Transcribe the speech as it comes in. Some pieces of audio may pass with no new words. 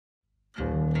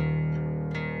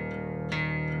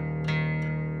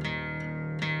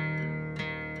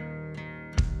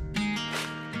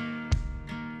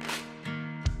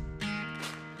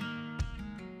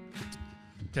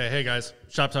Okay, hey guys,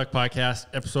 Shop Talk Podcast,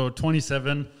 episode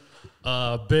 27.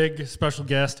 Big special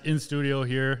guest in studio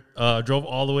here. Drove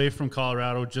all the way from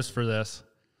Colorado just for this.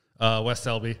 Wes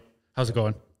Selby, how's it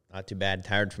going? Not too bad.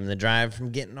 Tired from the drive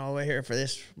from getting all the way here for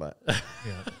this, but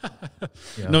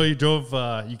yeah. No, you drove.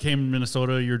 You came to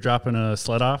Minnesota. You're dropping a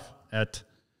sled off at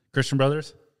Christian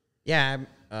Brothers. Yeah,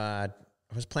 I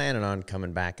was planning on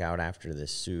coming back out after the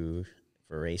Sioux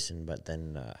for racing, but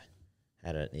then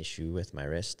had an issue with my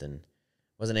wrist and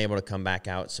wasn't able to come back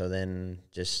out. So then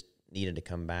just needed to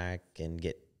come back and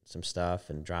get some stuff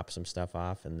and drop some stuff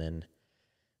off, and then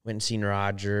went and seen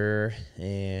Roger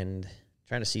and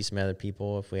trying to see some other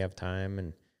people if we have time.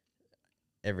 And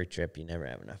every trip, you never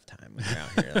have enough time when you're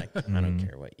out here. Like, I don't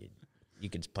care what you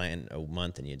could plan a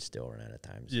month and you'd still run out of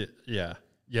time. So. Yeah.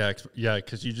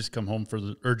 Because you just come home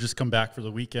just come back for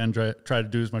the weekend, try to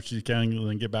do as much as you can, and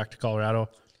then get back to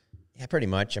Colorado. Yeah, pretty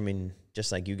much. I mean,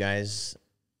 just like you guys,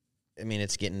 I mean,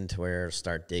 it's getting to where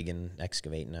start digging,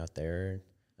 excavating out there,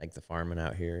 like the farming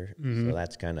out here. Mm-hmm. So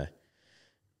that's kind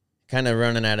of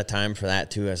running out of time for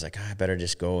that too. I was like, I better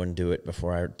just go and do it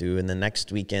before I do. And the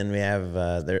next weekend we have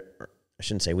I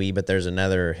shouldn't say we, but there's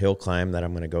another hill climb that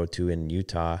I'm going to go to in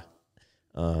Utah.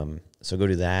 So go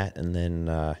do that, and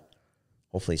then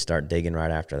hopefully start digging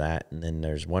right after that. And then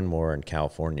there's one more in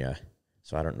California.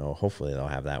 So I don't know. Hopefully they'll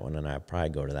have that one, and I'll probably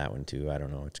go to that one too. I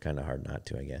don't know. It's kind of hard not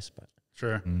to, I guess. But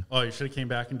sure. Mm-hmm. Oh, you should have came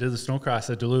back and did the snowcross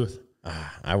at Duluth.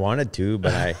 I wanted to,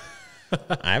 but I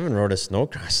haven't rode a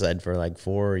snowcross sled for like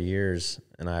 4 years,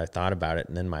 and I thought about it,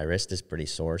 and then my wrist is pretty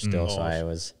sore still. So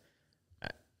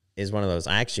is one of those.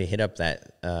 I actually hit up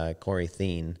that Corey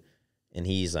Thien, and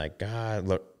he's like, God,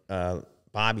 look,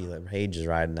 Bobby Page is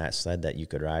riding that sled that you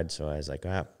could ride. So I was like,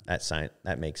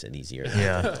 that makes it easier.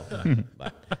 Yeah.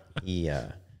 But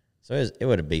so it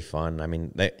would be fun. I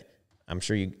mean, I'm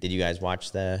sure did you guys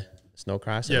watch the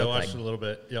snowcross? Yeah, I watched it a little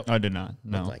bit. Yep. I did not.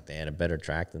 No. Like they had a better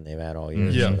track than they've had all year.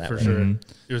 Yeah, so for sure.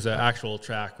 Mm-hmm. It was an actual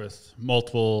track with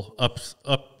multiple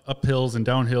uphills and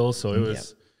downhills. So it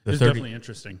was definitely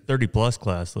interesting. 30-plus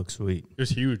class looks sweet. It was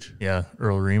huge. Yeah,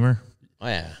 Earl Reamer. Oh,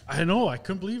 yeah. I know. I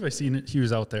couldn't believe I seen it. He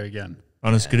was out there again.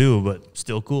 On a skidoo, but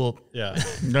still cool. Yeah.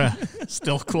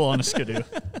 Still cool on a skidoo.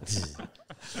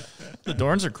 The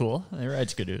Dorns are cool. They ride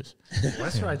skidoos.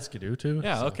 Wes rides skidoo, too.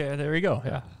 Yeah, so. Okay, there we go.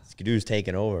 Yeah. Skidoo's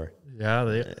taking over. Yeah,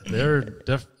 they're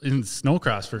in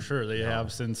snowcross for sure. They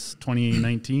have since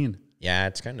 2019. Yeah,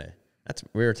 it's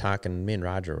we were talking, me and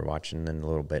Roger were watching in a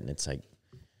little bit, and it's like,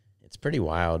 it's pretty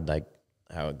wild, like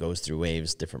how it goes through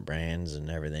waves, different brands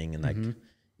and everything. And like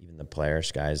even the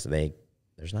Polaris guys,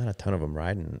 there's not a ton of them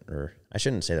riding, or I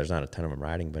shouldn't say there's not a ton of them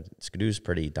riding, but Skidoo's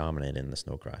pretty dominant in the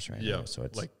snowcross right now. So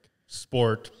it's like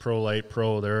Sport, Pro Light,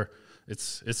 Pro.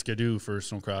 It's Skidoo for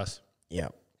snowcross. Yeah.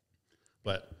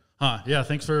 But yeah,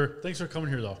 thanks for coming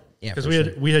here though. Yeah, because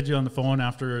we had you on the phone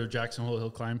after Jackson Hole Hill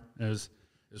climb. It was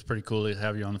pretty cool to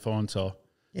have you on the phone. So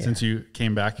since you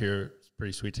came back here, it's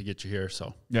pretty sweet to get you here.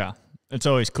 So yeah, it's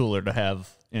always cooler to have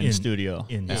in studio.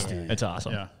 In the studio, it's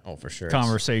awesome. Yeah, oh for sure.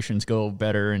 Conversations go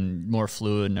better and more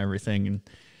fluid and everything. And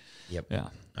yeah,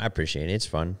 I appreciate it. It's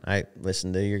fun. I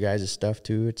listen to your guys' stuff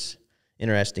too. It's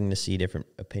interesting to see different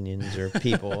opinions or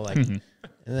people like, and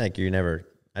like you never.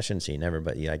 I shouldn't say never,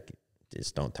 but you like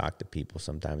just don't talk to people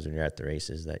sometimes when you're at the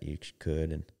races that you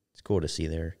could, and it's cool to see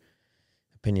their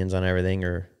opinions on everything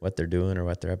or what they're doing or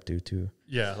what they're up to too.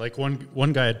 Yeah, like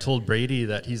one guy had told Brady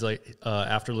that he's like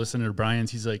after listening to Brian's,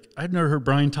 he's like, I've never heard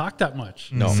Brian talk that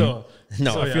much. No, so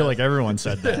I feel like everyone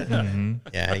said that.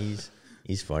 Yeah,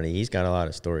 he's funny. He's got a lot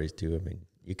of stories too. I mean,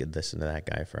 you could listen to that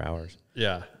guy for hours.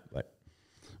 Yeah,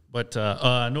 but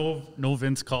no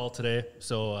Vince call today,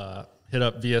 so hit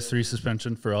up VS3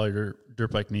 Suspension for all your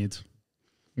dirt bike needs.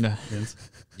 Yeah.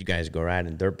 You guys go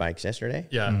riding dirt bikes yesterday?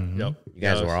 Yeah. Yep. You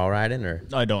guys were all riding, or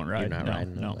I don't ride. You're not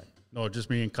riding? No, just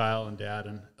me and Kyle and Dad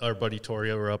and our buddy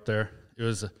Toria were up there. It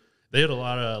was they had a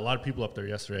lot of people up there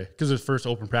yesterday because it was first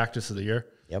open practice of the year.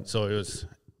 Yep. So it was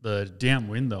the damn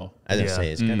wind though. I was gonna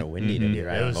say it's kind of windy to be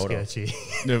riding moto. It was sketchy.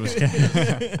 It was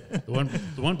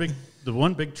the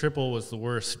one big triple was the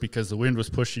worst because the wind was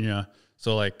pushing you.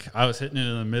 So like I was hitting it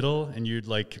in the middle, and you'd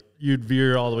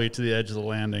veer all the way to the edge of the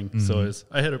landing. So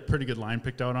I had a pretty good line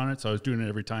picked out on it, so I was doing it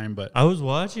every time. But I was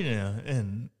watching it,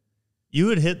 and you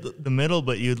would hit the middle,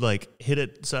 but you'd like hit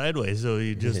it sideways. So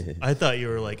you just, I thought you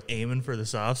were like aiming for the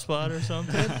soft spot or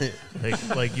something,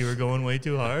 like you were going way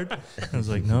too hard. I was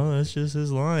like, no, that's just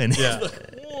his line. Yeah,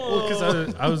 well,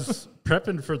 because I was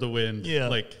prepping for the wind. Yeah,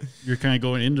 like you're kind of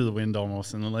going into the wind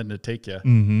almost, and then letting it take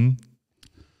you.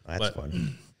 That's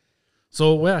fun.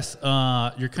 So Wes,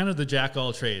 you're kind of the jack of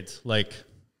all trades. Like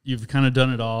you've kind of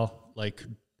done it all. Like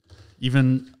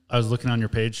even I was looking on your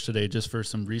page today just for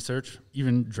some research,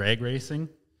 even drag racing.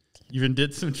 Even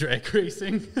did some drag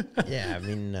racing. Yeah, I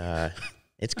mean,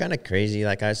 it's kind of crazy.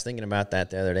 Like I was thinking about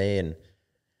that the other day, and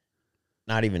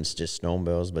not even just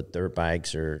snowmobiles, but dirt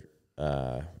bikes or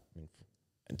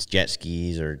it's jet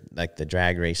skis or like the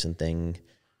drag racing thing.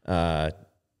 There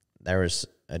was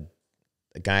a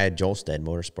guy at Jolstead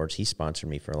Motorsports. He sponsored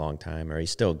me for a long time, or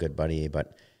he's still a good buddy,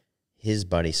 but his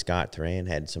buddy Scott Terrain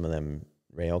had some of them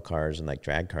rail cars and like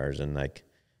drag cars, and like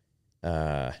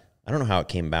I don't know how it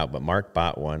came about, but Mark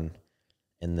bought one.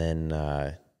 And then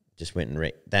just went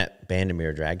and that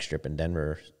Bandimere drag strip in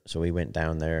Denver. So we went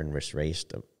down there and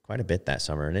raced quite a bit that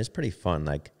summer. And it's pretty fun.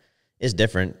 Like, it's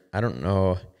different. I don't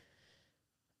know.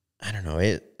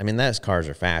 I mean, those cars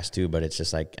are fast too, but it's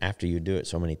just like after you do it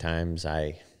so many times,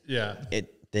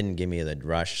 it didn't give me the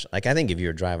rush. Like, I think if you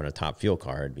were driving a top fuel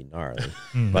car, it'd be gnarly.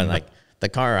 But like the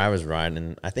car I was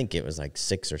riding, I think it was like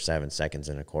 6 or 7 seconds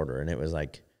and a quarter. And it was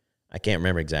like, I can't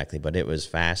remember exactly, but it was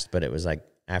fast. But it was like,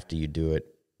 after you do it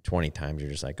 20 times,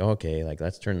 you're just like, oh, okay, like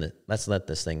let's let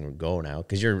this thing go now,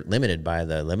 because you're limited by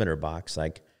the limiter box.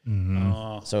 Like,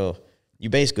 so you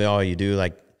basically all you do,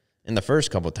 like in the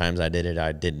first couple of times I did it,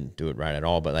 I didn't do it right at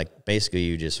all. But like basically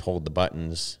you just hold the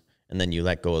buttons and then you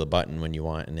let go of the button when you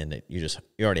want, and then you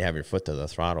already have your foot to the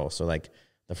throttle. So like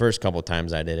the first couple of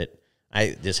times I did it,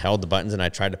 I just held the buttons and I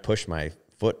tried to push my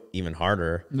foot even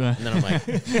harder, and then I'm like,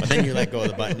 but then you let go of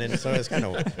the button, and so it's kind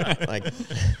of like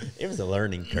it was a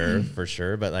learning curve for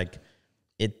sure, but like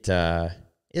it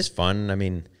is fun. I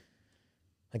mean,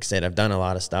 like I said, I've done a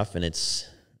lot of stuff, and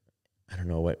I don't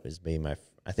know what was being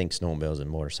I think snowmobiles and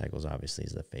motorcycles obviously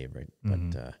is the favorite,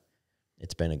 but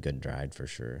it's been a good ride for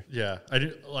sure. Yeah, I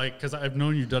do, like, because I've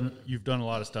known you've done a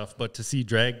lot of stuff, but to see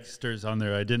dragsters on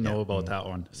there, I didn't know about that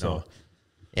one. So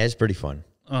yeah, it's pretty fun.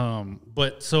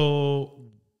 But so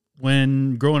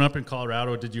when growing up in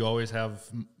Colorado, did you always have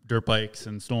dirt bikes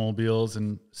and snowmobiles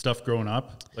and stuff growing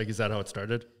up? Like, is that how it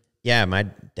started? Yeah, my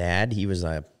dad, he was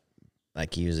a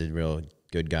real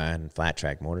good guy on flat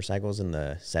track motorcycles in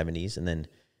the 70s, and then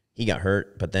he got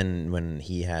hurt. But then when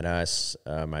he had us,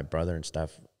 my brother and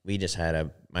stuff, we just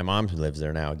had my mom who lives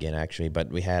there now again, actually, but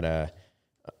we had a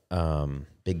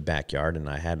big backyard, and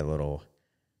I had a little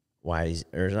YZ,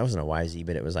 or it wasn't a YZ,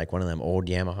 but it was like one of them old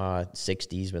Yamaha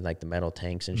 60s with like the metal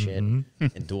tanks and shit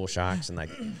and dual shocks. And like,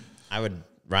 I would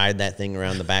ride that thing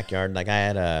around the backyard. Like I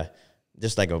had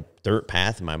just like a dirt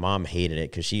path, and my mom hated it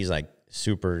because she's like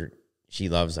she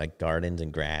loves like gardens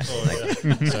and grass.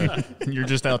 So you're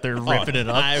just out there ripping it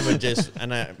up. I would just,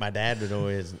 my dad would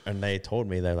always, and they told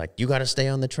me, they're like, you got to stay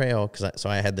on the trail. So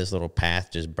I had this little path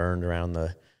just burned around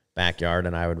the backyard,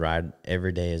 and I would ride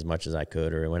every day as much as I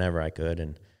could or whenever I could.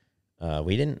 And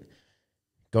we didn't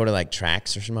go to like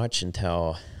tracks or so much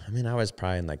until, I was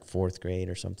probably in like 4th grade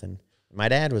or something. My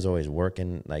dad was always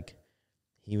working, like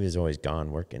he was always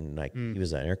gone working. Like he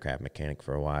was an aircraft mechanic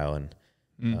for a while, and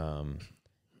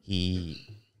he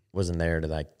wasn't there to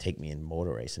like take me in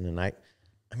motor racing. And I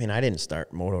didn't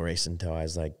start motor racing until I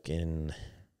was like in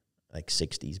like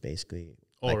 60s basically.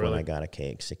 Like really? When I got a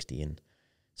KX60, and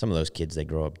some of those kids, they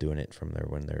grow up doing it from there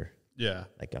when they're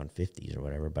like on 50s or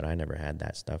whatever, but I never had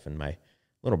that stuff. And my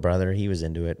little brother, he was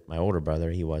into it. My older brother,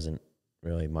 he wasn't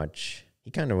really much.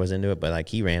 He kind of was into it, but like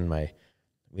he ran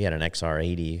we had an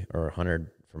XR80 or 100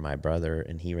 for my brother,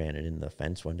 and he ran it in the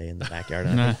fence one day in the backyard.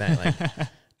 And I think that like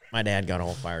my dad got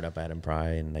all fired up at him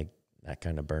probably, and like that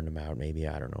kind of burned him out. Maybe,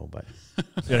 I don't know, but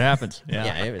it happens. Yeah,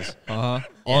 yeah, it was.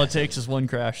 All it takes is one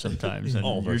crash sometimes,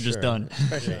 and you're just done.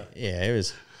 Yeah, it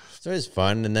was. So it was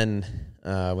fun. And then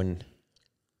when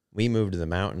we moved to the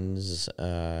mountains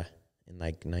in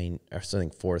like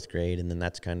 4th grade, and then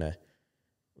that's kind of,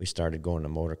 we started going to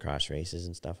motocross races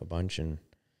and stuff a bunch. And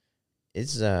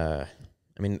it's the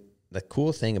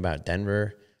cool thing about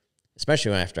Denver,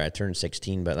 especially after I turned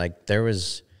 16, but like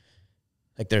there's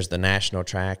the national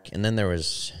track, and then there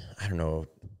was, I don't know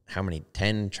how many,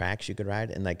 10 tracks you could ride,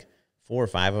 and like 4 or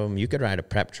 5 of them you could ride a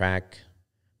prep track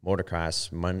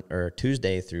motocross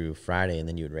Tuesday through Friday, and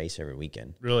then you would race every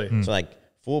weekend. Really? So like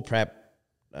full prep,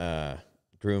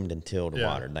 groomed and tilled,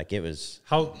 watered. Like it was.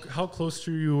 How close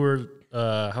to you were?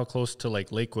 How close to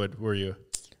like Lakewood were you?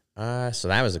 So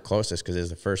that was the closest, because it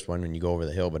was the first one when you go over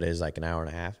the hill, but it is like an hour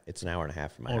and a half. It's an hour and a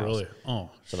half from my house. Oh, really?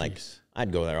 Oh, so like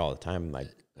I'd go there all the time, like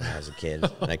when I was a kid.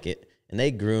 And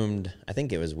they groomed, I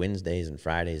think it was Wednesdays and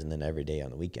Fridays, and then every day on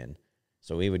the weekend.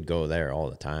 So we would go there all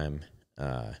the time.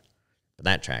 But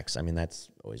that track's, that's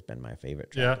always been my favorite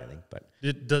track, I think. But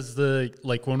it does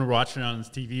when we're watching it on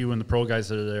TV, when the pro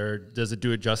guys are there, does it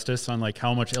do it justice on like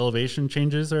how much elevation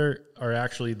changes are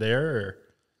actually there? Or?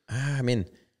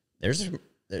 There's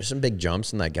there's some big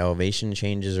jumps and like elevation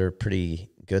changes are pretty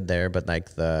good there, but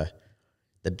like the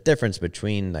difference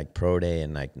between like pro day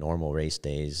and like normal race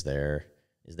days there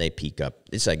is they peak up.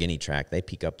 It's like any track, they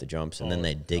peak up the jumps and then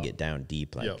they dig it down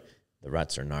deep. Like the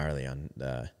ruts are gnarly on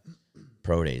the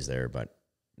pro days there, but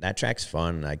that track's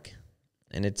fun. Like,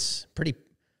 and it's pretty,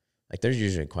 like there's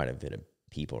usually quite a bit of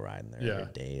people riding there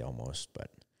every day almost, but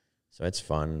so it's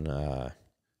fun.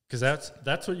 Because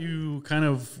that's what you kind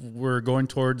of were going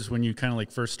towards when you kind of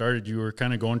like first started. You were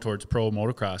kind of going towards pro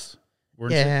motocross,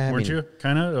 weren't you?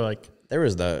 Kind of like there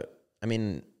was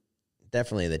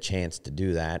definitely the chance to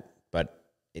do that, but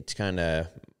it's kind of,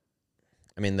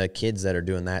 I mean, the kids that are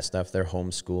doing that stuff, they're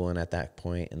homeschooling at that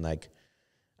point, and like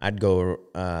I'd go,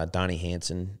 Donnie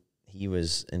Hansen, he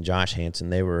was, and Josh Hansen,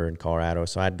 they were in Colorado,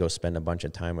 so I'd go spend a bunch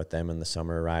of time with them in the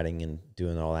summer riding and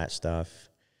doing all that stuff.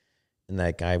 And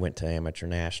that guy went to amateur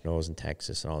nationals in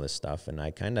Texas and all this stuff. And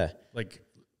I kind of like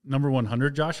number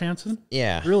 100, Josh Hansen.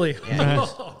 Yeah, really.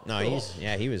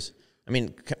 Yeah, he was. I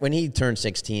mean, when he turned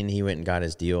 16, he went and got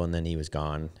his deal, and then he was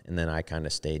gone. And then I kind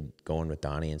of stayed going with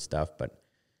Donnie and stuff. But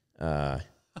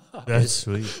that's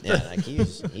sweet. Yeah, like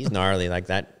he's gnarly like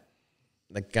that.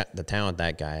 The talent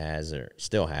that guy has or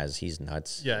still has, he's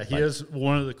nuts. Yeah, he has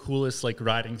one of the coolest like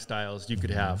riding styles you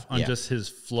could have on just his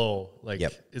flow. Like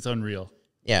it's unreal.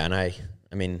 Yeah, and I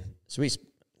mean, so we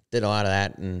did a lot of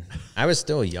that, and I was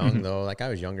still young, though. Like, I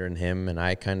was younger than him, and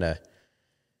I don't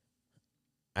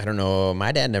know,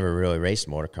 my dad never really raced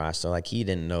motocross, so, like, he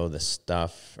didn't know the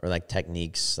stuff or, like,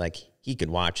 techniques. Like, he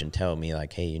could watch and tell me,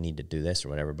 like, hey, you need to do this or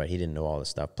whatever, but he didn't know all the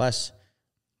stuff. Plus,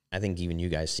 I think even you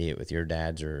guys see it with your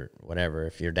dads or whatever.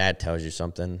 If your dad tells you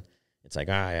something, it's like,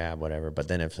 yeah, whatever. But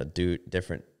then if a dude,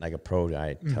 different, like a pro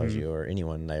guy tells you or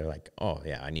anyone, they're like, oh,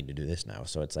 yeah, I need to do this now.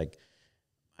 So it's like,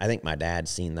 I think my dad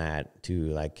seen that too,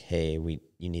 like, hey,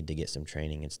 you need to get some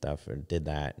training and stuff, or did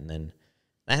that, and then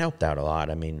that helped out a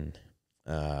lot. I mean,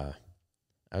 I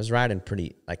was riding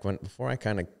pretty, like before I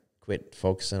kind of quit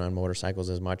focusing on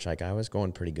motorcycles as much, like I was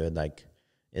going pretty good, like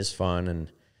it's fun,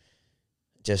 and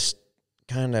just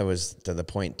kind of was to the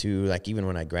point too, like even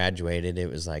when I graduated, it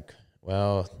was like,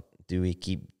 well, you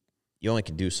only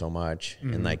can do so much,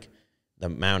 and like the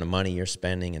amount of money you're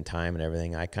spending and time and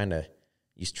everything, I kind of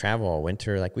used to travel all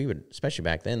winter. Like we would, especially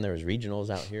back then, there was regionals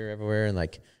out here everywhere, and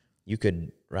like you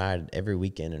could ride every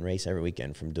weekend and race every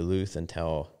weekend from Duluth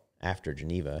until after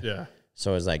Geneva. Yeah.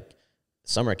 So it was like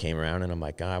summer came around, and I'm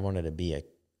like, I wanted to be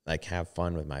have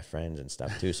fun with my friends and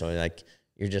stuff too. So like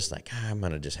you're just like, I'm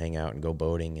gonna just hang out and go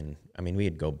boating, and I mean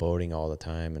we'd go boating all the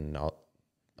time and all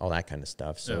that kind of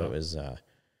stuff. So it was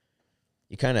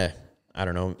you kind of, I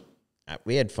don't know,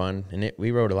 we had fun, and we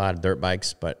rode a lot of dirt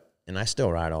bikes, and I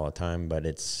still ride all the time, but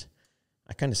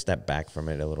I kind of stepped back from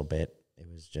it a little bit. It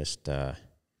was just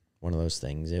one of those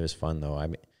things. It was fun, though.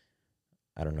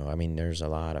 I don't know. I mean, there's a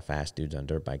lot of fast dudes on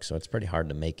dirt bikes, so it's pretty hard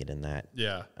to make it in that.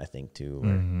 Yeah. I think, too.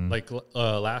 Like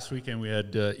last weekend, we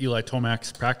had Eli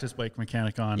Tomac's practice bike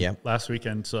mechanic on last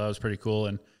weekend, so that was pretty cool.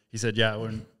 And he said,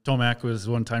 when Tomac was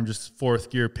one time just fourth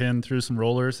gear pin through some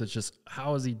rollers, it's just,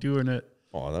 how is he doing it?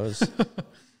 Oh, those.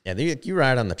 You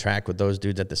ride on the track with those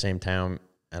dudes at the same time,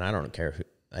 and I don't care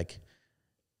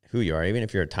who you are. Even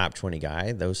if you're a top 20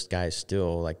 guy, those guys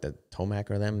still, like the Tomac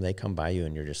or them, they come by you,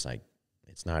 and you're just like,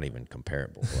 it's not even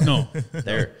comparable. No.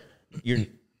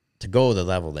 To go the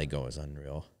level they go is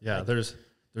unreal. Yeah, like,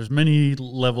 there's many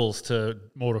levels to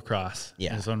motocross.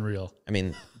 Yeah. It's unreal. I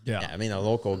mean, I mean, a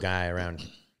local guy around,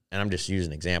 and I'm just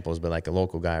using examples, but like a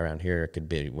local guy around here could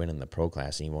be winning the pro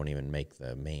class, and he won't even make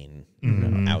the main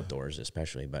outdoors,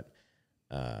 especially. But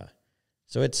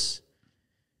so it's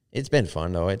been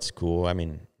fun, though. It's cool. I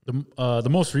mean, the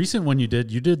most recent one you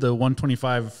did the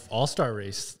 125 All-Star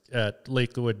race at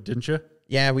Lakewood, didn't you?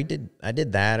 Yeah, we did. I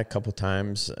did that a couple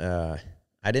times. I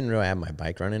didn't really have my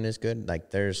bike running as good. Like,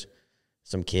 there's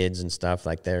some kids and stuff,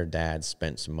 like their dads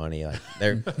spent some money. Like,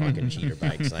 they're fucking cheater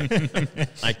bikes.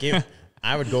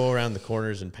 I would go around the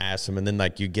corners and pass them, and then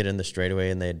like you get in the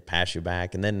straightaway and they'd pass you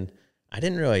back. And then I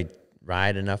didn't really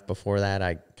ride enough before that.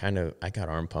 I got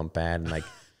arm pump bad, and like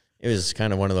it was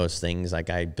kind of one of those things.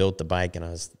 Like, I built the bike and I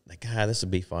was like, this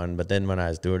would be fun. But then when I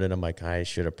was doing it, I'm like, I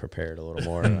should have prepared a little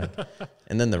more.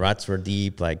 And then the ruts were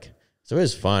deep. Like, so it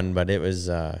was fun, but it was,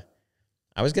 I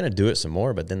was going to do it some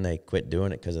more, but then they quit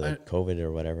doing it because of the COVID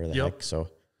or whatever the heck.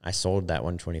 So I sold that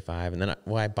 125. And then I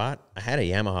had a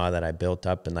Yamaha that I built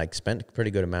up and like spent a pretty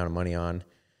good amount of money on,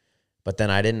 but then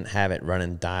I didn't have it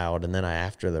running dialed. And then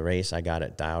after the race, I got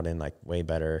it dialed in like way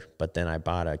better. But then I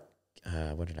bought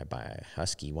what did I buy? A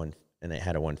Husky one, and it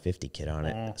had a 150 kit on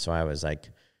it. So I was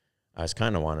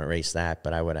kind of wanting to race that,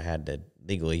 but I would have had to,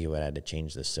 legally, you would have had to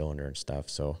change the cylinder and stuff.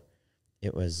 So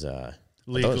it was,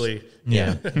 legally.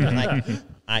 Yeah.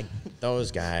 like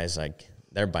those guys, like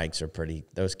their bikes are pretty,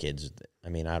 those kids, I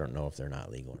mean, I don't know if they're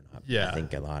not legal or not. Yeah. I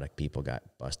think a lot of people got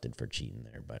busted for cheating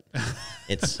there, but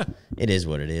it is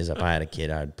what it is. If I had a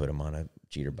kid, I'd put him on a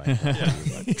cheater bike.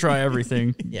 Try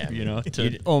everything, Yeah. you know,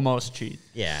 to almost cheat.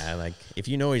 Yeah, like if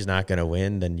you know he's not going to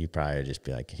win, then you probably just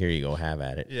be like, here you go, have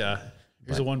at it. Yeah.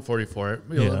 Here's a 144.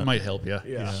 It might help you.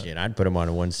 Yeah. Shit, I'd put him on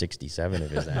a 167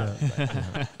 if it's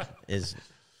that.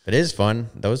 But it is fun.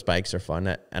 Those bikes are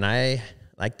fun. And I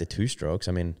like the two strokes.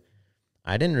 I mean,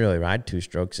 I didn't really ride two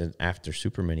strokes after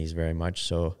super minis very much.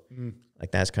 So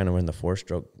like that's kind of when the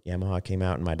 4-stroke Yamaha came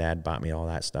out, and my dad bought me all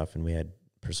that stuff, and we had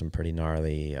some pretty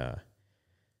gnarly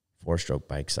 4-stroke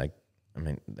bikes. Like, I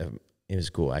mean, it was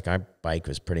cool. Like our bike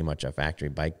was pretty much a factory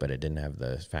bike, but it didn't have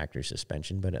the factory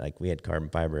suspension. But like we had carbon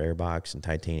fiber airbox and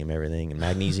titanium everything and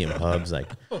magnesium hubs. Like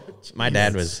my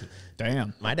dad was,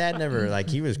 Damn. my dad never, like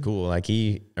he was cool. Like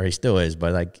he still is.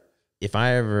 But like if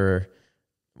I ever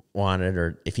wanted,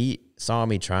 or if he saw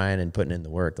me trying and putting in the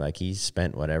work, like he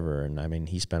spent whatever. And I mean,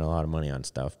 he spent a lot of money on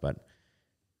stuff, but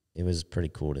it was pretty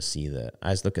cool to see I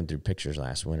was looking through pictures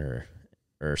last winter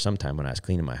or sometime when I was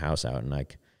cleaning my house out, and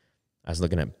like, I was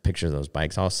looking at pictures of those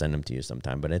bikes. I'll send them to you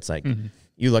sometime. But it's like,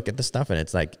 you look at the stuff and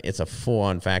it's like, it's a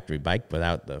full-on factory bike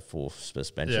without the full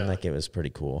suspension. Yeah. Like it was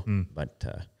pretty cool. But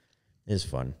it is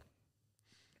fun.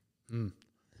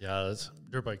 Yeah,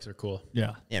 dirt bikes are cool.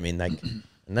 Yeah. Yeah, I mean, like,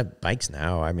 and the bikes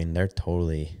now, I mean, they're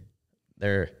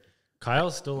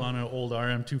Kyle's still on an old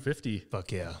RM250.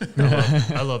 Fuck yeah.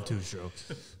 I love two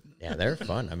strokes. yeah, they're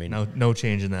fun. I mean, No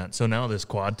change in that. So now this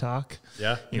quad talk,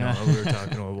 Yeah. you know, we were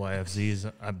talking about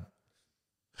YFZs. I'm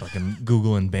fucking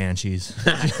Googling Banshees.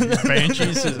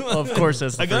 Banshees, of course,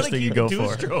 that's the first thing you go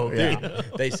for. Two-stroke. Yeah.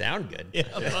 they sound good. Yeah,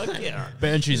 fuck yeah.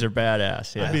 Banshees are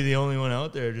badass. I'd Yeah. be the only one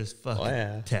out there just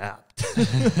fucking tapped. I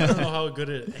don't know how good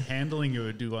at handling it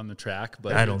would do on the track,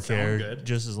 but I it don't sound care. Good.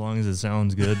 Just as long as it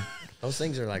sounds good. Those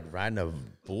things are like riding a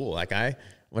bull. Like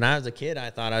when I was a kid, I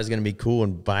thought I was going to be cool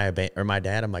and buy or my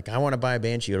dad, I'm like, I want to buy a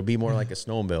Banshee. It'll be more like a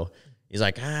snowmobile. He's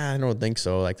like, I don't think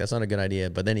so. Like, that's not a good idea.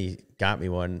 But then he got me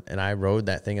one, and I rode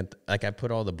that thing. Like, I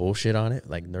put all the bullshit on it,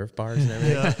 like Nerf bars and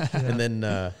everything. And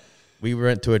then we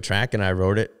went to a track, and I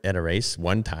rode it at a race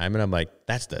one time, and I'm like,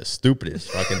 that's the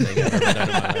stupidest fucking thing I've ever done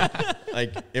in my life.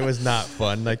 Like, it was not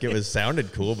fun. Like, it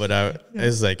sounded cool, but it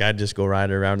was like I'd just go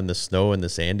riding around in the snow and the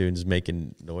sand dunes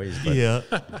making noise. But Yeah.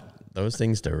 those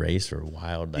things to race are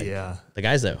wild. Like, Yeah. the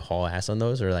guys that haul ass on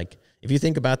those are like, if you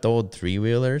think about the old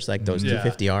 3-wheelers, like those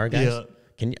 250R guys,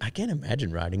 I can't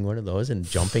imagine riding one of those and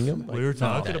jumping them. Like, We were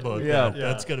talking about Yeah. that.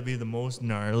 That's got to be the most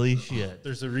gnarly shit.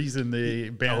 There's a reason they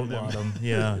banned them. Outlawed 'em.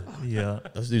 Yeah. Yeah.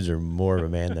 those dudes are more of a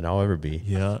man than I'll ever be.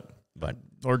 Yeah. But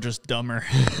Or just dumber.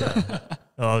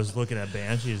 I was looking at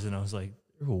Banshees and I was like,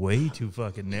 they're way too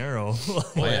fucking narrow. Oh,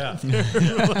 yeah.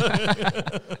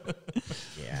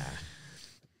 yeah,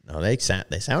 no, they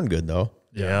sound good though.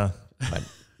 Yeah. But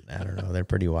I don't know, they're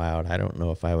pretty wild. I don't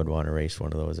know if I would want to race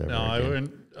one of those ever. No, I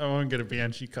again. wouldn't get a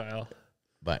Banshee, Kyle.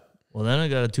 But Well, then I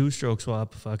got a 2-stroke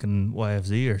swap fucking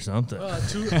YFZ or something.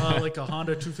 Like a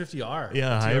Honda 250R.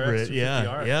 Yeah, TRX hybrid. 250R.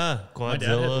 Yeah. Yeah.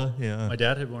 Quadzilla. My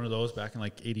dad had one of those back in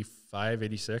like 85,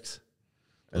 86.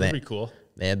 That They- would be cool.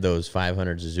 they had those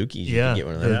 500 Suzukis. You Yeah. could get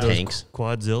one of them Those tanks.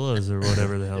 Quadzillas or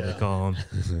whatever the hell they call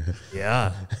them.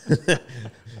 Yeah.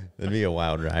 That'd be a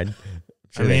wild ride.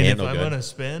 I mean, if I'm going to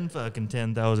spend fucking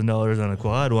 $10,000 on a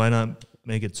quad, why not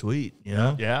make it sweet? You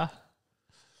know? Yeah.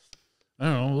 I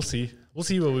don't know. We'll see. We'll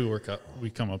see what we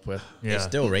come up with. They Yeah.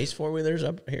 still race 4-wheelers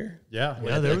up here? Yeah.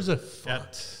 Yeah, there was a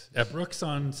at Brooks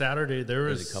on Saturday. There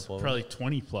There's was a couple of probably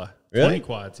 20 Really? 20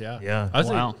 quads. Yeah. Yeah. I was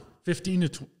Wow. like 15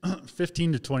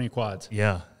 to 20 quads.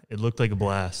 Yeah. It looked like a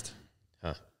blast.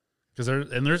 Huh. Because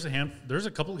there's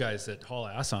a couple guys that haul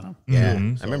ass on them. Yeah.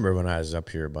 I remember when I was up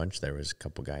here a bunch, there was a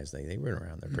couple guys, they were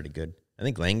around. They're pretty good. I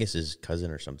think Langus's cousin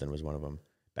or something was one of them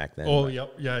back then. Oh, but-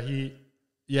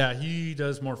 yep. He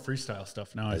does more freestyle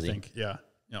stuff now, Does I he? think. Yeah.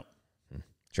 Yep.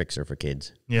 Tricks are for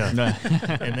kids. Yeah.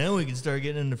 And then we can start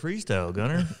getting into freestyle,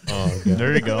 Gunner. Oh,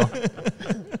 There you go.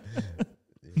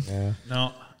 yeah.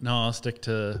 No, I'll stick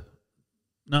to.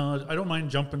 No, I don't mind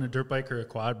jumping a dirt bike or a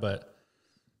quad, but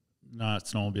not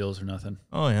snowmobiles or nothing.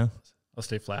 Oh, yeah. I'll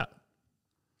stay flat.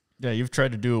 Yeah, you've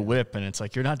tried to do a whip, and it's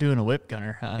like, you're not doing a whip,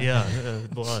 Gunner. Yeah.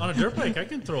 On a dirt bike, I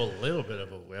can throw a little bit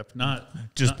of a whip,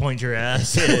 Just point your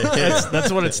ass.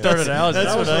 That's what it started out as.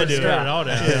 That's what I do. Started out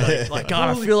as. Like,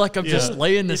 God, I feel like I'm just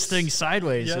laying this thing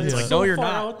sideways. Yeah, And it's it's like, like, no, you're far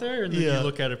not. out there, and then Yeah. you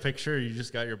look at a picture, you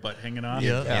just got your butt hanging off.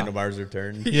 Yeah. Handlebars are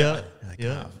turned. Yeah. Like,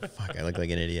 Yeah. oh, fuck, I look like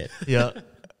an idiot. Yeah.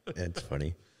 It's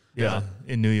funny. Yeah.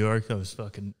 In New York, I was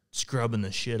fucking scrubbing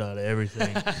the shit out of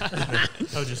everything. I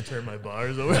would just turn my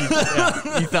bars over.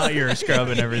 You thought you were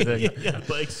scrubbing everything. Yeah,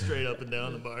 bikes straight up and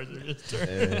down. The bars are just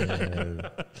turning.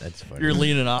 That's funny. You're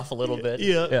leaning off a little bit.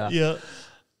 Yeah.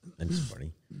 That's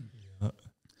funny.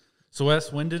 So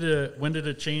Wes, when did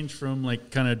it change from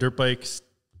like kind of dirt bikes,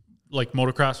 like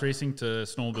motocross racing, to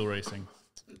snowmobile racing?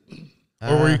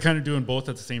 Or were you kind of doing both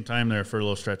at the same time there for a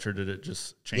little stretch, or did it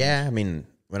just change? Yeah, I mean,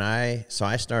 I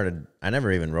started, I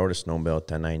never even rode a snowmobile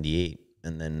until 98,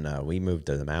 and then we moved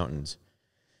to the mountains.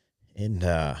 And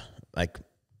like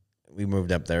we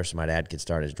moved up there so my dad could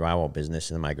start his drywall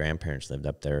business, and then my grandparents lived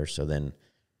up there. So then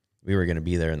we were going to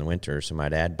be there in the winter. So my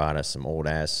dad bought us some old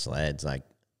ass sleds. Like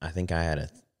I think I had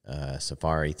a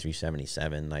Safari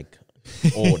 377, like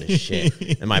old as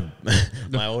shit. And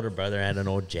my older brother had an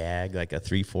old Jag, like a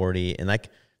 340. And like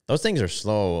those things are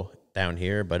slow down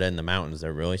here, but in the mountains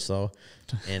they're really slow.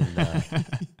 And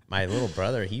my little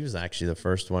brother, he was actually the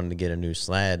first one to get a new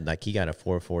sled. Like he got a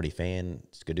 440 fan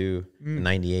Skidoo in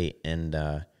 98. And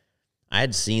I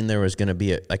had seen there was going to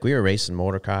be like we were racing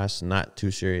motocross, not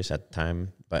too serious at the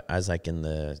time, but I was like in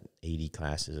the 80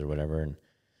 classes or whatever. And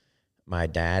my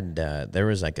dad, there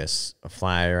was like a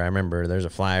flyer. I remember there's a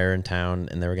flyer in town,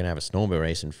 and they were going to have a snowmobile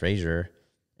race in Fraser.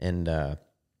 And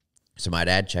so my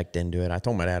dad checked into it. I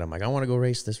told my dad, I'm like, I want to go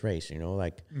race this race, you know,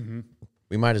 like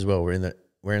we might as well. We're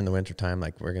in the winter time,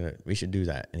 like we should do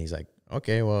that. And he's like,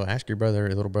 okay, well, ask your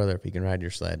little brother if he can ride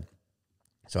your sled.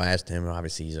 So I asked him, and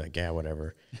obviously he's like, yeah,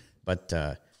 whatever. But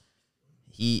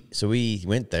so we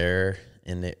went there,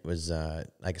 and it was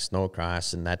like a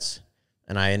snowcross,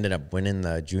 and I ended up winning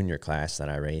the junior class that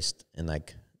I raced, and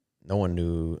like no one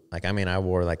knew. Like I mean, I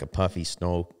wore like a puffy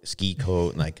snow ski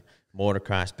coat and like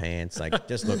motocross pants, like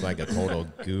just looked like a total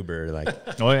goober.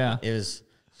 Like Oh yeah. it was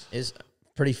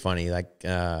pretty funny. Like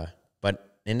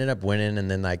but ended up winning,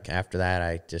 and then like after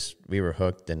that, we were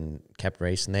hooked and kept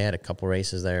racing. They had a couple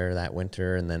races there that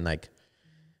winter, and then like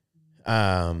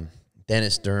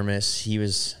Dennis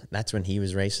Dermis, that's when he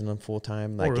was racing them full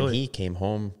time. Like really? And he came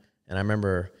home, and I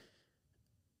remember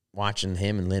watching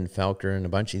him and Lynn Felker and a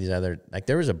bunch of these other, like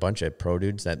there was a bunch of pro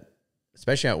dudes that,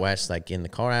 especially out west, like in the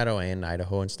Colorado and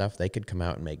Idaho and stuff, they could come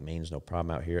out and make mains no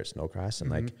problem out here at snowcross. And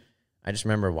like, I just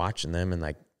remember watching them and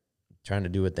like trying to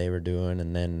do what they were doing.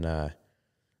 And then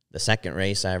the second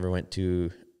race I ever went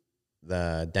to,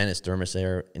 the Dennis Dermis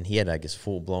there, and he had like his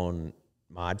full blown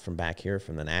mod from back here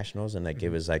from the Nationals. And like, it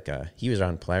was like he was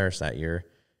on Polaris that year.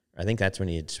 I think that's when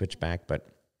he had switched back, but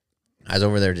I was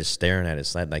over there just staring at his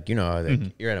sled. Like, you know, like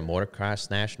you're at a motocross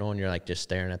national and you're like just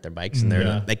staring at their bikes, and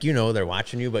they're like, you know, they're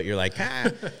watching you, but you're like,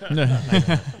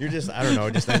 like, you're just, I don't know,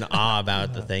 just in awe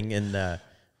about the thing. And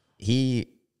it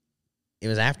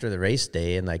was after the race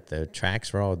day, and like the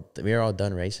tracks we were all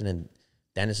done racing, and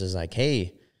Dennis is like,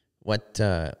 hey, what's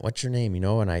your name? You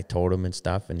know? And I told him and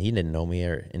stuff, and he didn't know me,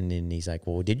 and then he's like,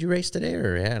 well, did you race today?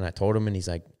 Or yeah. And I told him, and he's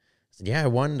like, I said, yeah, I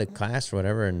won the class or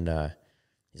whatever. And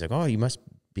he's like, oh, you must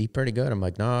be pretty good. I'm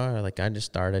like, no, like I just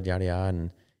started, yada yada.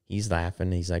 And he's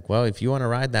laughing. He's like, well, if you want to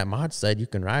ride that mod sled, you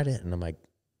can ride it. And I'm like,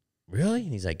 really?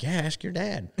 And he's like, yeah, ask your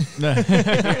dad.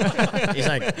 he's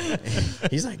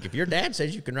like, if your dad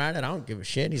says you can ride it, I don't give a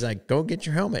shit. He's like, go get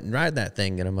your helmet and ride that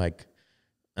thing. And I'm like,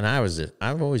 and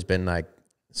I've always been like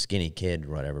skinny kid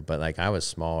or whatever, but like I was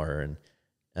smaller, and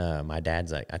my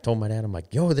dad's like, I told my dad, I'm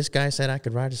like, yo, this guy said I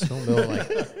could ride a snowmobile, like,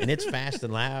 and it's fast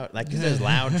and loud, like, cause there's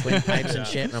loud twin pipes and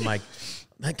shit. And I'm like,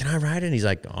 can I ride it? And he's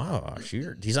like, oh,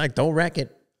 sure. He's like, don't wreck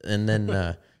it. And then,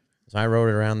 so I rode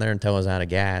it around there until I was out of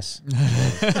gas.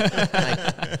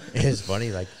 Like, it's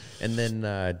funny. Like, and then,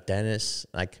 Dennis,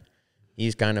 like,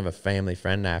 he's kind of a family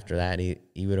friend after that.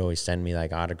 He would always send me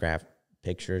like autographed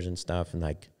pictures and stuff. And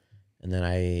like, and then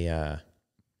I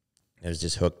was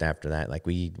just hooked after that. Like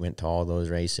we went to all those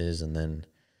races, and then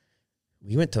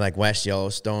we went to like West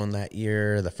Yellowstone that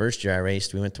year. The first year I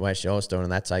raced, we went to West Yellowstone,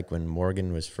 and that's like when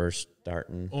Morgan was first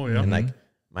starting. Oh, yeah. And like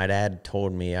my dad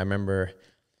told me, I remember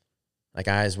like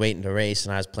I was waiting to race,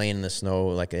 and I was playing in the snow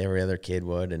like every other kid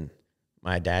would. And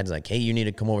my dad's like, hey, you need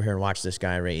to come over here and watch this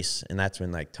guy race. And that's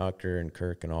when like Tucker and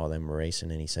Kirk and all of them were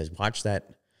racing. And he says, watch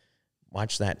that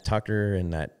Tucker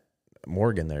and that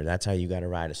Morgan there. That's how you got to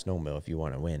ride a snowmobile if you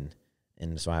want to win.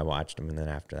 And so I watched him. And then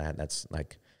after that, that's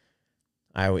like,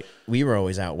 we were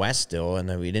always out west still, and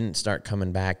then we didn't start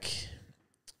coming back.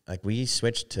 Like we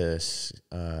switched to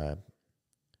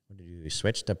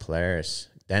switch to Polaris.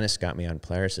 Dennis got me on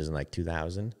Polaris's in like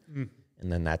 2000,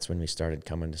 and then that's when we started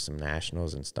coming to some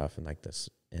nationals and stuff, and like this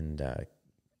and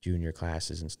junior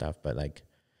classes and stuff. But like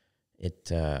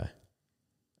I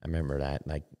remember that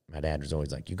like my dad was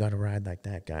always like, "You got to ride like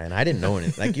that guy," and I didn't know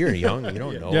anything. Like you're young, you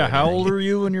don't know. Yeah, how anything. old were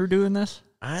you when you were doing this?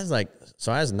 I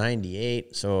was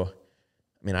 98. So,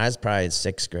 I mean, I was probably in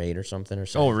 6th grade or something or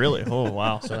something. Oh, really? Oh,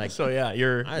 wow. So yeah,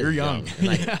 you're young. And,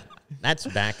 like, that's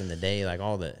back in the day. Like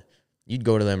you'd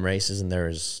go to them races and there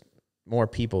was more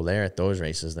people there at those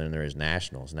races than there is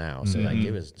nationals now. So like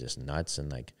it was just nuts.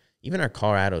 And like even our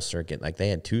Colorado circuit, like they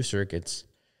had 2 circuits.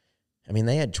 I mean,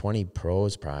 they had 20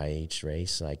 pros probably each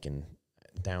race. Like, and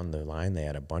down the line, they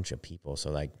had a bunch of people. So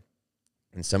like,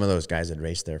 and some of those guys had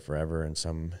raced there forever. And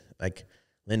some like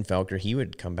Lynn Felker, he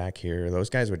would come back here. Those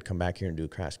guys would come back here and do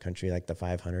cross country, like the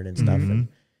 500 and stuff. And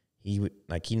he would,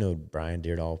 like, he knew Brian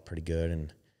Dyrdahl pretty good.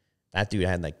 And that dude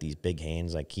had like these big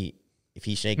hands. Like if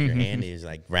he shake your hand, he's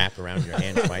like wrap around your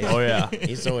hand twice. Oh yeah,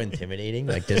 he's so intimidating.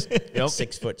 Like just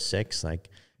 6'6". Like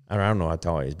I don't know how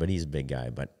tall he is, but he's a big guy.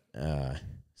 But so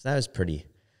that was pretty.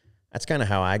 That's kind of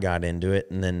how I got into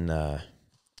it. And then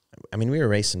I mean, we were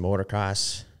racing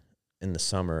motocross in the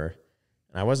summer,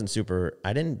 and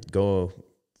I didn't go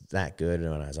that good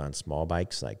when I was on small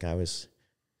bikes. Like I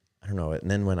don't know. And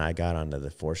then when I got onto the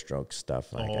 4-stroke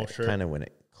stuff, like kind of when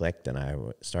it clicked and I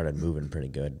started moving pretty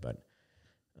good. But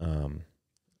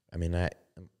I mean, I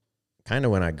kind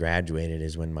of when I graduated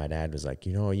is when my dad was like,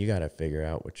 you got to figure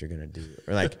out what you're going to do.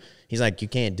 Or like, he's like, you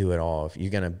can't do it all. If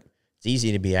you're going to, it's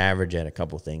easy to be average at a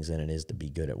couple things than it is to be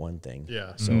good at one thing.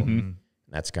 Yeah. So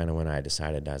that's kind of when I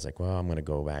decided, I was like, well, I'm going to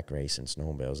go back racing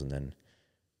snowmobiles. And then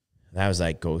that was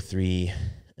like go 3.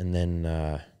 And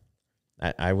then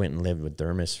I went and lived with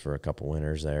Dermis for a couple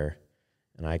winters there.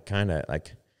 And I kind of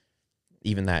like,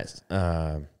 even that,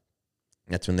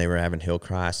 that's when they were having hill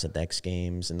cross at the X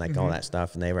Games and like all that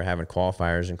stuff. And they were having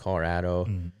qualifiers in Colorado.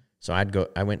 So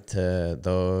I went to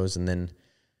those and then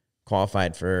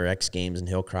qualified for X Games and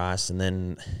hill cross. And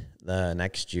then the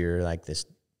next year, like this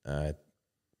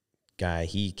guy,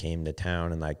 he came to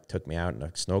town and like took me out in a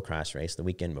snowcross race the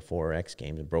weekend before X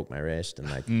Games and broke my wrist. And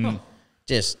like,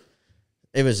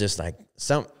 it was just like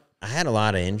I had a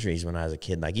lot of injuries when I was a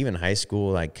kid. Like even high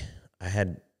school, like I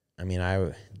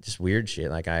just weird shit.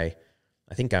 Like I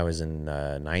think I was in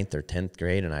 9th or 10th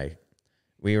grade, and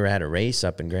we were at a race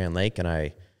up in Grand Lake, and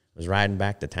I was riding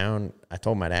back to town. I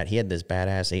told my dad, he had this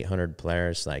badass 800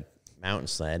 Polaris like mountain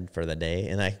sled for the day,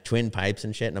 and like twin pipes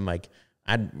and shit. And I'm like,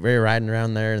 we were riding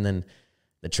around there, and then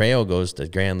the trail goes to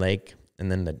Grand Lake, and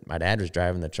then my dad was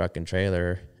driving the truck and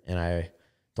trailer, and I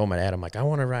told my dad, I'm like, I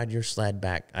want to ride your sled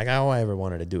back. Like all I ever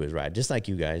wanted to do is ride, just like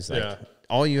you guys. Like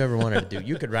all you ever wanted to do,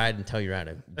 you could ride until you're out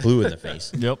of blue in the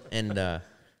face. Yep. And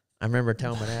I remember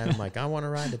telling my dad, I'm like, I want to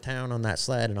ride to town on that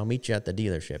sled, and I'll meet you at the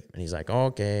dealership. And he's like,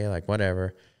 okay, like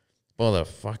whatever. Well, the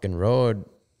fucking road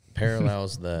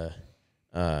parallels the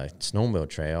snowmobile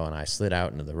trail, and I slid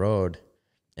out into the road,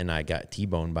 and I got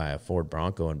T-boned by a Ford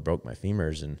Bronco and broke my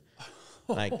femurs. And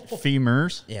like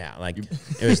femurs, yeah, like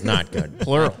it was not good.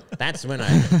 Plural. Like, that's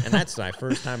my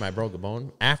first time I broke a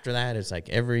bone. After that, it's like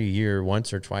every year,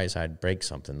 once or twice, I'd break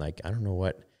something. Like I don't know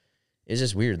what. It's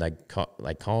just weird, like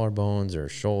collarbones or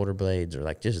shoulder blades or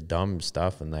like just dumb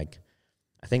stuff. And like,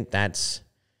 I think it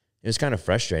was kind of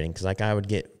frustrating because like I would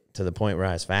get to the point where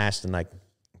I was fast and like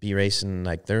be racing.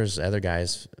 Like there's other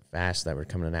guys fast that were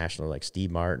coming to national, like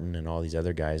Steve Martin and all these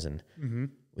other guys. And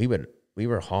we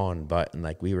were hauling butt and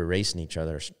like we were racing each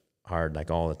other hard, like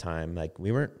all the time. Like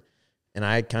we weren't, and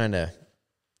I kind of,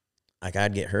 like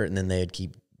I'd get hurt and then they'd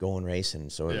keep going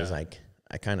racing. So it was like,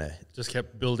 I kind of just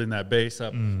kept building that base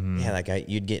up. Yeah, like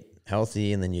you'd get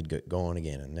healthy and then you'd get going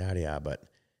again and yada. But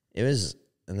it was,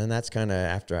 and then that's kind of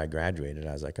after I graduated,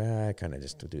 I was like, I kind of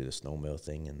just to do the snowmobile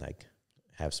thing and like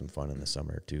have some fun in the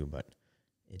summer too. But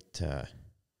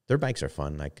dirt bikes are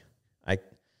fun. Like I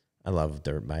love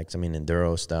dirt bikes. I mean,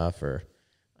 enduro stuff, or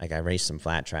like I raced some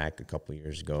flat track a couple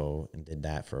years ago and did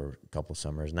that for a couple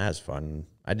summers, and that was fun.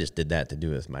 I just did that to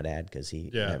do with my dad because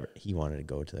he wanted to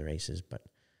go to the races, but.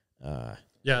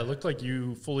 Yeah, it looked like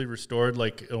you fully restored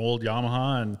like an old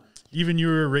Yamaha, and even you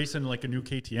were racing like a new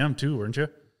KTM too, weren't you?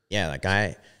 Yeah, like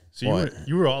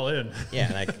you were all in.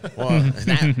 Yeah, like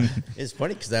it's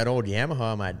funny because that old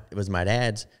Yamaha was my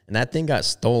dad's, and that thing got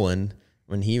stolen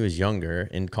when he was younger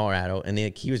in Colorado, and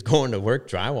he was going to work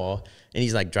drywall, and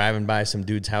he's like driving by some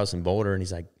dude's house in Boulder, and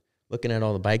he's like looking at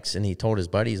all the bikes, and he told his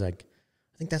buddy, he's like,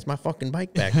 I think that's my fucking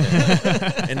bike back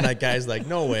there. And that guy's like,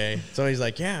 no way. So he's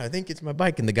like, yeah, I think it's my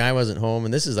bike. And the guy wasn't home.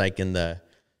 And this is like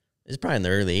it's probably in the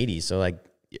early 80s. So like,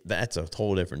 that's a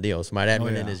whole different deal. So my dad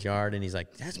went in his yard and he's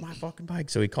like, that's my fucking bike.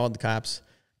 So he called the cops.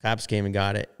 Cops came and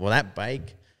got it. Well, that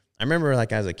bike, I remember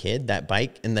like as a kid, that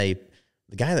bike, and the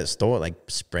guy that stole it like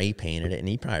spray painted it, and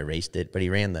he probably raced it, but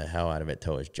he ran the hell out of it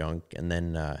till it was junk. And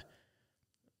then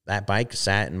that bike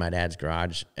sat in my dad's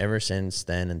garage ever since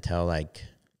then until like,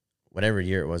 whatever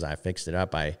year it was, I fixed it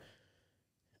up. I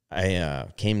I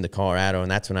came to Colorado,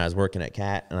 and that's when I was working at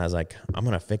Cat, and I was like, I'm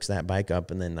gonna fix that bike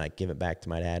up and then like give it back to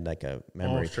my dad like a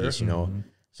memory piece, you know.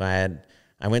 So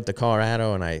I went to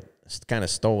Colorado and I kind of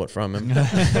stole it from him,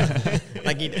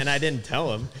 like and I didn't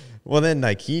tell him. Well, then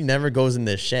like he never goes in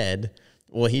this shed.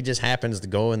 Well, he just happens to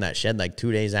go in that shed like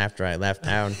 2 days after I left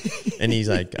town, and he's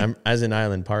like, I was in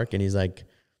Island Park, and he's like,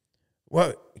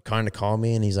 what? He kind of called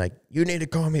me, and he's like, you need to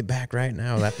call me back right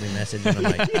now. Left me a message, and I'm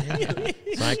like, yeah.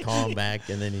 So I call him back,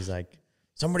 and then he's like,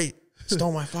 somebody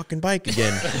stole my fucking bike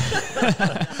again.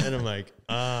 And I'm like,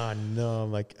 no.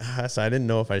 I'm like, so I didn't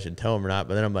know if I should tell him or not,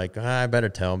 but then I'm like, I better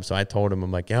tell him. So I told him,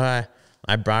 I'm like, yeah,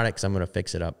 I brought it because I'm going to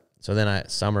fix it up. So then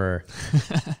summer,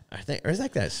 I think, or it was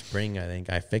like that spring, I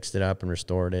think, I fixed it up and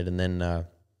restored it. And then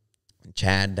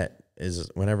Chad, that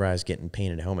is, whenever I was getting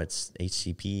painted helmets,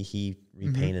 HCP, he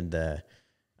repainted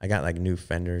I got like new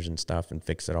fenders and stuff and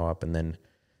fixed it all up. And then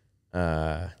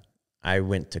I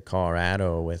went to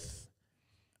Colorado with,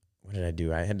 what did I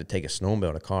do? I had to take a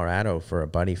snowmobile to Colorado for a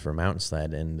buddy for a mountain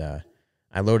sled. And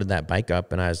I loaded that bike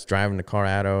up, and I was driving to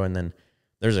Colorado, and then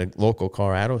there's a local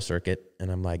Colorado circuit,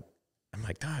 and I'm like,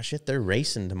 oh shit, they're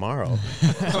racing tomorrow.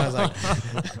 So I was like,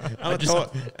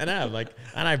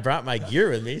 and I brought my gear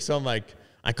with me. So I'm like,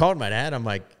 I called my dad. I'm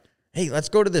like, hey, let's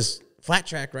go to this flat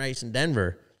track race in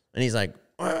Denver. And he's like,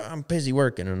 well, I'm busy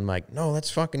working. And I'm like, no, let's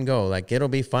fucking go. Like, it'll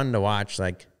be fun to watch.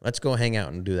 Like, let's go hang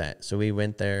out and do that. So we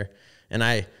went there, and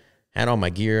I had all my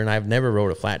gear, and I've never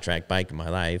rode a flat track bike in my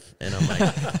life. And I'm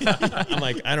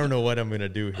like, I don't know what I'm going to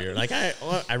do here. Like I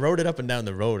rode it up and down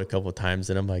the road a couple of times,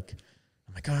 and I'm like,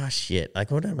 oh shit, like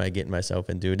what am I getting myself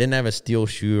into? Didn't have a steel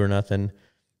shoe or nothing.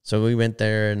 So we went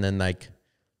there, and then like,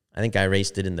 I think I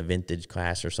raced it in the vintage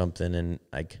class or something, and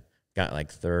like got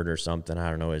like third or something. I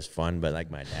don't know. It was fun, but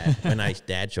like my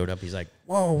dad showed up, he's like,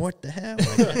 whoa, what the hell?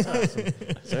 Like, that's awesome.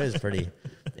 So it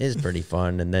was pretty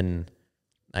fun. And then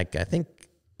like, I think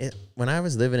when I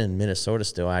was living in Minnesota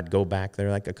still, I'd go back there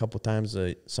like a couple times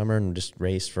a summer and just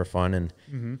race for fun. And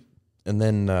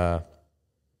then,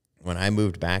 when I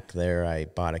moved back there, I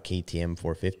bought a KTM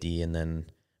 450, and then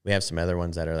we have some other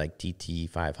ones that are like TT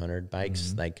 500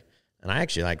 bikes. Like, and I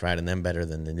actually like riding them better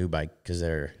than the new bike because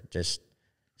they're just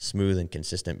smooth and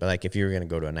consistent. But like, if you were going to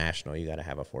go to a national, you got to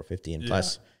have a 450. And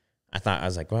plus, I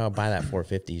was like, well, I'll buy that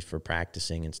 450 for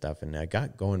practicing and stuff. And I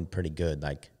got going pretty good.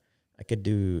 Like, I could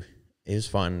do, it was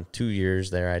fun. 2 years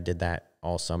there, I did that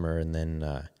all summer, and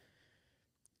then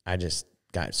I just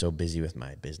got so busy with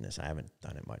my business, I haven't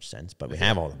done it much since. But we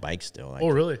have all the bikes still. Like, oh,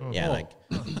 really? Yeah, like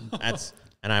that's.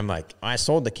 And I'm like, I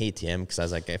sold the KTM because I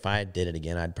was like, if I did it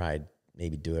again, I'd probably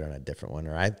maybe do it on a different one,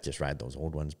 or I'd just ride those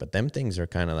old ones. But them things are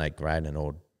kind of like riding an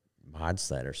old mod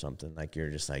sled or something. Like, you're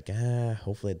just like,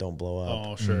 hopefully it don't blow up.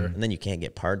 Oh, sure. And then you can't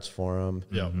get parts for them.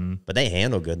 Yeah. But they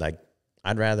handle good. Like,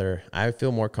 I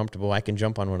feel more comfortable. I can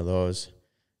jump on one of those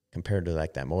compared to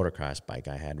like that motocross bike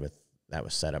I had that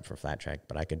was set up for flat track,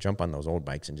 but I could jump on those old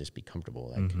bikes and just be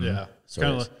comfortable. Like, yeah, so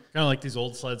kind of like these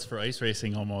old sleds for ice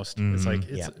racing almost. It's like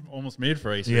it's almost made for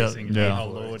ice racing. Yeah. How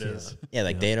low it is. Yeah,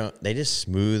 like they just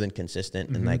smooth and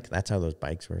consistent, and like that's how those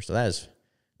bikes were. So that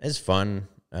is fun.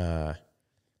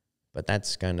 But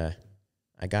that's kind of,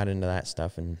 I got into that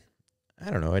stuff, and I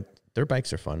don't know, their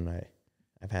bikes are fun.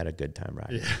 I've had a good time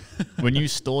riding. Yeah. When you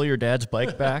stole your dad's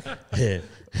bike back, did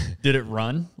it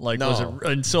run? Like, No. was it?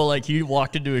 And so, like, he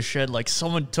walked into his shed, like,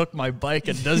 someone took my bike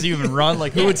and doesn't even run.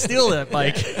 Like, who would steal that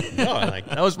bike? No, like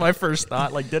That was my first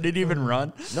thought. Like, did it even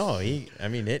run? no, he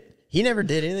never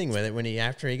did anything with it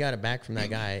after he got it back from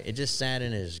that guy. It just sat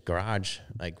in his garage,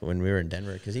 like when we were in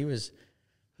Denver, because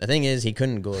the thing is, he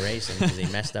couldn't go racing because he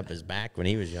messed up his back when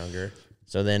he was younger.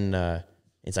 So then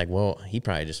it's like, well, he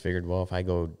probably just figured, well, if I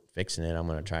go fixing it, I'm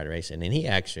going to try to race it.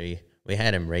 And we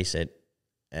had him race it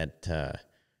at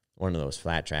one of those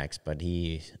flat tracks, but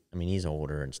he's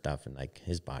older and stuff, and like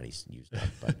his body's used up,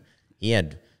 but he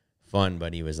had fun.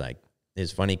 But he was like,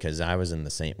 it's funny because I was in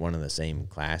one of the same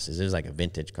classes. It was like a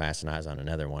vintage class, and I was on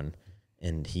another one,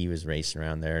 and he was racing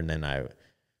around there. And then I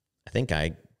think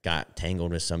I got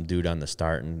tangled with some dude on the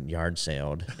start and yard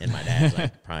sailed, and my dad's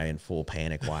like probably in full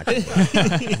panic watching.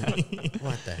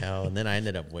 What the hell? And then I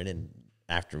ended up winning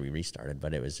after we restarted,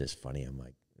 but it was just funny. I'm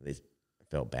like, I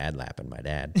felt bad lapping my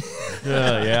dad.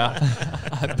 Yeah.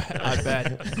 I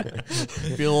bet.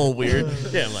 Feel a little weird.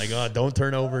 Yeah, I'm like, oh, don't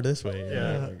turn over this way.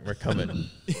 Yeah. We're coming.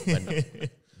 But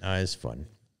no, it's fun.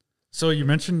 So you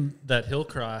mentioned that hill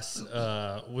cross.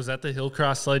 Was that the hill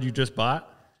cross sled you just bought?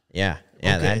 Yeah,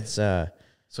 Okay. that's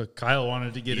So Kyle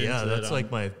wanted to get into that. That's like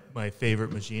my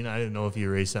favorite machine. I didn't know if you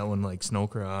raced that one like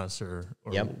snowcross or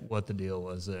Yep. what the deal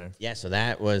was there. yeah. So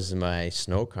that was my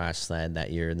snowcross sled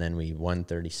that year, and then we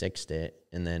 136'd it,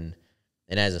 and then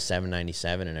it has a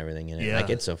 797 and everything in it. Yeah. Like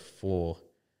it's a full,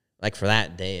 like for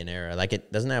that day and era, like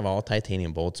it doesn't have all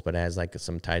titanium bolts, but it has like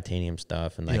some titanium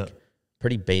stuff and like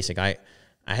pretty basic. I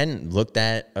hadn't looked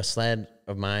at a sled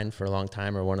of mine for a long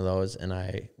time or one of those, and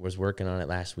I was working on it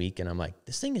last week, and I'm like,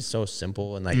 this thing is so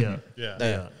simple. And like,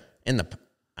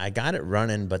 I got it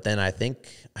running, but then I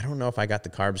don't know if I got the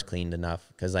carbs cleaned enough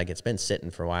because like it's been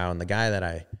sitting for a while. And the guy that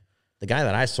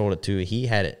I sold it to, he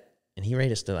had it and he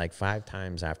raced it like 5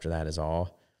 times after that is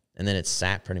all. And then it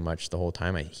sat pretty much the whole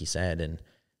time, he said. And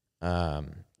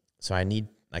so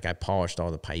I polished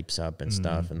all the pipes up and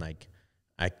stuff, and like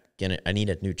I need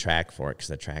a new track for it because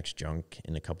the track's junk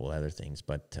and a couple other things.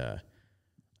 But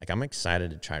like I'm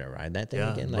excited to try to ride that thing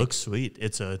again. It Like, looks sweet.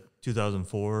 It's a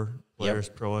 2004 Polaris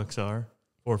Pro XR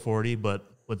 440, but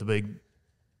with the big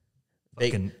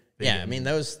I mean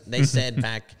they said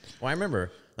back. Well, I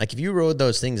remember like if you rode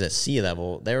those things at sea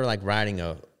level, they were like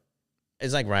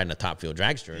it's like riding a top fuel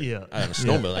dragster. On a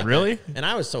snowmobile. Like really? And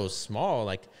I was so small,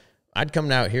 like I'd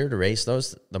come out here to race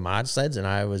the mod sleds, and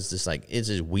I was just like, it's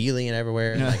just wheeling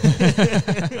everywhere. And like,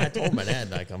 I told my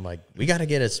dad, like, I'm like, we got to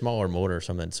get a smaller motor or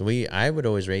something. So I would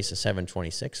always race a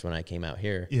 726 when I came out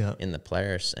here in the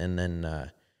Polaris. And then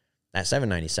that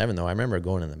 797, though, I remember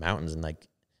going in the mountains and like,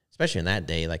 especially in that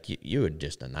day, like you would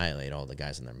just annihilate all the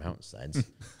guys in their mountain sleds.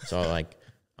 So like,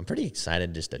 I'm pretty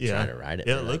excited just to try to ride it.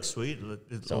 Yeah, it looks sweet.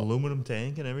 It's aluminum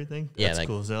tank and everything. That's like,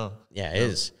 cool as hell. Yeah, it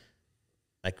is.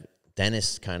 Like,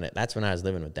 Dennis that's when I was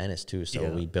living with Dennis too.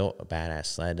 So we built a badass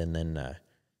sled, and then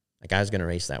like I was gonna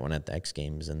race that one at the X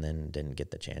Games, and then didn't get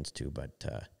the chance to. But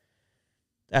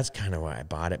that's kind of why I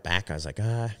bought it back. I was like,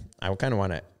 I kind of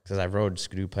want to, because I rode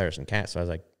Skidoo, Polaris, and Cat. So I was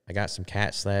like, I got some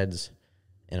Cat sleds,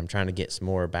 and I'm trying to get some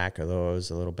more back of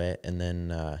those a little bit, and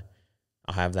then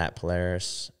I'll have that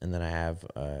Polaris, and then I have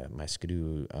my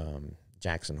Skidoo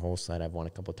Jackson Hole sled I've won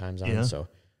a couple times on. So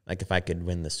like if I could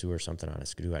win the Sioux or something on a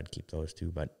Skidoo, I'd keep those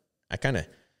too. But I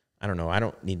don't know. I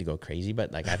don't need to go crazy,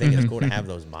 but like I think it's cool to have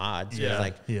those mods.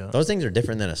 Those things are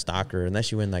different than a stocker,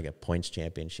 unless you win like a points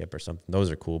championship or something.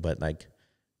 Those are cool, but like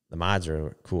the mods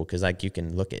are cool because like you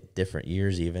can look at different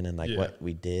years even and like what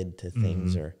we did to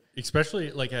things, or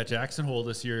especially like at Jackson Hole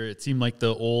this year, it seemed like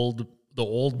the old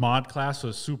mod class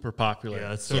was super popular.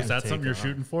 Yeah, so is that something you're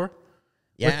shooting for?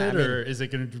 Yeah, with it, or is it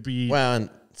going to be well?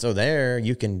 So there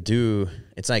you can do,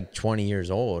 it's like 20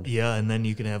 years old. Yeah, and then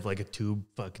you can have like a tube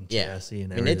fucking chassis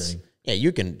and everything.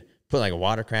 You can put like a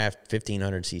watercraft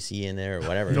 1500 cc in there or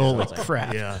whatever. Holy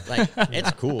crap. Yeah. Like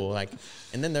it's cool. Like,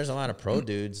 and then there's a lot of pro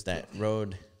dudes that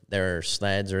rode their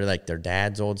sleds or like their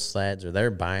dad's old sleds, or they're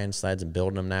buying sleds and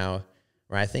building them now.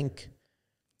 Where I think,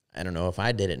 I don't know, if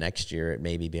I did it next year, it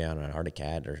maybe be on an Arctic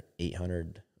or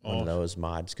 800, one of those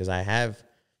mods. Cause I have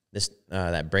this,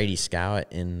 that Brady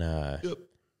Scout in,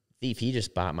 Thief, he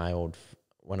just bought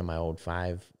one of my old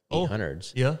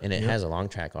 800s. And it has a long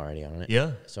track already on it.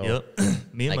 Yeah. So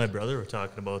me and my brother were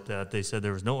talking about that. They said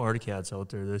there was no Articats out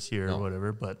there this year or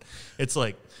whatever, but it's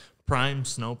like prime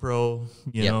Snow Pro,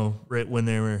 you know, right when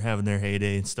they were having their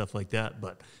heyday and stuff like that.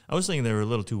 But I was thinking they were a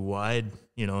little too wide,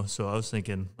 you know, so I was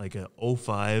thinking like a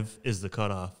 05 is the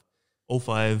cutoff.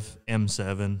 05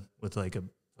 M7 with like a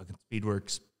fucking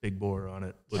Speedworks big bore on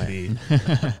it would be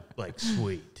like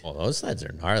sweet. Well, those sleds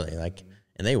are gnarly, like,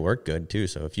 and they work good too.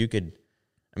 So if you could,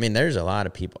 I mean, there's a lot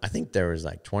of people. I think there was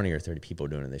like 20 or 30 people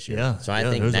doing it this year. Yeah. So I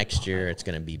think next year it's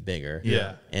going to be bigger.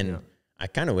 Yeah. And I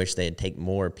kind of wish they'd take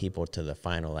more people to the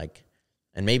final, like,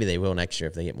 and maybe they will next year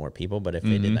if they get more people. But if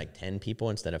they did like 10 people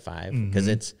instead of 5,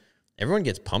 because everyone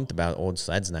gets pumped about old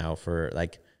sleds now for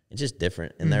like. It's just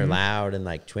different, and they're loud and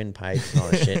like twin pipes and all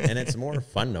this shit, and it's more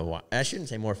fun to watch. I shouldn't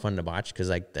say more fun to watch because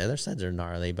like the other sleds are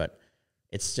gnarly, but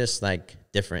it's just like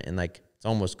different, and like it's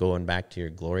almost going back to your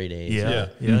glory days. Yeah.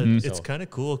 It's kind of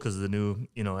cool because the new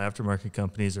aftermarket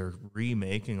companies are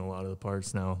remaking a lot of the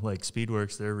parts now. Like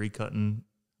Speedworks, they're recutting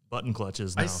button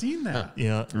clutches now. I seen that.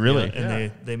 Yeah, really,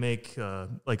 and they make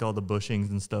like all the bushings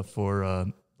and stuff for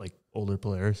like older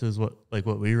Polaris is what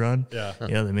we run. Yeah.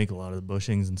 Yeah, they make a lot of the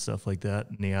bushings and stuff like that.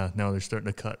 And yeah, now they're starting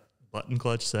to cut button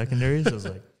clutch secondaries. I was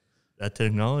like, that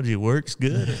technology works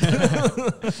good.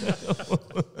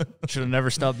 Should have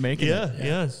never stopped making it.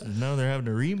 Yeah. So now they're having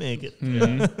to remake it.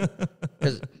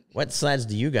 Because what sleds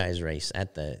do you guys race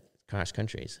at the cross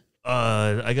countries?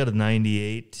 I got a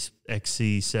 98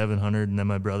 XC 700, and then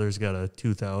my brother's got a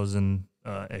 2000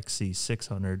 XC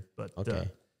 600. But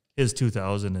his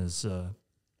 2000 is...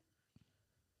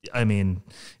 I mean,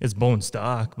 it's bone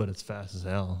stock, but it's fast as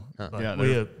hell.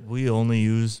 But we only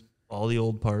use all the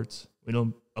old parts. We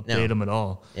don't update them at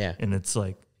all. Yeah. And it's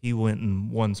like he went in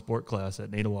one sport class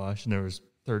at Nadawash, and there was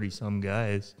 30-some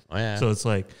guys. Oh, yeah. So it's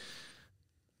like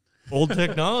old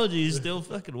technology still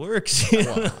fucking works.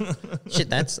 Shit,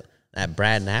 that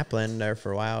Brad Naplin there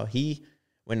for a while.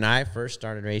 When I first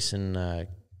started racing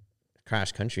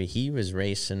cross country, he was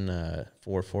racing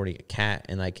 440 cat,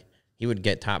 and like he would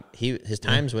get his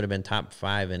times would have been top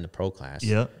 5 in the pro class.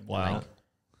 Yeah. Wow. Like,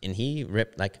 and he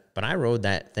ripped but I rode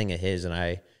that thing of his,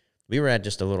 and we were at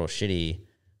just a little shitty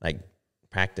like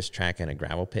practice track in a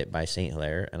gravel pit by St.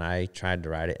 Hilaire, and I tried to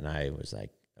ride it, and I was like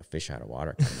a fish out of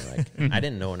water. Like I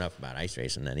didn't know enough about ice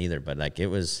racing then either, but like I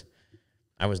was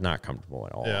not comfortable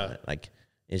at all. Yeah. On it. Like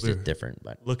it's just different.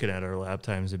 But looking at our lap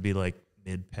times, it'd be like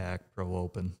mid-pack pro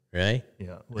open. really,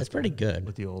 Yeah, that's pretty good.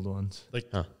 with the old ones. Like,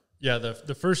 Huh. yeah,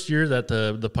 the first year that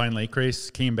the Pine Lake race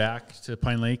came back to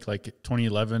Pine Lake, like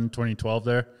 2011, 2012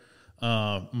 there,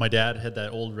 my dad had that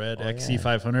old red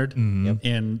XC500,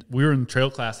 and we were in trail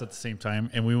class at the same time,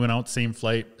 and we went out same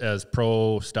flight as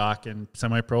pro, stock, and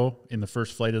semi-pro in the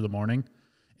first flight of the morning,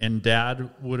 and Dad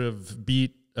would have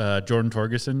beat Jordan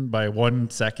Torgerson by 1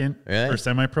 second for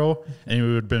semi-pro, and he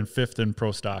would have been 5th in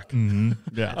pro stock.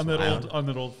 Yeah. on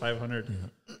that old 500.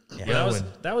 Yeah.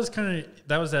 But that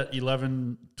was that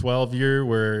 11, 12 year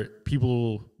where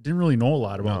people didn't really know a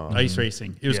lot about ice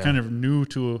racing. It was kind of new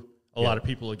to a lot of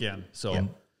people again. So And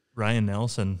Ryan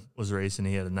Nelson was racing.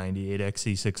 He had a 98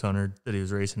 XC600 that he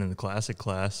was racing in the classic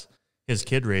class. His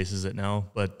kid races it now,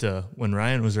 but when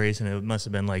Ryan was racing, it must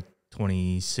have been like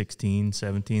 2016,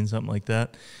 17, something like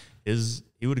that.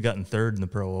 He would have gotten 3rd in the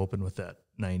Pro Open with that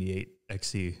 98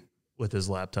 XC with his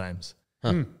lap times.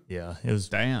 Huh. Yeah, it was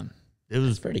Damn. It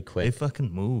was pretty They quick.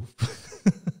 fucking move.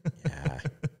 Yeah.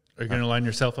 are you going to line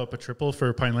yourself up a triple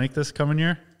for Pine Lake this coming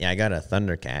year? Yeah, I got a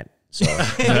Thundercat. So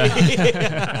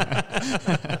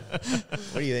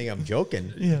what do you think? I'm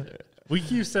joking. Yeah. We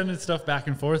keep sending stuff back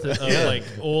and forth of like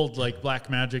old like Black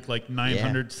Magic like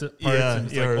 900 parts. Yeah, And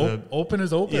it's yeah, like or the- open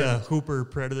is open. Yeah, Hooper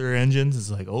Predator engines is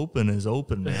like open is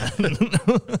open, man.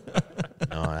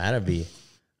 No, that'd be.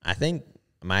 I think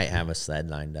I might have a sled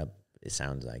lined up. It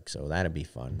sounds like so. That'd be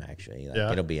fun actually. Like,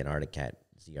 Yeah. it'll be an Arctic Cat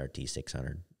ZRT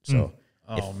 600. So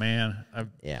Oh man, I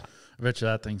yeah. bet you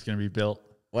that thing's going to be built.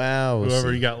 Well, we'll Whoever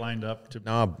see. you got lined up to.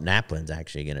 No, Naplin's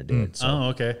actually gonna do it. So Oh,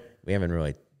 okay. we haven't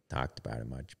really talked about it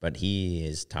much, but he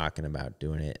is talking about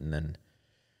doing it. And then,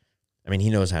 I mean, he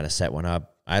knows how to set one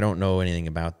up. I don't know anything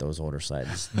about those older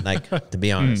sleds. Like, to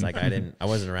be honest, like I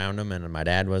wasn't around them, and my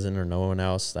dad wasn't, or no one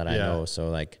else that I know. So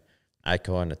like, I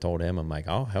kind of told him, I'm like,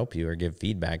 I'll help you or give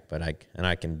feedback, but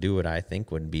I can do what I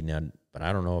think would be done, but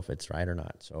I don't know if it's right or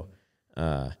not. So,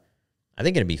 I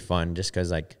think it'd be fun just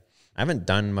because like I haven't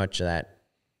done much of that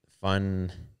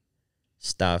fun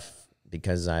stuff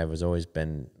because I was always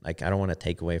been like, I don't want to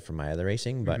take away from my other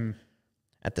racing, but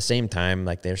at the same time,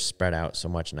 like they're spread out so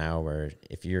much now where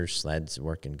if your sled's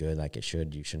working good, like it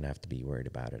should, you shouldn't have to be worried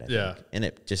about it. I think. And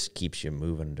it just keeps you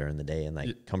moving during the day and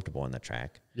like comfortable on the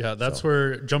track. Yeah, that's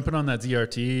where jumping on that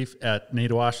ZRT at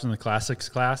Nadawash in the classics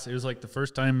class, it was like the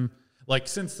first time, like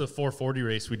since the 440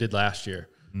 race we did last year,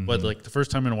 but like the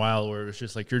first time in a while where it was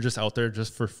just like, you're just out there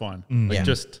just for fun. Like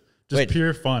just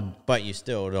pure fun. But you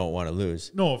still don't want to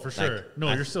lose. No, for sure.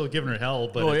 No, you're still giving her hell,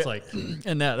 but it's like,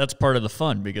 and that's part of the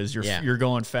fun because you're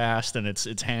going fast and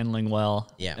it's handling well.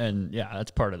 Yeah. And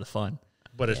that's part of the fun.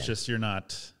 but it's just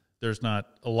there's not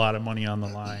a lot of money on the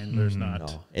line. There's not.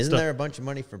 No. Isn't there a bunch of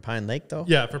money for Pine Lake though?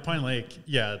 Yeah, for Pine Lake.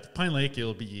 Yeah, Pine Lake,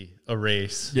 it'll be a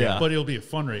race. Yeah. But it'll be a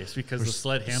fun race because the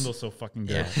sled handles so fucking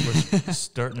good. Yeah. We're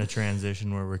starting a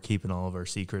transition where we're keeping all of our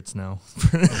secrets now.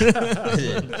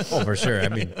 Oh, for sure. I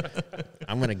mean,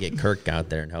 I'm gonna get Kirk out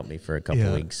there and help me for a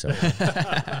couple weeks. So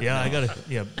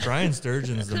Brian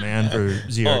Sturgeon's the man for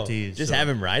ZRTs. just so. have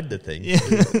him ride the thing.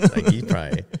 Like he's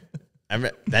probably.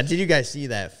 Did you guys see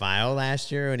that file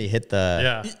last year when he hit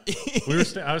the?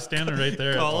 Yeah, I was standing right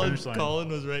there. Colin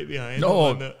was right behind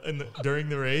him during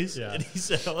the race, and he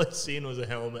said all he's seen was a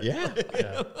helmet.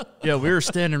 Yeah, we were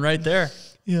standing right there.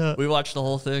 Yeah. We watched the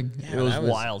whole thing. Yeah, it was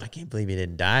wild. I can't believe he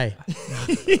didn't die.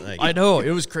 I know. It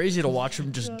was crazy to watch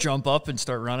him just jump up and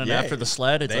start running after the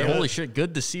sled. It's like, holy shit,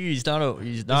 good to see. He's not hurt.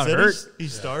 He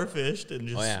starfished and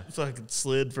just fucking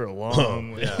slid for a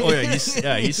long way.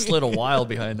 He slid a while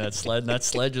behind that sled, and that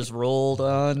sled just rolled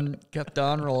on, kept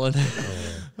on rolling.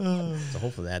 So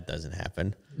hopefully that doesn't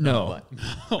happen. No.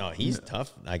 No, he's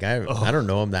tough. Like I don't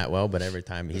know him that well, but every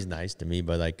time he's nice to me.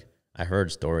 But like I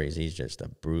heard stories, he's just a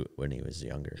brute when he was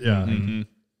younger. Yeah. Mm-hmm.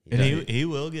 And he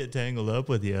will get tangled up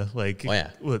with you. Like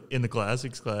in the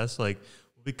classics class, like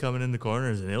we'll be coming in the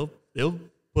corners and he'll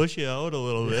push you out a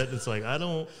little bit. It's like I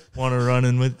don't want to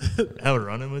have a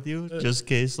run in with you just in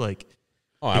case like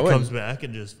he comes back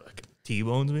and just fucking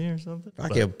T-bones me or something.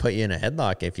 Fuck, he'll put you in a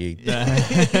headlock if you.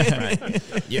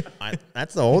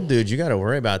 That's the old dudes. You got to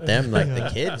worry about them. Like the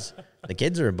kids. The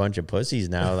kids are a bunch of pussies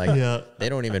now. Like they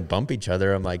don't even bump each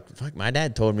other. I'm like, fuck. My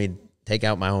dad told me to take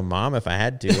out my own mom if I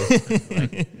had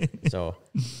to. So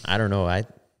I don't know. I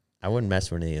wouldn't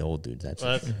mess with any of the old dudes.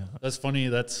 That's funny.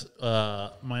 That's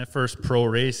my first pro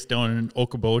race down in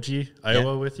Okoboji,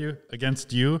 Iowa, with you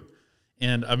against you.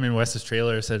 And I'm in Wes's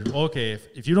trailer. I said, okay,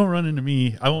 if you don't run into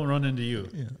me, I won't run into you.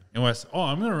 Yeah. And Wes,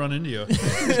 I'm going to run into you.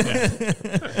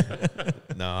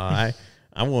 No, I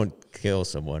won't kill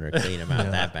someone or clean them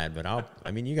out that bad. But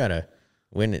you got to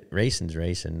win it. Racing's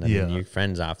racing. I mean, your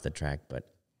friend's off the track, but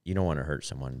you don't want to hurt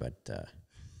someone. But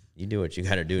you do what you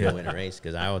got to do to win a race,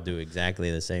 because I will do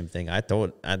exactly the same thing.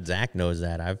 Zach knows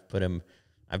that. I've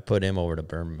put him over to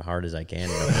burn hard as I can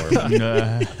before.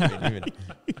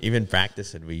 Even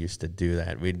practicing, we used to do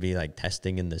that. We'd be like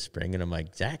testing in the spring, and I'm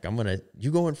like, Zach,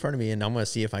 you go in front of me, and I'm gonna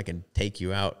see if I can take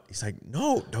you out. He's like,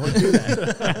 no, don't do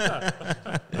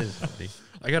that.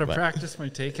 I gotta practice my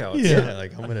takeouts. Yeah,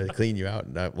 like I'm gonna clean you out.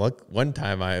 And one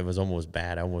time I was almost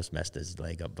bad. I almost messed his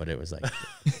leg up, but it was like,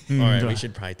 all right, we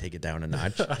should probably take it down a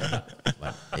notch.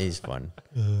 But he's fun.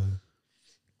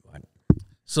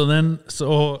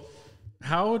 So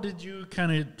how did you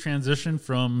kind of transition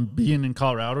from being in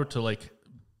Colorado to like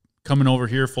coming over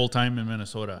here full time in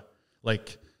Minnesota?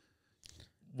 Like,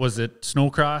 was it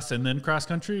snowcross and then cross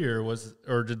country,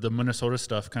 or did the Minnesota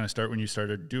stuff kind of start when you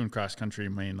started doing cross country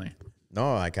mainly?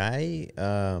 No, like my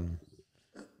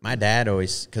dad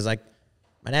always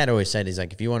said, he's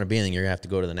like, if you want to be anything, you're gonna have to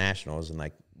go to the nationals and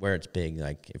like where it's big,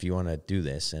 like if you want to do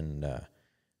this. And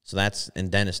so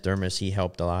and Dennis Dermis, he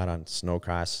helped a lot on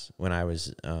snowcross when I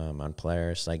was on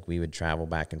Polaris. Like we would travel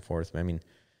back and forth. I mean,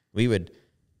 we would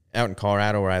out in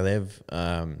Colorado where I live.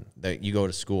 You go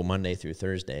to school Monday through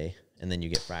Thursday, and then you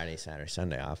get Friday, Saturday,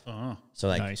 Sunday off. So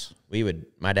like nice.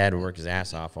 My dad would work his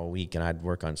ass off all week, and I'd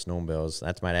work on snowmobiles.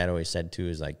 That's my dad always said too,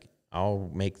 is like,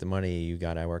 I'll make the money. You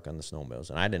got to work on the snowmobiles.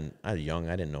 And I was young.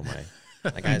 I didn't know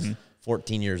like I was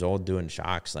 14 years old doing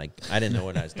shocks. Like I didn't know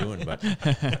what I was doing, but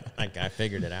like I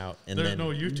figured it out. And there's no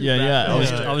YouTube. Yeah.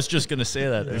 I was just gonna say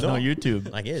that there's no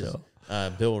YouTube.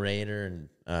 Like Bill Rader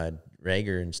and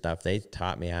Rager and stuff. They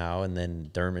taught me how, and then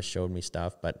Dermis showed me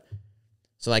stuff. But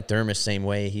so like Dermis, same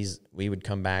way. We would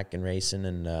come back and racing,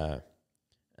 and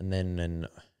then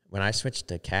when I switched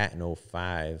to Cat in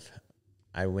 2005,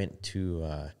 I went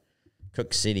to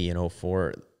Cook City in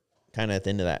 2004. Kind of at the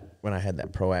end of that, when I had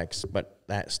that Pro X, but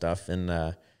that stuff,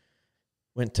 and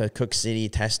went to Cook City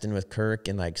testing with Kirk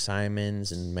and like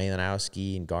Simons and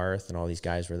Malinowski and Garth, and all these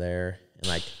guys were there, and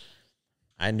like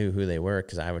I knew who they were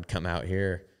because I would come out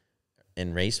here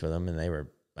and race with them, and they were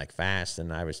like fast,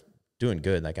 and I was doing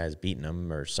good, like I was beating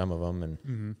them or some of them, and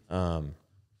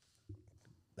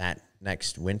that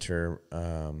next winter,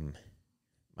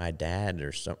 my dad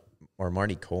or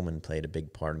Marty Coleman played a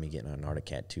big part of me getting on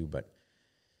Arctic too, but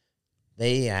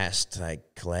they asked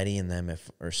like Coletti and them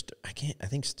I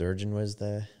think Sturgeon was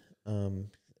the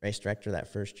race director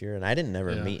that first year, and I didn't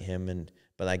never meet him,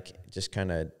 but like just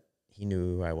kind of he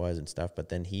knew who I was and stuff. But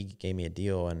then he gave me a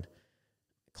deal, and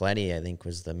Coletti I think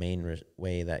was the main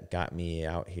way that got me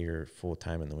out here full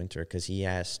time in the winter, because he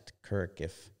asked Kirk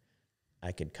if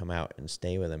I could come out and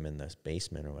stay with him in the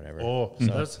basement or whatever. Oh,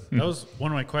 so that was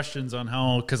one of my questions on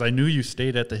how, because I knew you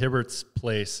stayed at the Hibbert's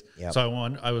place. Yep.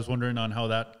 So I was wondering on how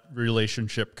that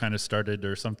relationship kind of started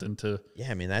or something to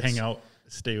hang out,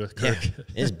 stay with Kirk. Yeah,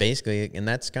 it's basically, and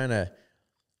that's kind of,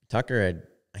 Tucker,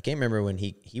 I can't remember when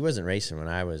he wasn't racing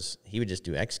when he would just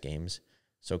do X Games.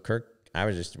 So Kirk, I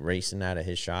was just racing out of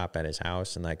his shop at his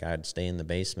house, and like I'd stay in the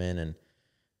basement, and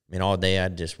I mean all day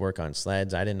I'd just work on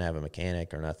sleds. I didn't have a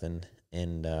mechanic or nothing.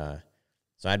 And so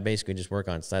I'd basically just work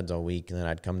on sleds all week, and then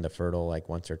I'd come to Fertile like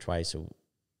once or twice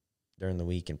during the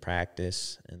week and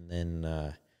practice. And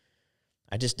then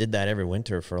I just did that every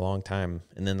winter for a long time.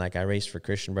 And then like I raced for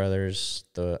Christian Brothers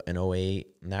in 2008,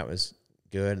 and that was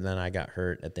good. And then I got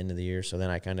hurt at the end of the year, so then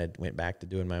I kind of went back to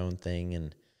doing my own thing.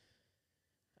 And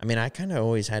I mean, I kind of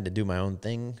always had to do my own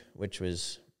thing, which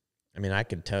was, I mean, I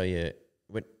could tell you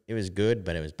it was good,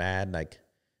 but it was bad. Like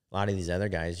a lot of these other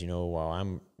guys, while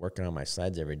I'm working on my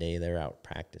sleds every day, they're out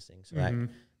practicing. So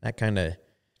that kind of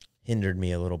hindered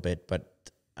me a little bit, but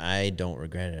I don't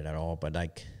regret it at all. But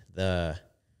like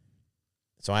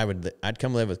so I'd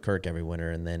come live with Kirk every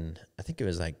winter, and then I think it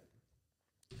was like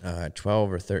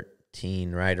 12 or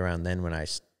 13, right around then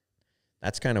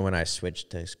that's kind of when I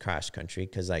switched to cross country,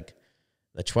 because like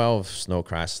the 12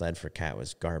 snowcross sled for Cat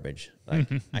was garbage. Like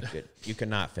you could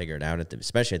not figure it out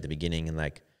especially at the beginning, and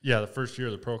like. Yeah, the first year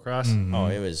of the Pro Cross. Oh,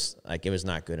 it was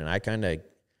not good. And I kind of,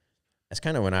 that's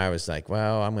kind of when I was like,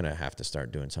 well, I'm gonna have to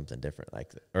start doing something different,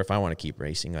 like, or if I want to keep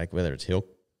racing, like whether it's hill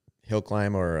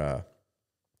climb or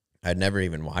I'd never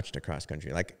even watched a cross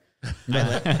country. Like,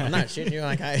 I'm not shitting you.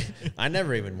 Like I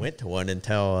never even went to one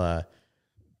until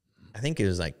I think it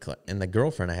was like, and the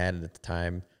girlfriend I had at the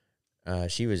time,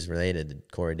 she was related to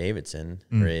Corey Davidson,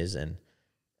 or is, and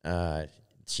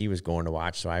she was going to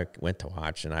watch, so I went to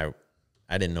watch, and I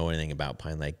didn't know anything about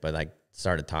Pine Lake, but like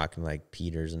started talking like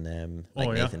Peters and them, like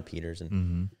Nathan Peters,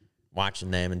 and watching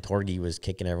them, and Torgy was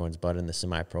kicking everyone's butt in the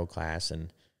semi-pro class,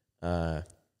 and I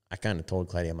kind of told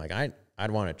Cleddy, I'm like,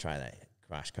 I'd want to try that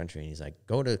cross country, and he's like,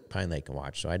 go to Pine Lake and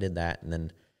watch. So I did that, and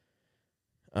then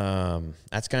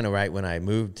that's kind of right when I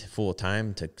moved full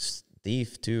time to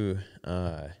Thief too,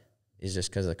 is just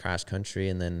because of the cross country,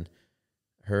 and then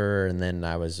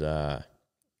I was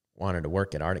wanted to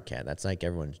work at Arctic Cat. That's like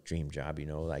everyone's dream job, you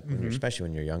know, like when especially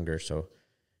when you're younger. So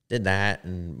did that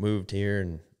and moved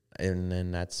here, and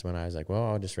then that's when I was like, well,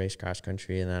 I'll just race cross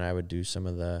country, and then I would do some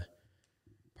of the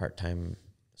part-time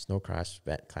snowcross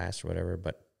vet class or whatever.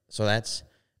 But so that's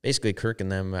basically Kirk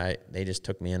and them. They just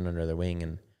took me in under the wing,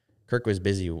 and Kirk was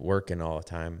busy working all the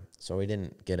time, so we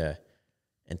didn't get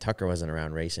and Tucker wasn't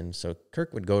around racing, so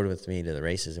Kirk would go with me to the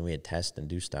races, and we'd test and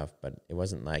do stuff, but it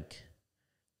wasn't like,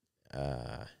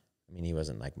 he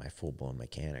wasn't like my full-blown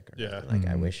mechanic or anything. Like,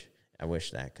 I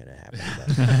wish that could have happened.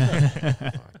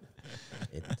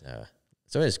 But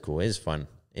so it was cool. It was fun.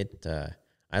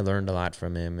 I learned a lot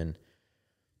from him, and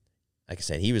like I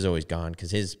said, he was always gone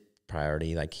because his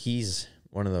priority, like he's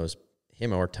one of those,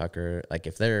 him or Tucker, like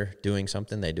if they're doing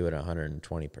something, they do it 120%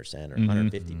 or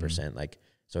 150%. Like,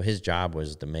 so his job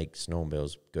was to make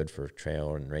snowmobiles good for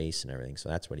trail and race and everything. So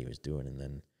that's what he was doing. And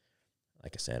then,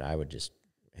 like I said, I would just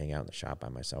hang out in the shop by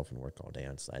myself and work all day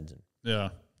on sleds.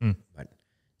 But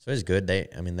so it's good.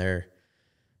 There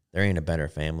ain't a better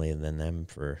family than them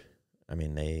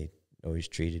they always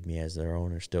treated me as their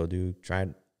own, or still do.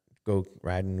 Tried go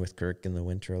riding with Kirk in the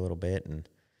winter a little bit, and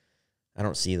I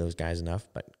don't see those guys enough,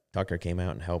 but Tucker came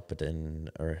out and helped,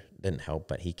 didn't help,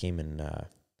 but he came and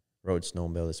rode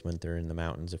snowmobile this winter in the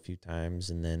mountains a few times,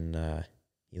 and then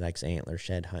he likes antler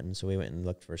shed hunting, so we went and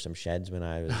looked for some sheds when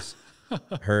I was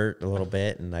hurt a little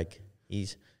bit, and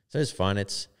so it's fun.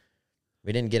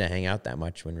 We didn't get to hang out that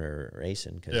much when we were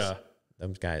racing, because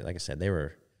those guys, like I said,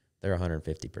 they're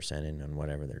 150% in on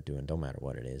whatever they're doing, don't matter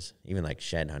what it is. Even like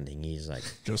shed hunting, he's like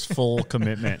just full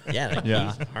commitment.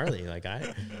 He's Harley.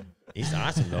 He's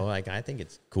awesome though. Like, I think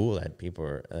it's cool that people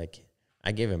are like,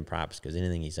 I give him props because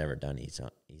anything he's ever done, he's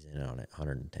in on it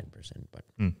 110%. But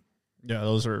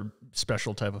those are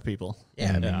special type of people.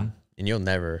 And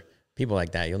people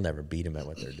like that, you'll never beat them at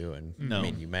what they're doing. No. I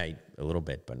mean, you might a little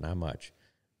bit, but not much.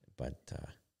 But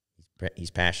he's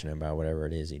passionate about whatever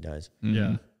it is he does.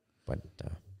 Yeah. But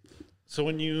so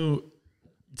you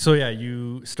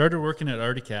started working at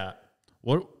Arctic.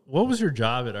 What was your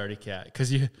job at Arctic?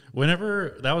 Because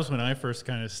that was when I first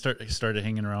kind of started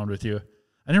hanging around with you.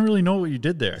 I didn't really know what you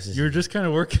did there. You were just kind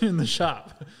of working in the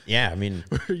shop. Yeah, I mean,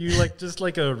 were you just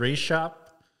like a race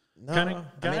shop kind of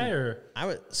guy, or?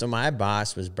 So my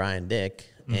boss was Brian Dick,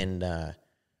 and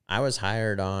I was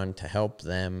hired on to help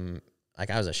them. Like,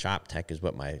 I was a shop tech is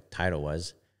what my title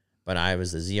was, but I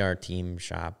was the ZR team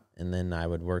shop. And then I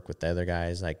would work with the other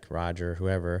guys like Roger,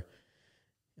 whoever.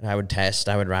 And I would test,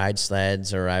 I would ride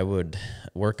sleds, or I would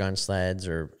work on sleds,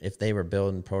 or if they were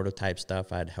building prototype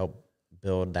stuff, I'd help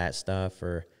build that stuff.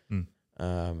 Or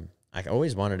I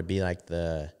always wanted to be like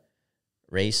the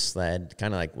race sled,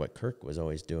 kind of like what Kirk was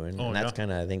always doing. And that's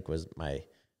kind of, I think, was my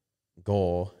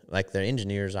goal. Like, the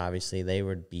engineers, obviously, they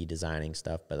would be designing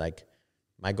stuff, but like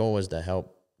my goal was to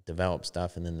help develop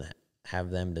stuff and then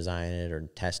have them design it or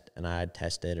test, and I'd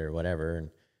test it or whatever. And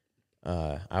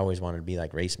I always wanted to be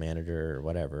like race manager or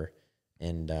whatever.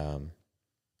 And so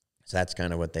that's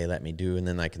kind of what they let me do. And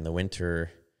then like in the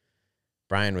winter,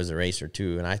 Brian was a racer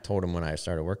too. And I told him when I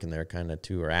started working there kind of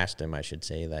too, or asked him, I should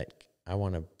say, that I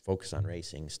want to focus on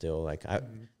racing still. Like,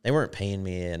 they weren't paying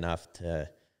me enough to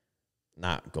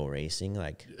not go racing.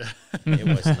 Like, it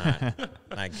was not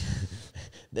like,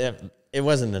 it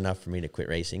wasn't enough for me to quit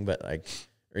racing, but like,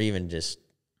 or even just,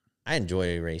 I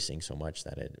enjoy racing so much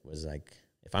that it was like,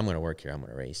 if I'm going to work here, I'm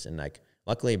going to race. And like,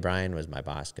 luckily Brian was my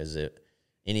boss, because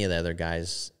any of the other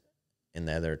guys in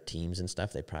the other teams and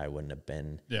stuff, they probably wouldn't have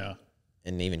been. Yeah.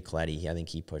 And even Cleddy, I think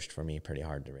he pushed for me pretty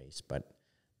hard to race. But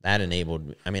that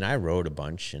enabled, I rode a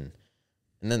bunch, and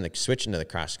then switching to the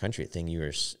cross country thing, we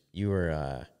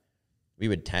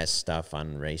would test stuff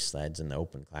on race sleds in the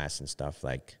open class and stuff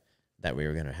like that we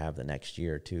were going to have the next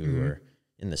year or two, or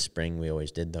in the spring, we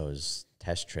always did those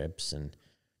test trips. And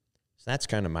so that's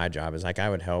kind of my job, is like, I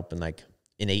would help. And like,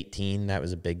 in 18, that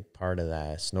was a big part of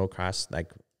the snowcross.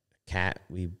 Like Cat,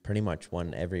 we pretty much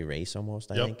won every race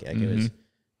almost. I think like it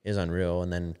was unreal.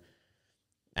 And then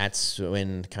that's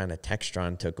when kind of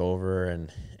Textron took over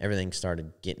and everything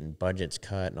started getting budgets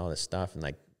cut and all this stuff. And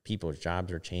like people's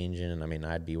jobs were changing. And I mean,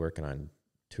 I'd be working on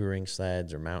touring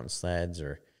sleds or mountain sleds,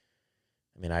 or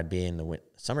I mean, I'd be in the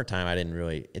summertime.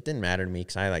 It didn't matter to me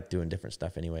because I like doing different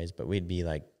stuff anyways, but we'd be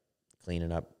like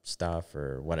cleaning up stuff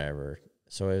or whatever.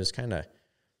 So it was kind of,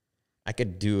 I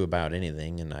could do about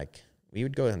anything. And like, we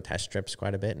would go on test trips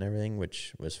quite a bit and everything,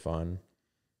 which was fun.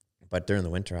 But during the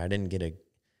winter, I didn't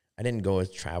go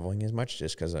as traveling as much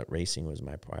just because racing was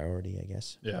my priority, I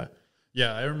guess. Yeah.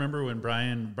 Yeah, I remember when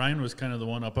Brian was kind of the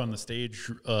one up on the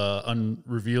stage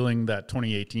revealing that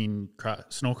 2018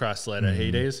 snowcross sled at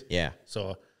Heydays. Yeah.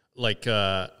 So, like,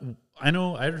 I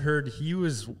know I'd heard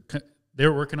they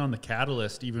were working on the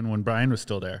Catalyst even when Brian was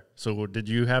still there. So, did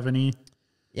you have any?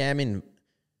 Yeah, I mean,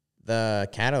 the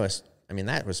Catalyst, I mean,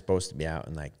 that was supposed to be out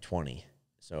in like 20.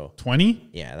 So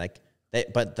 20? Yeah, like,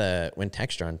 when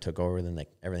Textron took over, then like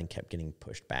everything kept getting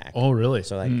pushed back. Oh, really?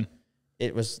 So like,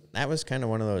 that was kind of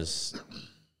one of those,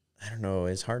 I don't know,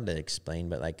 it's hard to explain,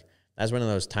 but like, that was one of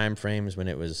those time frames when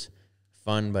it was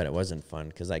fun, but it wasn't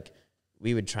fun. Cause like,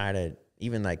 we would try to,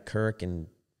 even like Kirk and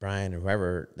Brian or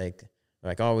whoever, like,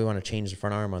 oh, we want to change the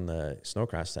front arm on the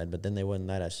snowcross side, but then they wouldn't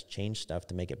let us change stuff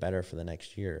to make it better for the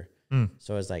next year.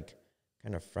 So it was like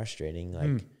kind of frustrating.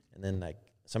 Like, and then like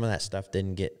some of that stuff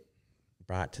didn't get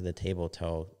brought to the table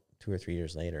till 2 or 3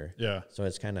 years later. Yeah. So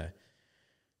it's kind of,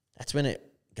 that's when it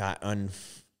got I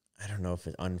don't know if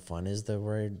unfun is the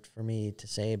word for me to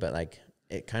say, but like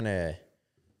it kind of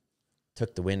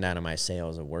took the wind out of my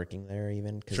sails of working there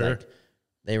even. Because like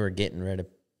they were getting rid of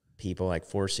people, like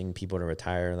forcing people to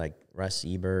retire, like Russ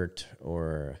Ebert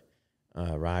or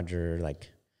Roger, like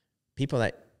people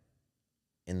that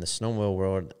in the snowmobile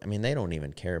world, I mean, they don't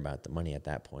even care about the money at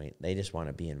that point. They just want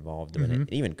to be involved in it.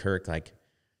 Even Kirk, like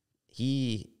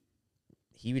he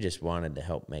just wanted to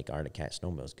help make Arctic Cat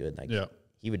snowmobiles good. Like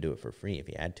he would do it for free if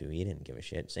he had to. He didn't give a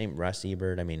shit. Same Russ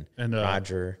Ebert. I mean, and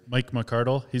Roger, Mike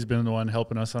McCardle. He's been the one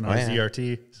helping us on our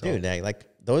ZRT. So. Dude, like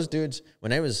those dudes.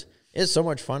 When it was so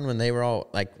much fun when they were all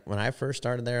like when I first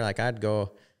started there. Like I'd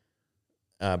go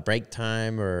break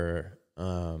time or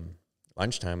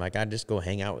lunchtime, like I'd just go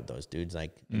hang out with those dudes.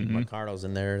 Like McCardle's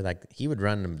in there, like he would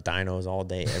run them dynos all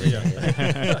day, every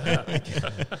day.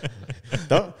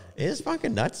 It was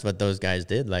fucking nuts what those guys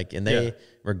did. Like, and they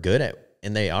were good at,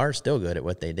 and they are still good at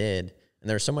what they did. And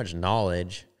there's so much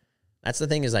knowledge. That's the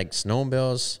thing is like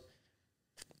snowmobiles,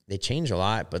 they change a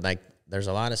lot, but like there's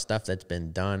a lot of stuff that's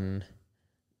been done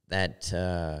that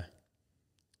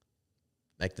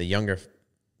like the younger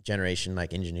generation,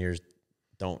 like engineers,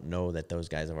 don't know that those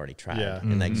guys have already tried.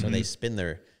 And like, so they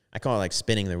I call it like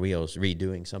spinning their wheels,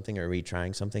 redoing something or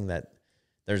retrying something that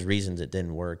there's reasons it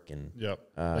didn't work. And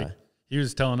like he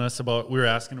was telling us we were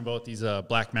asking about these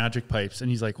Black Magic pipes, and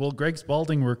he's like, well, Greg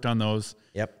Spalding worked on those.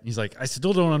 He's like, I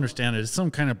still don't understand it. It's some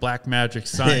kind of black magic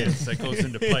science that goes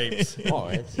into pipes. Oh,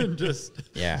 it's just,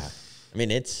 I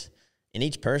mean, it's in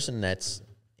each person that's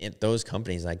in those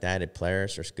companies like that at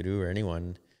Polaris or Skidoo or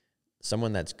anyone,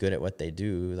 someone that's good at what they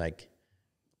do, like,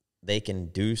 they can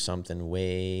do something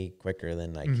way quicker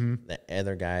than like the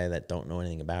other guy that don't know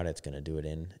anything about it's going to do it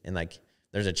in. And like,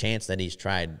 there's a chance that he's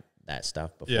tried that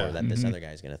stuff before that this other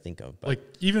guy's going to think of. But like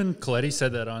even Coletti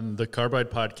said that on the Carbide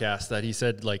podcast, that he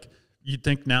said like, you'd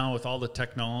think now with all the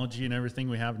technology and everything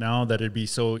we have now that it'd be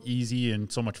so easy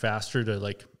and so much faster to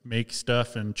like make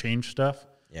stuff and change stuff.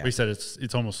 But he said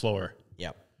it's almost slower.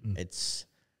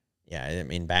 I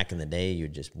mean, back in the day,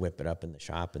 you'd just whip it up in the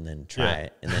shop and then try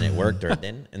it, and then it worked or it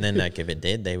didn't. And then, like, if it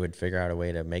did, they would figure out a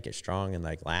way to make it strong and,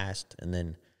 like, last. And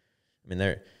then, I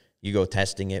mean, you go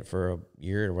testing it for a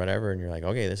year or whatever, and you're like,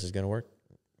 okay, this is going to work.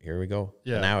 Here we go.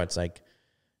 Yeah. And now it's like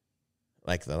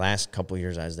the last couple of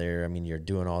years I was there, I mean, you're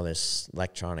doing all this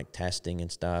electronic testing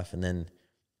and stuff, and then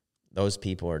those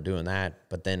people are doing that.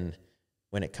 But then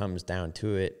when it comes down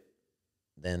to it,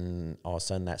 then all of a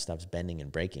sudden that stuff's bending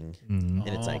and breaking. And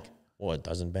it's like, well, it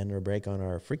doesn't bend or break on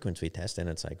our frequency test. And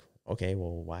it's like, okay,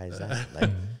 well, why is that?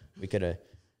 Like, we could have,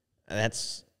 I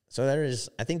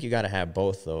think you got to have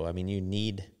both though. I mean, you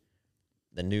need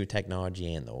the new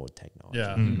technology and the old technology.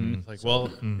 Yeah. It's like, well,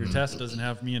 your test doesn't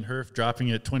have me and Herf dropping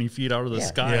it 20 feet out of the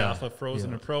sky off a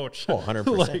frozen approach. Oh,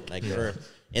 100%. Like for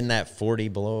in that 40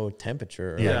 below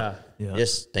temperature.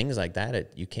 Just things like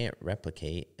that, you can't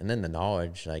replicate. And then the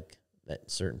knowledge, like, that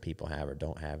certain people have or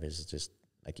don't have is just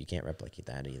like you can't replicate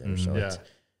that either. So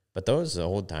but those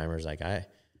old timers, like I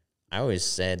always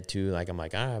said too, like I'm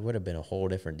like, it would have been a whole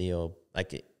different deal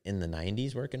like in the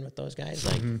 90s working with those guys.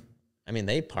 Like I I mean,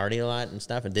 they party a lot and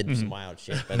stuff and did some wild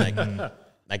shit, but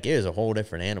like it was a whole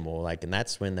different animal. Like, and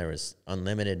that's when there was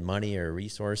unlimited money or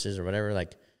resources or whatever.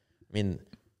 Like, I mean,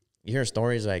 you hear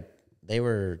stories like they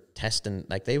were testing,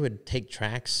 like they would take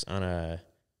tracks on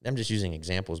I'm just using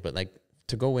examples, but like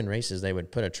to go win races, they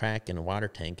would put a track in a water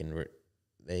tank and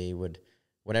they would,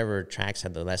 whatever tracks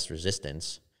had the less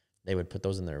resistance, they would put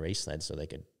those in their race sleds so they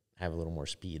could have a little more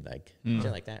speed, like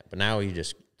shit like that. But now you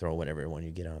just throw whatever one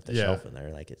you get off the shelf in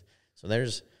there. Like so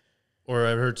there's, or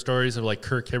I've heard stories of like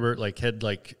Kirk Hibbert, like had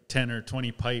like 10 or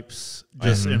 20 pipes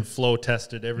just in flow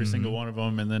tested every single one of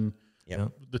them. And then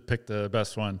pick the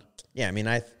best one. Yeah. I mean,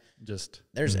 there's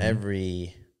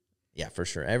for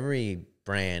sure. Every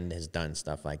brand has done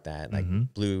stuff like that,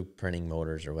 like blue printing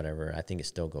motors or whatever. I think it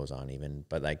still goes on even,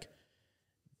 but like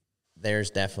there's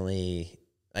definitely,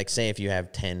 like say if you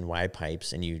have 10 Y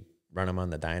pipes and you run them on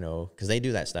the dyno, because they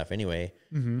do that stuff anyway,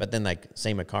 but then like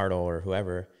say McCardle or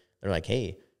whoever, they're like,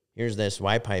 hey, here's this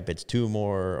Y pipe, it's 2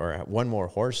 more or 1 more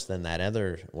horse than that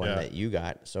other one that you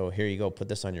got, so here you go, put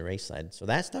this on your race sled. So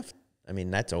that stuff, I mean,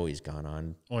 that's always gone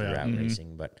on throughout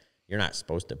racing, but you're not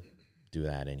supposed to do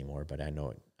that anymore, but I know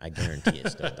it, I guarantee it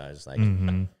still does. Like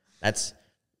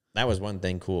that was one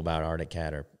thing cool about Arctic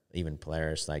Cat or even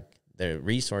Polaris, like the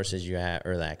resources you have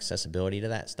or the accessibility to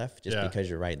that stuff, just because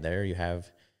you're right there, you have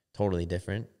totally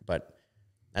different. But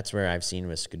that's where I've seen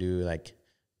with Skidoo, like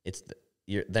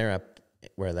they're up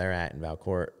where they're at in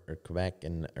Valcourt or Quebec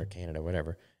or Canada,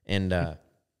 whatever. And so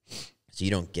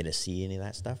you don't get to see any of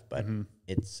that stuff, but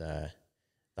it's the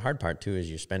hard part too is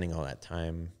you're spending all that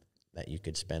time that you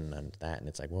could spend on that, and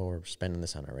it's like, well, we're spending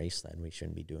this on a race sled, we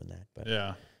shouldn't be doing that.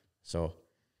 But so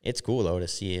it's cool though to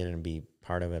see it and be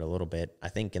part of it a little bit. I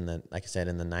think like I said,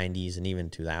 in the 90s and even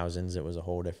 2000s, it was a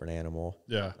whole different animal.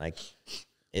 Yeah, like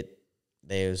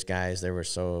those guys, they were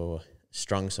so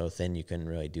strung so thin you couldn't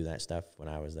really do that stuff when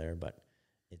I was there, but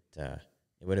it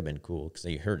would have been cool because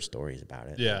you heard stories about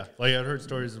it. Yeah, like I've heard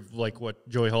stories of like what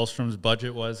Joey Hallstrom's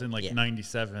budget was in like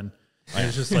 97. And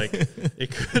it's just like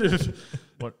it could have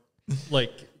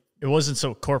like it wasn't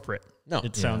so corporate. No,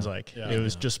 it sounds like it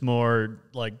was just more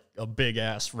like a big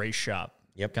ass race shop.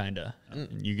 Yep, kind of.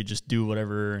 You could just do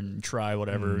whatever and try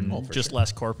whatever, and just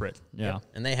less corporate. Yeah,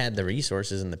 and they had the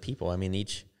resources and the people. I mean,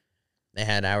 they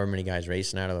had however many guys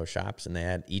racing out of those shops, and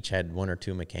they each had 1 or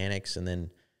 2 mechanics, and then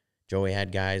Joey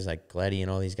had guys like Gleddy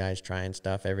and all these guys trying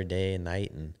stuff every day and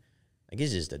night, and like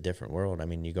it's just a different world. I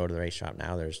mean, you go to the race shop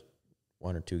now, there's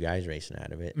 1 or 2 guys racing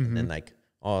out of it, and then like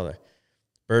all the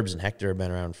Burbs and Hector have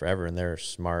been around forever, and they're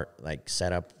smart, like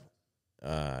set up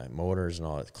motors and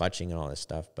all that, clutching and all this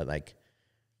stuff, but like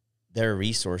their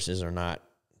resources are not,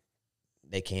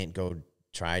 they can't go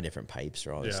try different pipes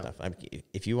or all this stuff.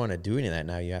 If you want to do any of that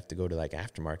now, you have to go to like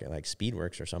aftermarket, like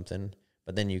Speedworks or something,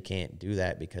 but then you can't do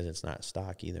that because it's not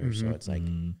stock either. So it's like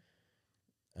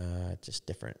just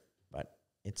different, but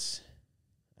it's,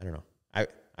 I don't know.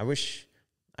 I wish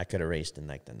I could have raced in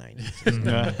like the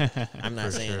 90s. I'm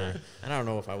not saying I don't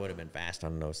know if I would have been fast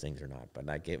on those things or not, but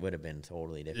like it would have been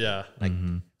totally different. Yeah. Like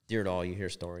Dyrdahl, you hear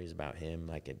stories about him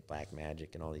like at Black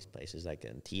Magic and all these places, like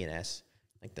in TNS,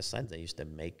 like the sleds they used to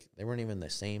make, they weren't even the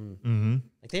same.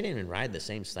 Like they didn't even ride the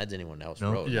same sleds anyone else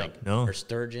rode. Like, or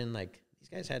Sturgeon, like these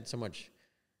guys had so much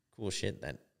cool shit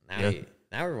that now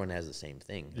now everyone has the same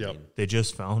thing. I mean, they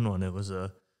just found one. It was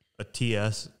a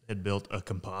TS had built a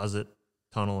composite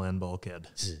tunnel and bulkhead.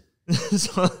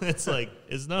 So it's like,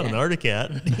 it's not an Arctic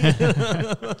Cat.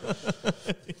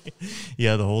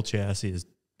 The whole chassis is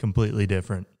completely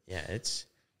different. Yeah,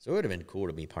 so it would have been cool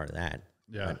to be part of that.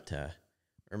 Yeah.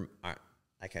 But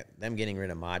like them getting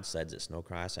rid of mod sleds at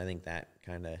Snowcross, I think that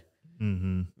kind of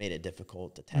made it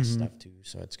difficult to test stuff too.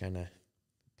 So it's kind of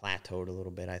plateaued a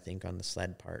little bit, I think, on the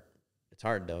sled part. It's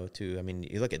hard though too. I mean,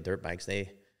 you look at dirt bikes,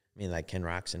 like Ken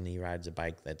Roxon, he rides a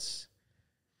bike it's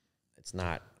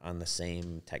not on the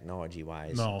same technology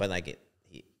wise, but like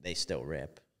they still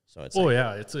rip. So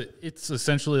it's it's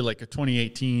essentially like a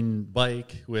 2018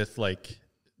 bike with like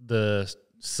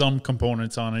some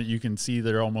components on it. You can see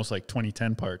they're almost like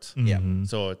 2010 parts. Yeah.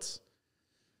 So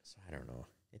I don't know.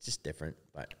 It's just different,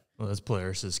 but that's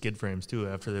Polaris' skid frames too.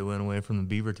 After they went away from the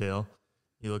beaver tail,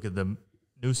 you look at the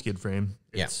new skid frame.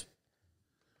 It's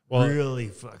really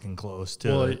fucking close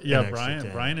to.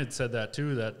 Brian had said that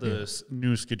too. That the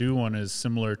new Skidoo one is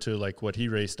similar to like what he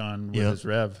raced on with his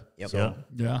Rev. Yep. So,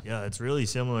 yeah, it's really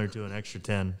similar to an Extra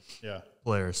 10.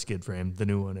 Polaris skid frame. The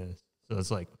new one is. So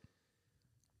it's like,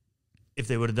 if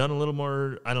they would have done a little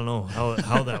more, I don't know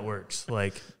how that works.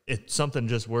 Like, something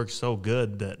just works so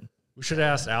good that. We should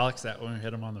ask Alex that when we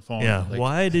hit him on the phone. Yeah. Like,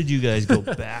 why did you guys go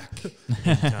back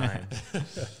in time?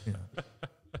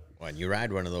 Well, you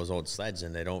ride one of those old sleds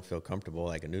and they don't feel comfortable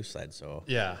like a new sled. So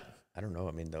Yeah. I don't know.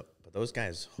 I mean, but those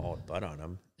guys hauled butt on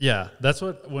them. Yeah, that's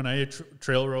what, when I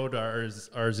trail rode our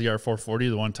ZR440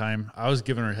 the one time, I was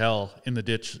giving her hell in the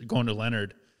ditch going to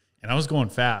Leonard, and I was going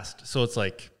fast. So it's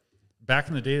like, back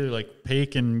in the day, like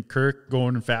Paik and Kirk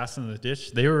going fast in the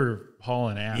ditch, they were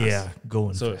hauling ass. Yeah,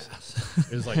 going so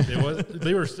fast. It was like, they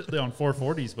were on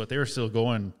 440s, but they were still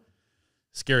going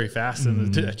scary fast in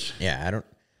the ditch. Yeah,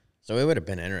 so it would have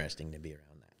been interesting to be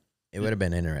around that. It would have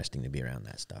been interesting to be around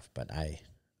that stuff, but I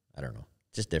don't know.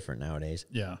 Just different nowadays.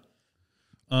 Yeah.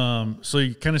 So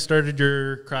you kind of started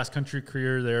your cross country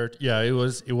career there. Yeah, it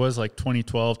was like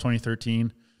 2012,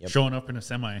 2013, showing up in a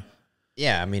semi.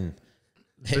 Yeah, I mean,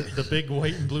 the big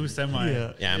white and blue semi.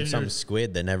 Yeah, I'm some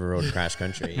squid that never rode cross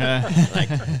country. Like,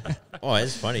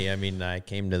 it's funny. I mean, I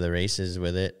came to the races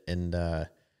with it, and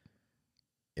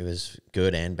it was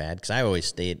good and bad because I always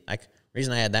stayed. Like,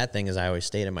 reason I had that thing is I always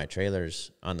stayed in my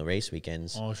trailers on the race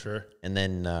weekends. Oh, sure. And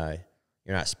then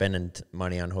you're not spending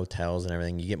money on hotels and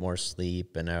everything. You get more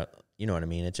sleep, and you know what I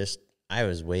mean. It just, I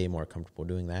was way more comfortable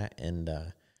doing that, and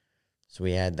so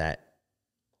we had that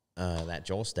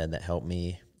Jolstead that helped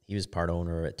me. He was part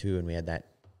owner of it too, and we had that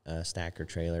stacker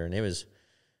trailer, and it was.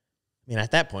 I mean,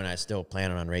 at that point, I was still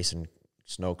planning on racing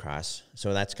snowcross,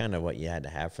 so that's kind of what you had to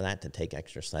have for that, to take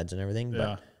extra sleds and everything.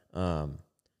 Yeah. But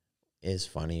it's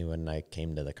funny when I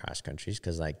came to the cross countries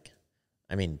because, like,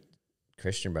 I mean,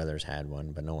 Christian Brothers had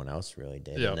one, but no one else really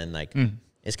did. Yep. And then, like,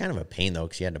 it's kind of a pain, though,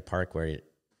 because you had to park where it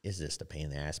is just a pain in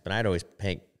the ass. But I'd always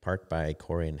park by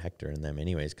Corey and Hector and them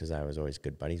anyways because I was always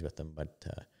good buddies with them. But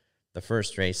the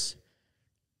first race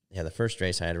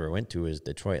I ever went to was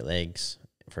Detroit Lakes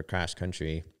for cross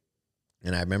country.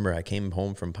 And I remember I came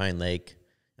home from Pine Lake,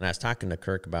 and I was talking to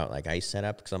Kirk about, like, ice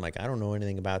setup because I'm like, I don't know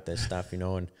anything about this stuff,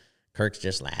 and Kirk's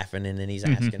just laughing, and then he's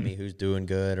asking me who's doing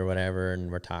good or whatever, and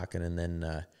we're talking, and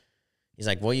then he's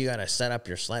like, well, you got to set up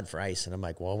your sled for ice. And I'm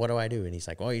like, well, what do I do? And he's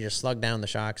like, well, you just slug down the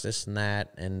shocks, this and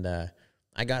that. And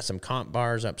I got some comp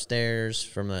bars upstairs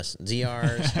from the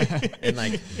ZRs.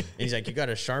 and he's like, you got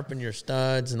to sharpen your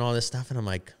studs and all this stuff. And I'm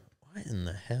like, what in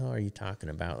the hell are you talking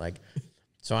about? Like,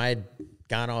 so I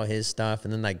got all his stuff.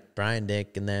 And then, like, Brian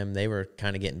Dick and them, they were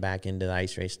kind of getting back into the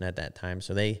ice racing at that time.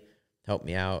 So they helped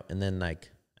me out. And then, like,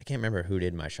 I can't remember who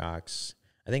did my shocks.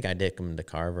 I think I did them to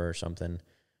Carver or something.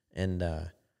 And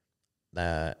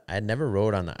I had never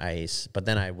rode on the ice, but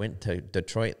then I went to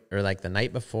Detroit, or like the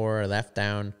night before I left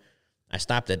down, I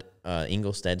stopped at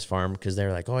Ingelsted's farm because they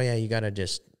were like, oh yeah, you got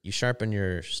to you sharpen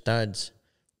your studs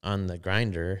on the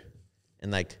grinder,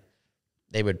 and like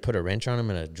they would put a wrench on them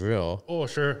and a drill. Oh,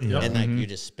 sure. Yep. And like you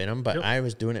just spin them. But I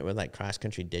was doing it with like cross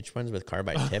country ditch ones with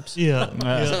carbide tips. Yeah.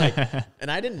 So like, and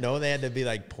I didn't know they had to be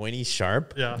like pointy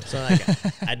sharp. Yeah. So like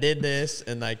I did this,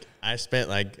 and like I spent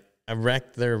like, I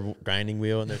wrecked their grinding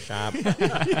wheel in their shop,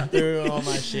 threw all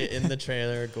my shit in the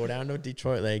trailer, go down to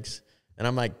Detroit Lakes, and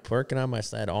I'm like working on my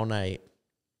sled all night.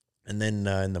 And then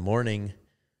in the morning,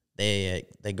 they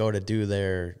go to do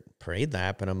their parade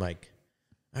lap, and I'm like,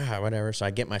 whatever. So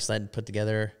I get my sled put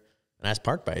together, and I was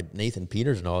parked by Nathan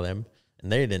Peters and all them, and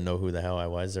they didn't know who the hell I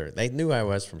was, or they knew I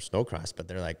was from snowcross, but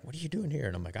they're like, what are you doing here?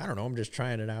 And I'm like, I don't know, I'm just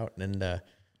trying it out. And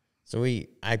so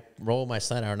I rolled my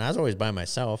sled out, and I was always by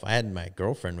myself. I had my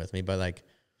girlfriend with me, but like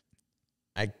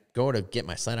I go to get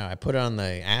my sled out, I put it on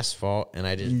the asphalt, and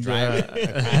I just drive it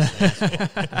across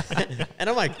the asphalt. And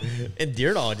I'm like, and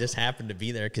Dyrdahl just happened to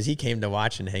be there because he came to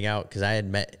watch and hang out because I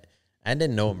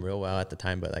didn't know him real well at the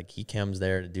time, but like he comes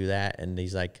there to do that, and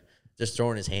he's like just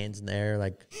throwing his hands in there,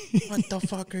 like, what the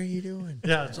fuck are you doing?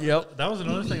 Yeah. So that was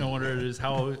another thing I wondered is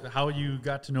how you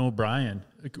got to know Brian.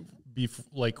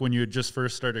 Like when you had just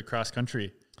first started cross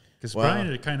country, because Brian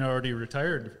had kind of already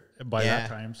retired by that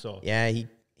time. So yeah,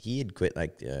 he had quit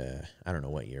like I don't know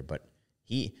what year, but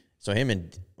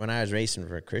when I was racing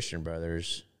for Christian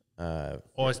Brothers, I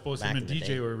suppose him and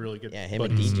DJ were really good. Yeah, him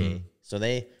buddies. and DJ. So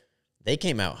they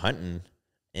came out hunting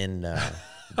and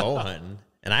bow hunting,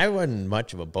 and I wasn't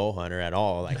much of a bow hunter at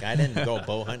all. Like I didn't go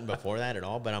bow hunting before that at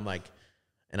all. But I'm like.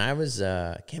 And I was,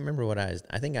 I can't remember what I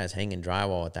think I was hanging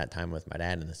drywall at that time with my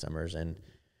dad in the summers, and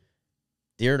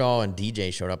Dyrdahl and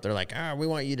DJ showed up. They're like, we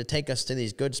want you to take us to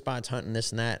these good spots hunting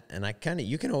this and that. And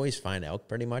you can always find elk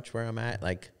pretty much where I'm at.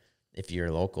 Like if you're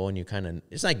local and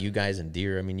it's like you guys and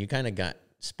deer. I mean, you kind of got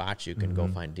spots you can go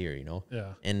find deer,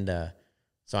 Yeah. And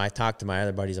so I talked to my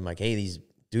other buddies. I'm like, hey, these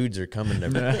dudes are coming to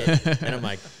hit. And I'm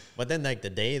like, but then like the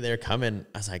day they're coming,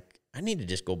 I was like, I need to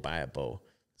just go buy a bow.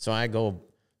 So I go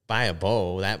buy a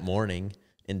bow that morning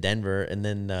in Denver, and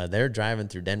then they're driving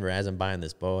through Denver as I'm buying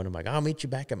this bow, and I'm like, I'll meet you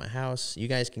back at my house. You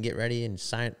guys can get ready and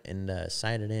sight it in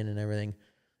and everything.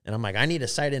 And I'm like, I need a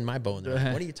sight in my bow. And they're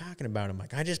like, what are you talking about? I'm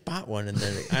like, I just bought one. And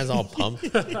then I was all pumped.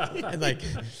 And like,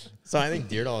 so I think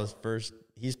Dyrdahl is first.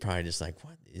 He's probably just like,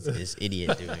 what is this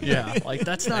idiot doing? Yeah, like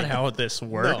that's not how this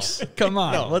works. No. Come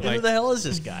on, no, what the hell is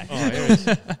this guy?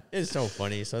 It was so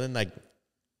funny. So then like,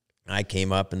 I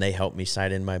came up and they helped me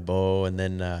sight in my bow. And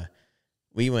then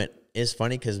we went, it's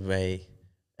funny because my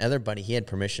other buddy, he had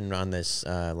permission on this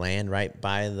land right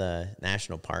by the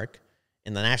national park.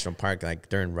 In the national park, like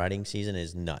during rutting season,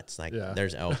 is nuts. Like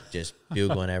there's elk just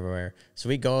bugling everywhere. So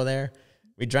we go there,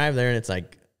 we drive there, and it's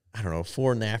like, I don't know,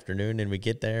 4 PM, and we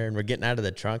get there, and we're getting out of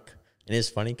the truck. And it's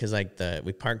funny because like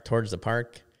we parked towards the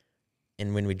park,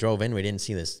 and when we drove in, we didn't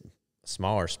see this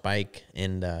smaller spike,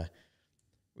 and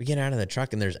we get out of the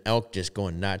truck, and there's elk just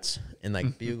going nuts and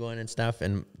like bugling and stuff.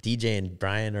 And DJ and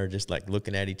Brian are just like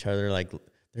looking at each other like.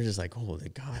 They're just like, holy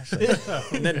gosh.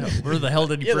 Like, and then, where the hell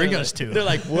did he bring us to? They're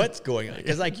like, what's going on?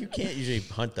 Because, like, you can't usually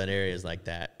hunt on areas like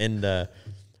that. And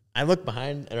I look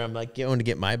behind, and I'm, like, going to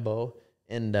get my bow.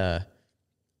 And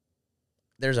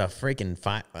there's a freaking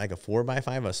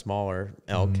 4x5, a smaller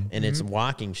elk. And it's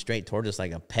walking straight towards us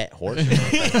like a pet horse. And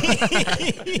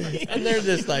they're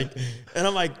just like, and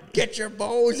I'm like, get your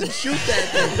bows and shoot that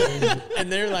thing.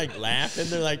 And they're like laughing.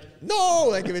 They're like, no,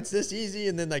 like if it's this easy.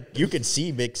 And then like you can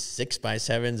see big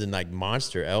 6x7s and like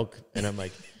monster elk. And I'm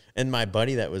like, and my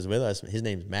buddy that was with us, his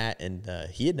name's Matt, and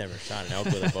he had never shot an elk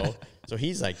with a bow. So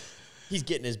he's like, he's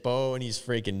getting his bow and he's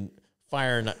freaking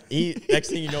firing. Next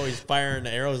thing you know, he's firing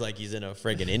arrows like he's in a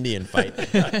friggin' Indian fight,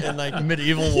 and like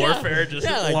medieval warfare, just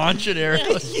like, launching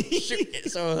arrows.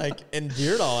 So like, and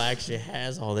Dyrdahl actually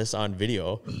has all this on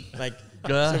video. Like,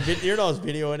 so Dyrdahl's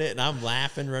videoing it, and I'm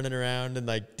laughing, running around, and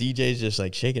like DJ's just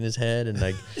like shaking his head, and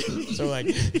like, so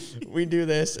like, we do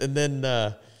this, and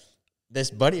then this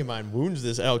buddy of mine wounds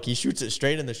this elk. He shoots it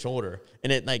straight in the shoulder,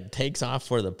 and it like takes off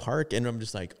for the park. And I'm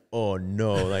just like, oh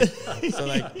no! Like, so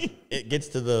like it gets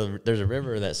to there's a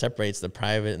river that separates the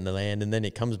private and the land, and then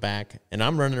it comes back, and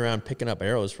I'm running around picking up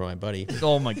arrows for my buddy.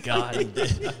 Oh my god!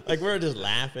 Like we're just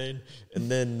laughing,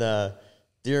 and then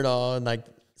Dyrdahl, and like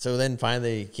so then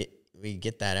finally we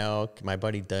get that elk. My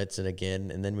buddy duds it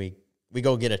again, and then we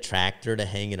go get a tractor to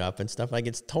hang it up and stuff. Like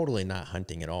it's totally not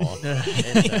hunting at all.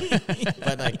 And,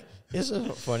 but like. It's so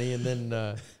funny, and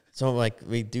then so like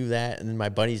we do that, and then my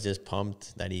buddy's just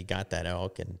pumped that he got that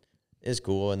elk, and it's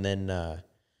cool. And then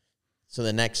so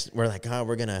the next we're like, oh,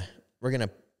 we got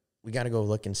to go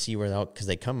look and see where the elk, because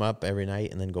they come up every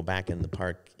night and then go back in the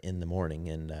park in the morning.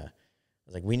 And I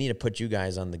was like, we need to put you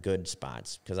guys on the good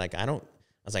spots, because like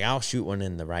I'll shoot one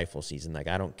in the rifle season, like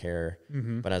I don't care,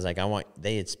 but I was like,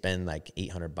 they had spend like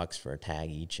 $800 for a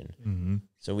tag each, and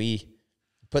so we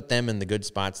put them in the good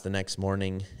spots the next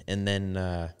morning, and then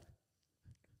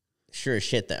sure as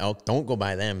shit, the elk don't go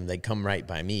by them. They come right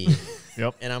by me.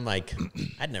 Yep. And I'm like,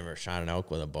 I'd never shot an elk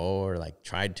with a bow or like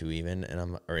tried to even,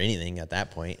 or anything at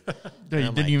that point. You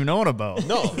didn't even own a bow.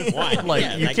 No, why?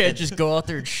 Like you can't just go out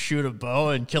there and shoot a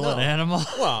bow and kill an animal.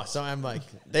 Well, so I'm like,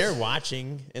 they're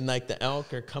watching, and like the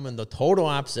elk are coming the total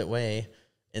opposite way.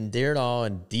 And Dyrdahl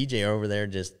and DJ over there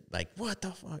just like, what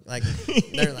the fuck? Like,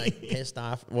 they're like pissed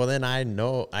off. Well, then I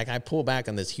know, like, I pull back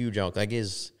on this huge elk, like,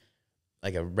 is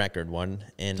like a record one.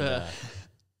 And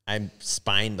I'm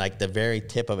spined like the very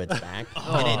tip of its back.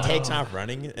 And it takes off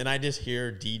running. And I just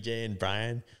hear DJ and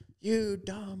Brian, you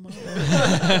dumb.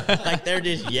 Like, they're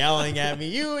just yelling at me,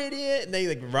 you idiot. And they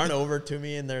like run over to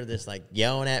me, and they're just like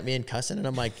yelling at me and cussing. And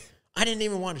I'm like, I didn't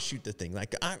even want to shoot the thing.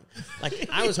 Like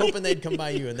I was hoping they'd come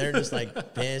by you, and they're just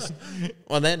like pissed.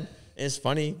 Well, then it's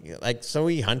funny. Like, so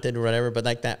we hunted or whatever, but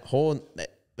like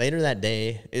later that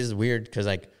day is weird, because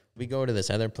like we go to this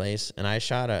other place, and I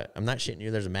shot I'm not shitting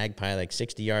you, there's a magpie like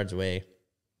 60 yards away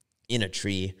in a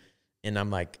tree, and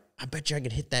I'm like, I bet you I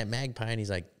could hit that magpie. And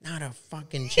he's like, not a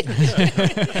fucking chance.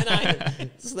 And I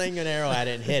sling an arrow at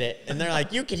it and hit it, and they're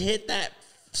like, you can hit that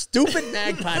stupid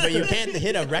magpie, but you can't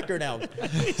hit a record elk.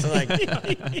 So like,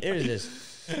 it was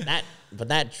just that. But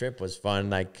that trip was fun.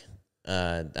 Like,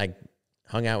 I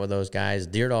hung out with those guys.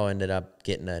 Dyrdahl ended up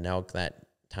getting an elk that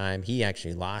time. He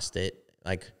actually lost it.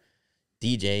 Like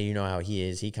DJ, you know how he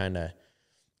is. He kind of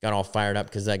got all fired up,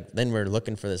 because like then we're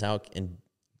looking for this elk, and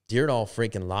Dyrdahl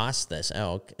freaking lost this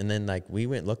elk. And then like we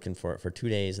went looking for it for 2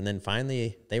 days, and then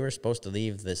finally they were supposed to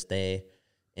leave this day,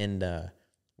 and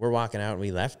we're walking out, and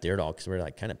we left Dyrdahl because we were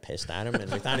like kind of pissed at him,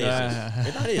 and we thought he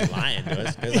was lying to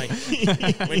us, because like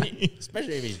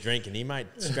especially if he's drinking, he might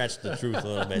stretch the truth a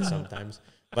little bit sometimes.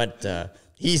 But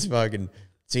he's fucking.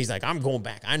 So he's like, I'm going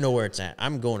back. I know where it's at.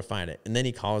 I'm going to find it. And then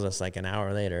he calls us like an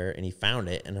hour later, and he found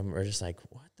it, and we're just like,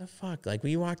 what the fuck? Like,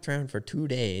 we walked around for 2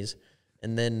 days,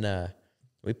 and then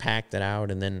we packed it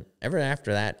out, and then ever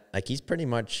after that, like he's pretty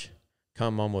much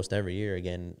come almost every year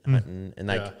again hunting, and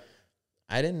like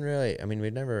I didn't really. I mean, we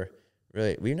never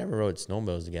rode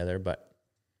snowmobiles together, but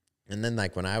and then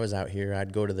like when I was out here,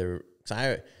 I'd go to the. Cause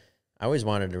I always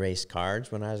wanted to race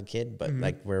cars when I was a kid, but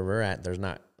like where we're at, there's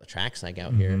not tracks like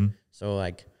out here. So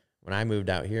like when I moved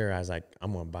out here, I was like,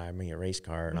 I'm gonna buy me a race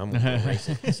car and I'm gonna go race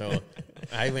it. So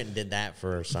I went and did that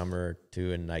for a summer or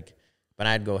two, and like, but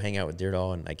I'd go hang out with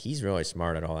Dyrdahl, and like he's really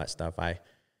smart at all that stuff.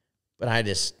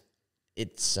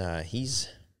 He's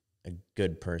a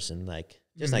good person, like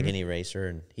just like any racer,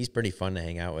 and he's pretty fun to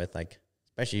hang out with. Like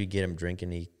especially you get him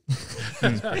drinking, he's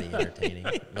pretty entertaining.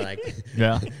 But like,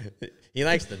 he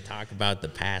likes to talk about the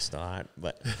past a lot,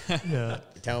 but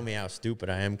tell me how stupid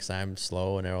I am because I'm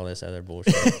slow and all this other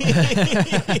bullshit.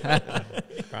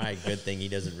 Probably a good thing he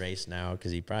doesn't race now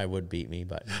because he probably would beat me,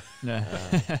 but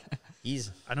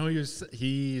I know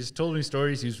he's told me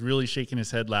stories. He was really shaking his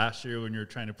head last year when you were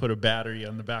trying to put a battery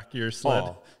on the back of your sled.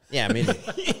 Oh, yeah, I mean,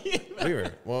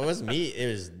 it wasn't me. It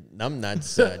was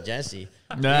Numbnuts, Jesse. He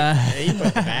put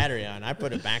the battery on. I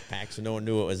put a backpack so no one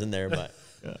knew what was in there, but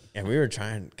and we were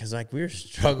trying, because like we were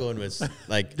struggling with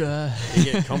like to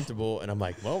get comfortable, and I'm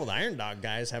like, well, the Iron Dog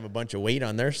guys have a bunch of weight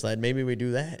on their sled. Maybe we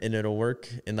do that and it'll work.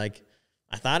 And like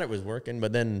I thought it was working,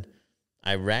 but then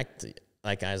I wrecked.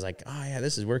 Like I was like, oh yeah,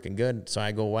 this is working good. So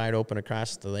I go wide open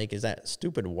across the lake. Is that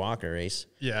stupid walker race?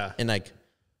 Yeah. And like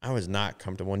I was not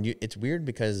comfortable. And it's weird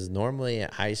because normally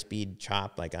at high speed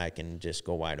chop, like I can just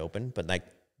go wide open, but like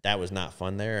that was not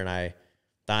fun there. And I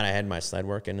thought I had my sled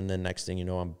working, and then next thing you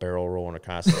know, I'm barrel rolling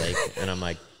across the lake, and I'm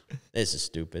like, this is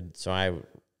stupid. So I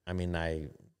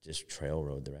just trail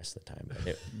rode the rest of the time.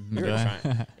 But we were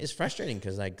trying. It's frustrating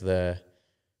because like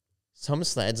some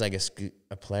sleds, like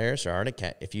a Polaris or Arctic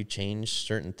Cat, if you change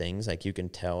certain things, like you can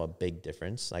tell a big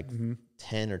difference, like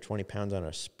 10 or 20 pounds on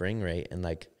a spring rate. And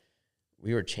like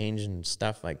we were changing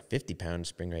stuff like 50-pound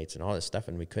spring rates and all this stuff,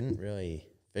 and we couldn't really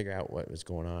figure out what was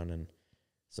going on. And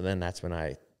so then that's when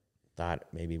I thought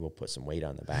maybe we'll put some weight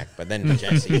on the back. But then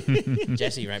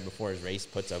Jesse right before his race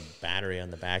puts a battery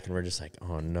on the back, and we're just like,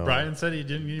 oh no. Brian said he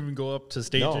didn't even go up to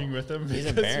staging with him. He's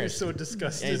embarrassed. He was so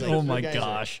disgusted. Yeah, like, oh my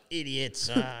gosh, idiots!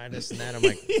 This and that. I'm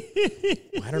like,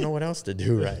 well, I don't know what else to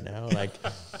do right now. Like,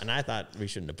 and I thought we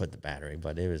shouldn't have put the battery,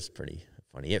 but it was pretty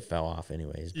funny. It fell off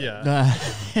anyways. But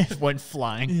it went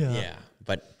flying. Yeah,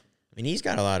 but I mean, he's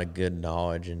got a lot of good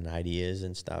knowledge and ideas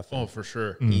and stuff. Oh, for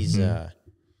sure. He's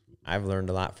I've learned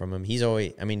a lot from him. He's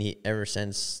always, I mean, ever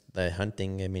since the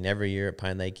hunting, I mean, every year at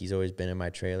Pine Lake, he's always been in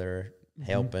my trailer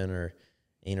helping, or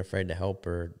ain't afraid to help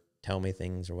or tell me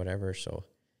things or whatever. So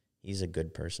he's a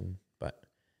good person, but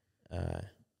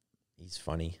he's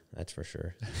funny. That's for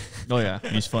sure. Oh yeah,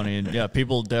 he's funny. And yeah,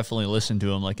 people definitely listen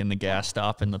to him, like in the gas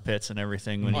stop, in the pits and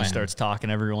everything. When he starts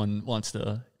talking, everyone wants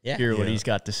to hear what he's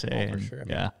got to say. Oh, for sure. I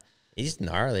mean, he's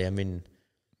gnarly. I mean,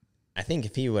 I think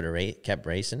if he would have kept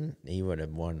racing, he would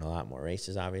have won a lot more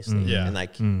races, obviously. And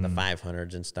like the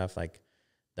 500s and stuff, like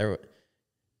and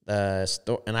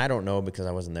I don't know because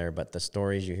I wasn't there, but the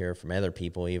stories you hear from other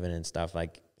people, even and stuff,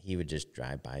 like he would just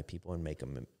drive by people and make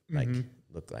them like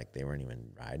look like they weren't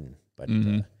even riding. But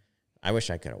I wish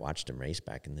I could have watched him race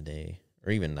back in the day,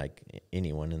 or even like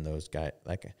anyone in those guys,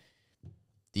 like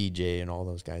DJ and all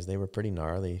those guys. They were pretty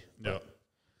gnarly.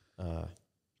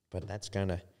 But that's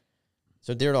kind of.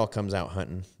 So Dyrdahl comes out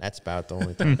hunting. That's about the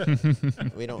only thing.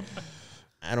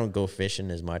 I don't go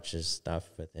fishing as much as stuff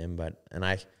with him,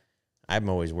 I'm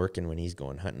always working when he's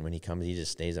going hunting. When he comes, he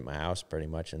just stays at my house pretty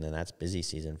much, and then that's busy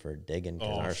season for digging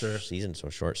because our season's so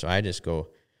short. So I just go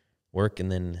work,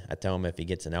 and then I tell him if he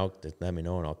gets an elk, to let me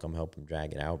know, and I'll come help him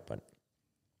drag it out. But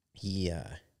he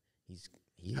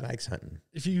likes hunting.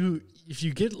 If you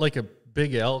get like a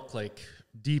big elk, like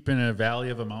deep in a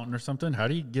valley of a mountain or something, how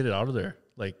do you get it out of there?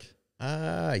 Like.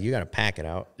 You got to pack it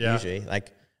out usually.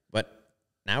 Like, but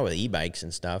now with e-bikes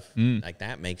and stuff, like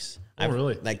that makes.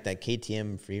 Really? Like that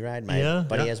KTM free ride. My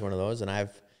buddy has one of those, and I've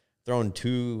thrown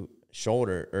two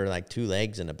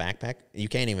legs in a backpack. You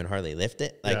can't even hardly lift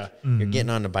it. Like you're getting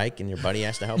on the bike, and your buddy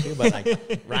has to help you, but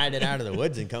like ride it out of the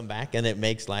woods and come back, and it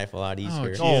makes life a lot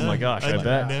easier. Oh my gosh, I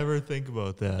bet. Never think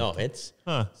about that. No,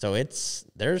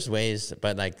 there's ways,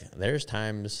 but like there's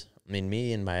times. I mean,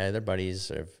 me and my other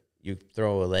buddies you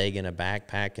throw a leg in a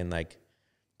backpack and like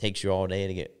takes you all day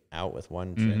to get out with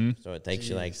one trip. So it takes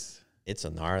you like, it's a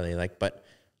gnarly, like, but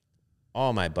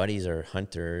all my buddies are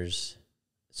hunters.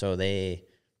 So and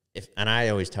I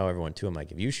always tell everyone too, I'm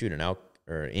like, if you shoot an elk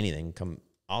or anything,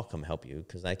 I'll come help you.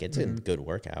 Cause like it's a good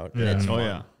workout. And it's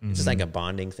fun. It's just like a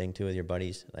bonding thing too with your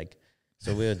buddies. Like,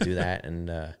 so we'll do that. And,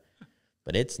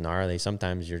 but it's gnarly.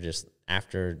 Sometimes you're just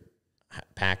after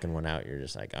packing one out, you're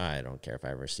just like, oh, I don't care if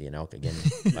I ever see an elk again.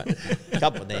 But a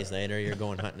couple of days later, you're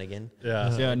going hunting again.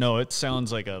 Yeah, no, it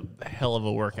sounds like a hell of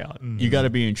a workout. You got to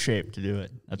be in shape to do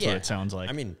it. That's what it sounds like.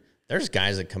 I mean, there's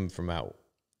guys that come from out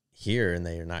here and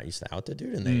they're not used to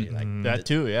altitude, and they like that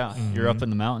too. Yeah, you're up in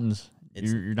the mountains.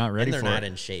 You're not ready for it. And they're not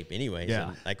in shape anyways. Yeah.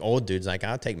 And like old dudes, like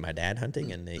I'll take my dad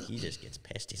hunting, and he just gets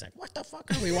pissed. He's like, "What the fuck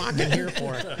are we walking here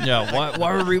for?" Yeah,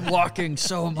 why are we walking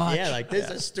so much? Yeah, like this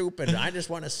is stupid. I just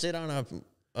want to sit on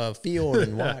a field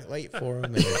and wait for him.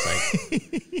 And it's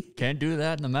like, can't do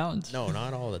that in the mountains. no,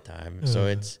 not all the time. So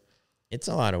it's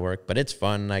a lot of work, but it's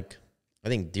fun. Like I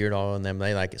think Dyrdahl and them,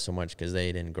 they like it so much because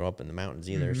they didn't grow up in the mountains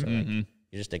either. So like,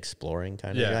 you're just exploring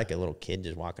kind of. Yeah. You're like a little kid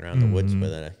just walking around the woods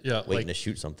with waiting like, to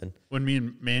shoot something. When me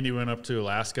and Mandy went up to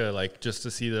Alaska, like just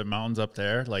to see the mountains up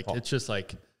there, like it's just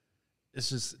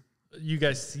you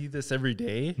guys see this every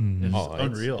day. It's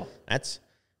unreal. It's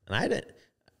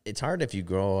hard if you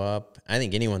grow up. I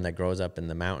think anyone that grows up in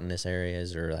the mountainous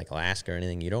areas or like Alaska or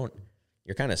anything, you're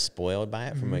kind of spoiled by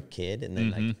it from a kid. And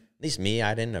then like, at least me,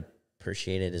 I didn't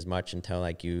appreciate it as much until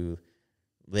like you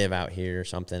live out here or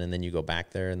something. And then you go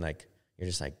back there and like, you're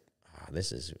just like, oh,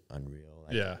 this is unreal.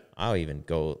 Like, Yeah. I'll even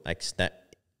go like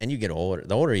and you get older.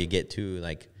 The older you get too,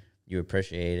 like you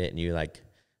appreciate it, and you like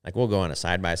we'll go on a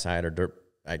side by side or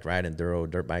ride enduro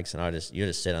dirt bikes, and you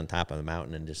just sit on top of the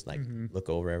mountain and just like look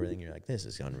over everything. You're like, this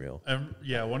is unreal.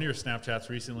 Yeah, one of your Snapchats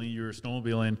recently, you were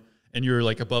snowmobiling and you were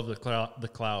like above the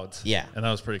clouds. Yeah, and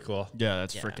that was pretty cool. Yeah,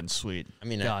 that's freaking sweet. I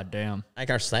mean, god damn. Like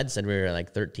our sled said, we were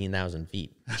like 13,000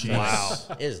 feet. Wow,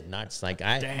 it is nuts. Like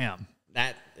damn.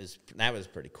 That was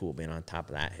pretty cool being on top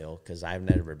of that hill, because I've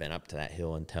never been up to that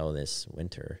hill until this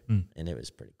winter, and it was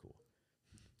pretty cool.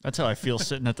 That's how I feel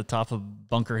sitting at the top of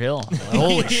Bunker Hill. Like,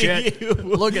 holy shit!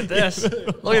 Look at this!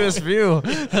 Look at this view!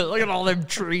 Look at all them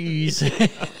trees! Oh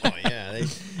yeah,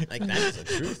 that's the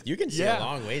truth. You can see a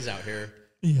long ways out here.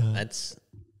 Yeah,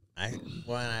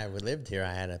 when I lived here,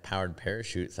 I had a powered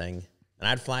parachute thing, and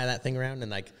I'd fly that thing around,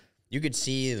 and like you could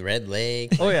see the Red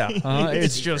Lake. Oh yeah,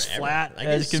 it's just forever. Flat like,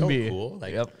 as can be. Cool.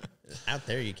 Like out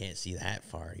there, you can't see that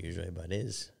far usually, but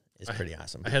it's pretty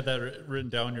awesome. I had that written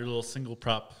down, your little single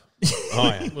prop.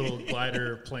 Little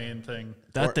glider plane thing.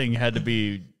 That thing had to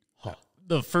be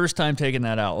the first time taking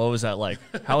that out. What was that like?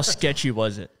 How sketchy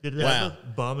was it? Did it have a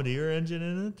bombardier engine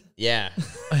in it? Yeah.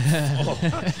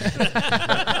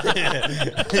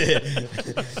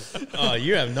 Oh,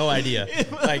 you have no idea.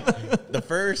 Like the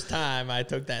first time I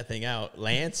took that thing out,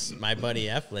 Lance, my buddy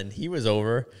Eflin, he was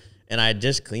over, and I had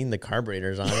just cleaned the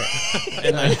carburetors on it,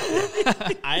 and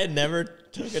I had never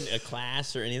taken a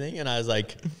class or anything, and I was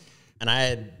like. And I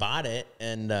had bought it,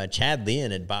 and Chad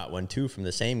Leon had bought one too from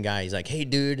the same guy. He's like, "Hey,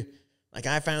 dude, like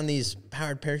I found these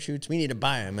powered parachutes. We need to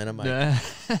buy them." And I'm like,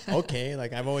 "Okay."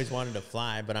 Like I've always wanted to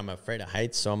fly, but I'm afraid of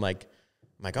heights, so I'm like,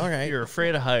 "All right." You're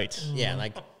afraid of heights. Yeah,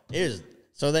 like it is.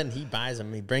 So then he buys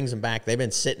them. He brings them back. They've been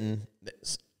sitting.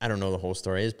 I don't know the whole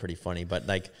story. It's pretty funny, but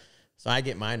like, so I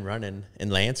get mine running,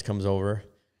 and Lance comes over,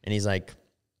 and he's like,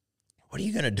 "What are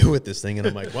you going to do with this thing?" And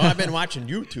I'm like, "Well, I've been watching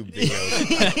YouTube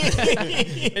videos."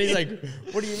 And he's like,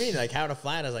 "What do you mean? Like how to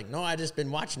fly it?" I was like, "No, I just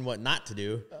been watching what not to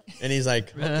do." And he's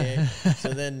like, "Okay."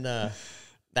 So then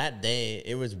that day,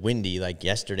 it was windy, like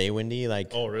yesterday windy,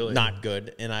 like not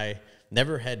good. And I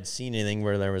never had seen anything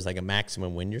where there was like a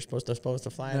maximum wind you're supposed to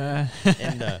fly at.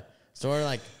 And so we're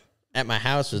like, at my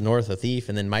house was north of Thief.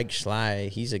 And then Mike Schley,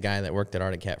 he's a guy that worked at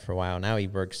Arctic Cat for a while. Now he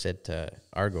works at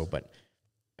Argo, but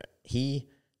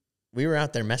we were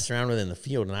out there messing around with it in the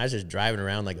field, and I was just driving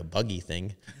around like a buggy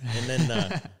thing. And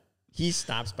then he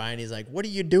stops by, and he's like, "What are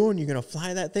you doing? You gonna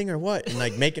fly that thing or what?" And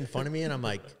like making fun of me, and I'm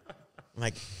like, I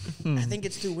think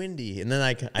it's too windy. And then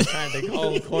like I tried to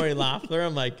call Corey Loeffler.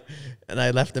 I'm like, and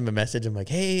I left him a message. I'm like,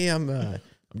 "Hey, I'm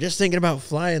just thinking about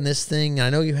flying this thing. I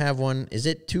know you have one. Is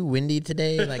it too windy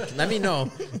today? Like, let me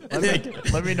know."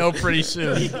 Let me know pretty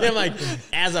soon. And like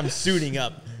as I'm suiting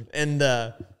up, and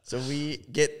so we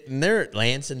get, and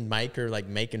Lance and Mike are like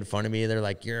making fun of me. They're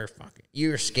like, you're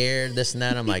scared, this and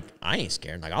that. I'm like, I ain't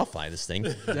scared. Like, I'll fly this thing.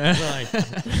 Like,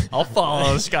 I'll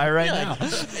follow this guy right now.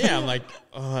 I'm like,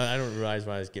 oh, I don't realize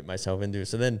what I was getting myself into.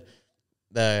 So then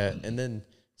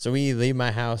so we leave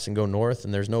my house and go north,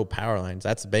 and there's no power lines.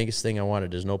 That's the biggest thing I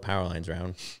wanted. There's no power lines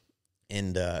around.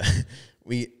 And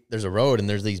there's a road, and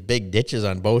there's these big ditches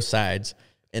on both sides.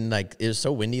 And like it was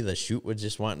so windy, the chute was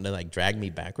just wanting to like drag me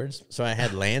backwards. So I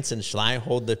had Lance and Schley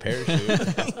hold the parachute,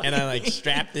 and I like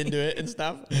strapped into it and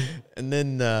stuff. And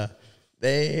then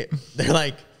they're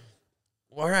like,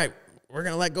 "All right, we're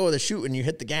gonna let go of the chute when you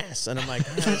hit the gas." And I'm like,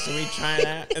 "All right." So we try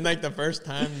that, and like the first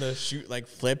time the chute like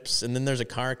flips, and then there's a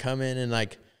car coming, and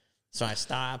like, so I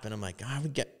stop, and I'm like, "Oh,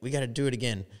 we got to do it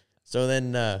again." So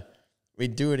then we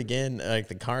do it again. Like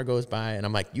the car goes by, and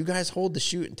I'm like, you guys hold the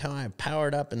chute until I power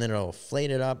it up, and then it'll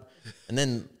inflate it up, and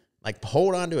then like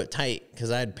hold on to it tight,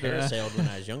 because I had parasailed when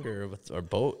I was younger with our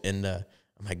boat, and I'm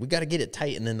like, we got to get it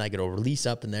tight, and then like it'll release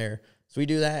up in there. So we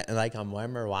do that, and like I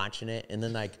remember watching it, and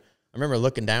then like I remember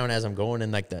looking down as I'm going,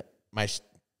 and like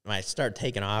I start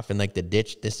taking off, and like the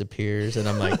ditch disappears, and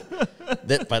I'm like,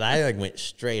 but I like went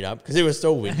straight up because it was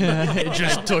so windy. It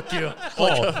just took you.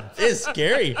 It's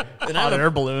scary. And Hot air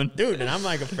balloon, dude. And I'm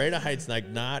like afraid of heights, like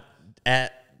not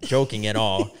joking at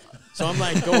all. So I'm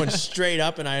like going straight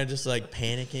up, and I just like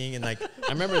panicking, and like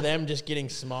I remember them just getting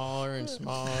smaller and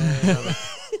smaller. And I'm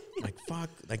like fuck,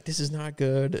 like this is not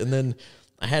good. And then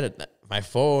I had my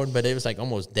phone, but it was like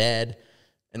almost dead.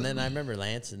 And then I remember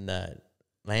Lance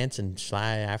and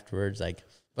Sly afterwards, like,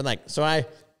 but like, so I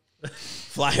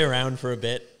fly around for a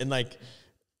bit, and like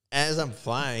as I'm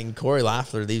flying, Corey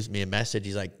Loeffler leaves me a message.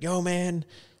 He's like, yo man,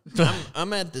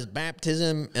 I'm at this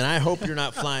baptism, and I hope you're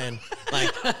not flying. Like,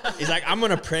 he's like, I'm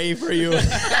gonna pray for you.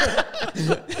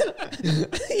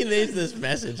 He leaves this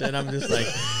message, and I'm just like,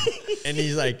 and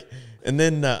he's like, and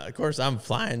then of course I'm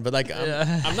flying, but like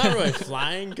I'm not really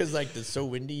flying because like it's so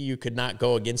windy you could not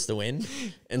go against the wind,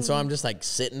 and so I'm just like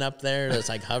sitting up there, that's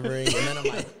like hovering, and then I'm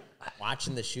like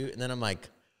watching the chute, and then I'm like,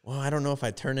 well, I don't know if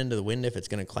I turn into the wind if it's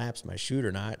gonna collapse my chute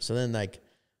or not. So then like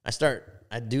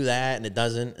I do that, and it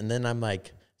doesn't, and then I'm like,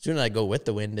 as soon as I go with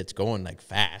the wind, it's going like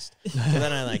fast. So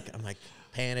then I'm like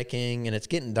panicking, and it's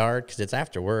getting dark because it's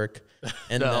after work,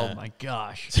 and oh my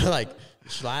gosh. So like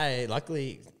Sly,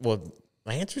 luckily, well,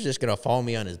 Lance was just gonna follow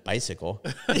me on his bicycle,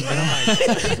 and I'm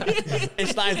like, and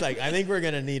Sly's like, I think we're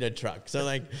gonna need a truck. So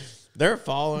like, they're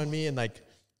following me, and like,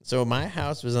 so my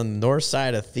house was on the north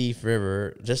side of Thief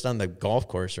River, just on the golf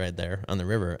course right there on the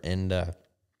river, and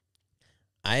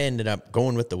I ended up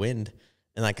going with the wind,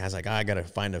 and like I was like, oh, I gotta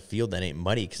find a field that ain't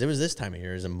muddy, because it was this time of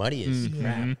year, it was muddy as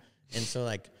crap, and so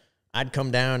like I'd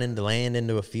come down into land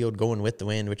into a field going with the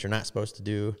wind, which you're not supposed to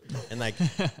do, and like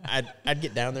I'd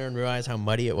get down there and realize how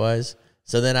muddy it was.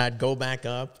 So then I'd go back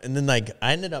up, and then like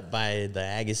I ended up by the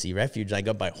Agassiz Refuge, like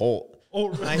up by Holt. Oh,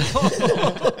 right.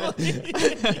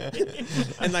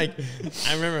 And like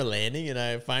I remember landing, and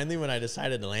I finally, when I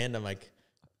decided to land, I'm like,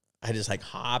 I just like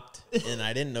hopped, and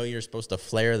I didn't know you were supposed to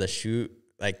flare the chute,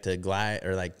 like to glide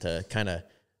or like to kind of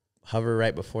hover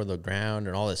right before the ground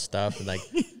and all this stuff. And like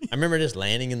I remember just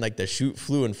landing, and like the chute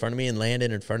flew in front of me and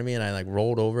landed in front of me, and I like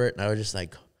rolled over it, and I was just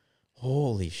like,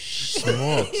 holy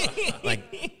smokes.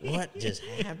 Like, what just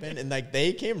happened? And like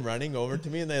they came running over to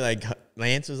me, and they like,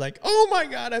 Lance was like, oh my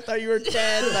God, I thought you were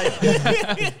dead.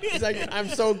 Like, he's like, I'm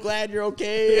so glad you're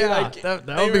okay. Yeah, like, that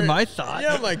would be my thought.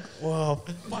 Yeah, I'm like, well,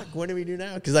 fuck, what do we do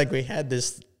now? Because like we had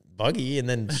this buggy, and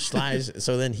then Slides,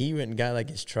 so then he went and got like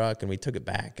his truck, and we took it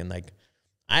back, and like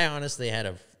I honestly had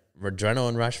a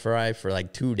adrenaline rush for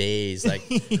like 2 days. Like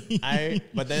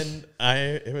but then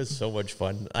it was so much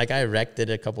fun. Like I wrecked it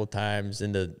a couple times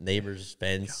into neighbor's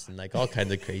fence and like all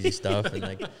kinds of crazy stuff. And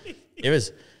like it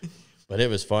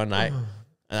was fun.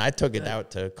 I took it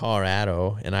out to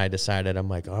Colorado, and I decided, I'm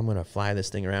like, oh, I'm going to fly this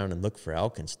thing around and look for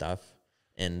elk and stuff.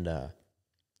 And,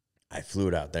 I flew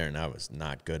it out there, and that was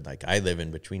not good. Like I live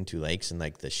in between two lakes, and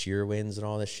like the shear winds and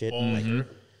all this shit. Mm-hmm. Like,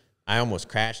 I almost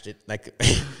crashed it. Like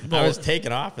I was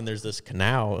taking off, and there's this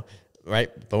canal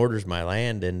right borders my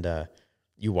land, and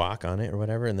you walk on it or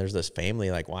whatever, and there's this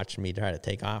family like watching me try to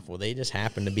take off. Well, they just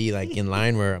happened to be like in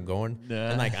line where I'm going,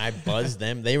 and like I buzzed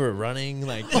them. They were running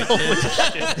like like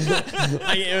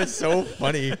it was so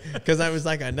funny because I was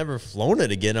like, I'd never flown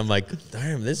it again. I'm like,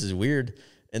 damn, this is weird.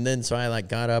 And then so I like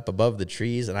got up above the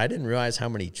trees, and I didn't realize how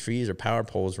many trees or power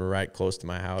poles were right close to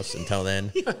my house until then.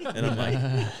 And I'm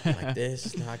like, this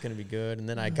is not going to be good. And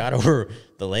then I got over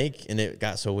the lake, and it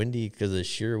got so windy because of the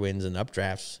shear winds and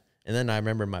updrafts. And then I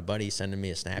remember my buddy sending me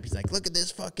a snap. He's like, look at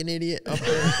this fucking idiot up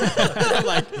there. I'm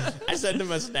like, I sent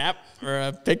him a snap or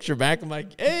a picture back. I'm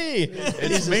like, hey. And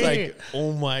he's just like,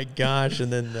 oh my gosh.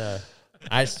 And then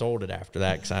I sold it after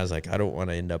that because I was like, I don't want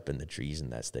to end up in the trees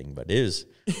in that thing. But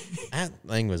that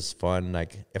thing was fun.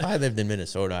 Like, if I lived in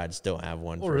Minnesota, I'd still have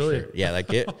one for sure. Yeah,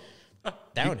 like it.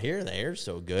 Down here, the air's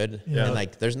so good. Yeah. And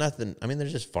like, there's nothing. I mean,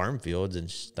 there's just farm fields and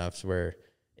stuff where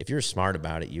if you're smart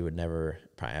about it, you would never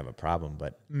probably have a problem.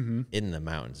 But in the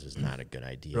mountains is not a good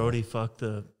idea. Brody, fuck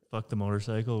the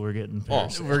motorcycle. We're getting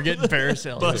parasail. We're getting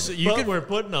parasail. but we're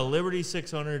putting a Liberty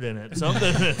 600 in it.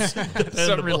 Something that's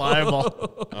something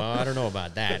reliable. I don't know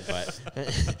about that, but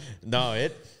no,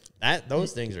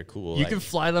 those things are cool. You can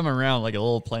fly them around like a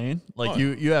little plane. Like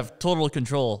you have total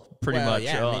control pretty much,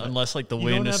 yeah, I mean, unless like the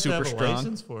wind is super strong.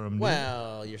 License for them,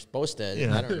 well, you're supposed to.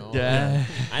 Yeah. I don't know. Yeah.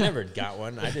 I never got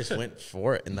one. I just went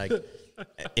for it, and like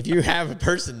if you have a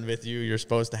person with you, you're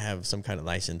supposed to have some kind of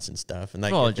license and stuff. And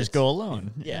like, well, just go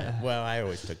alone. Yeah. Well, I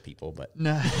always took people, but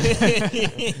No.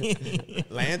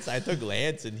 Lance, I took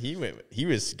Lance, and he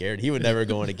was scared. He would never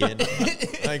go in again.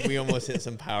 Like, we almost hit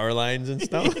some power lines and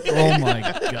stuff. Oh my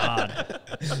God.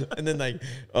 And then like,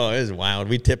 oh, it was wild.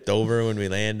 We tipped over when we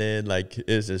landed. Like, it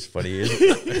was just funny.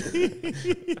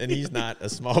 And he's not a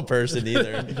small person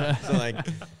either. So like,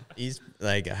 he's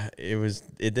like,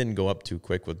 it didn't go up too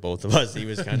quick with both of us. He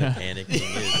was kind of panicking.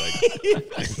 He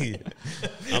was like,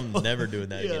 I'm never doing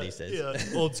that again, he says. Yeah,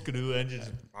 old Skidoo engine.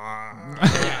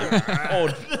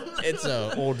 It's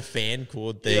a old fan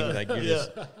cooled thing. Yeah, like, you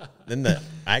just, then the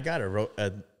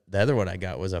other one I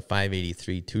got was a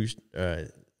 583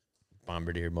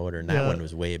 Bombardier motor, and that one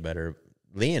was way better.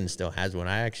 Leon still has one.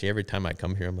 Every time I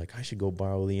come here, I'm like, I should go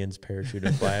borrow Leon's parachute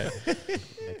and fly it.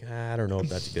 Like, I don't know if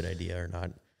that's a good idea or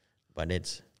not. But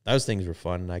those things were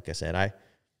fun. Like I said, I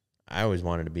always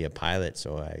wanted to be a pilot,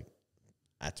 so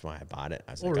that's why I bought it.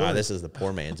 I was like, really? This is the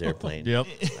poor man's airplane. Yep.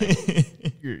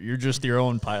 Like, you're just your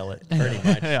own pilot. Pretty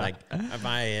much. Like, if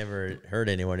I ever hurt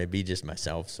anyone, it'd be just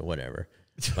myself, so whatever.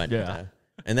 But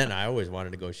and then I always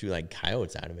wanted to go shoot like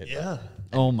coyotes out of it. Yeah.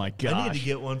 Oh my gosh. I need to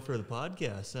get one for the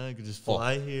podcast. I could just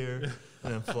fly here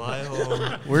and then fly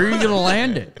home. Where are you gonna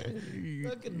land it?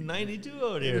 Fucking 92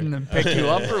 out here. And then pick you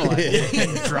up or like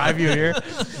and drive you here?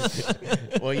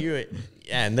 Well,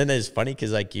 and then it's funny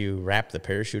because like you wrap the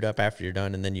parachute up after you're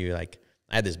done, and then you like,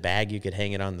 I had this bag you could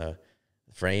hang it on the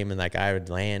frame, and like I would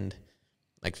land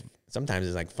like. Sometimes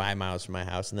it's like 5 miles from my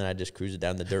house, and then I just cruise it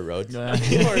down the dirt roads.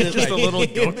 Just like, a little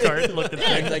go-kart looking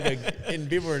thing. And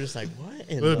people were just like, what?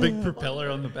 With a big propeller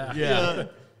on the back. Yeah.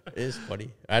 It's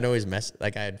funny. I'd always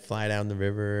I'd fly down the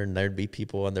river, and there'd be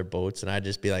people on their boats, and I'd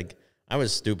just be like, I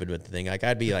was stupid with the thing. Like,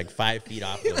 I'd be like 5 feet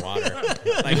off the water.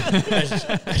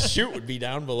 Like, a chute would be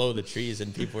down below the trees,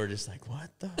 and people were just like, what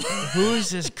the fuck? Who's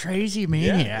this crazy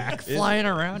maniac flying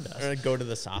around us? Or I'd go to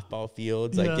the softball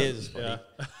fields. Like, it was funny.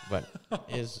 But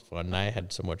it was fun. I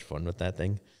had so much fun with that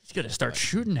thing. He's going to start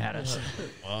shooting at us.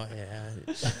 Oh, yeah.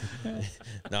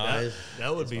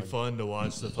 That would be fun to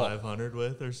watch the 500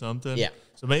 with or something. Yeah.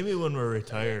 So maybe when we're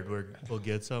retired, we'll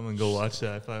get some and go watch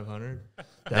that 500.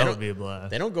 That would be a blast.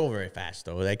 They don't go very fast,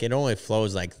 though. Like, it only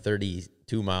flows like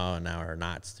 32 mile an hour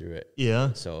knots through it.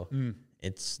 Yeah. So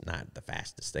it's not the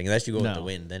fastest thing. Unless you go with the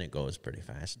wind, then it goes pretty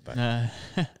fast. But yeah,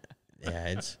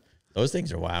 those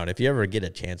things are wild. If you ever get a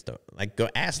chance to, like, go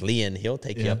ask Leon. He'll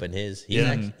take you up in his.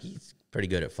 He's pretty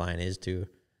good at flying his, too.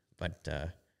 But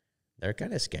they're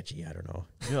kind of sketchy. I don't know.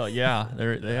 Oh, yeah,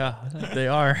 they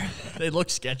are. They look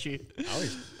sketchy.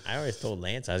 I always told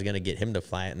Lance I was going to get him to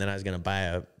fly it, and then I was going to buy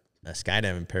a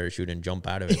skydiving parachute and jump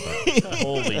out of it. But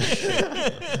Holy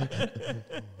shit.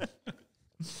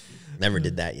 Never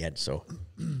did that yet, so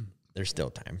there's still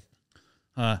time.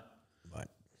 But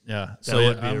yeah, so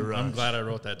would be a rush. I'm glad I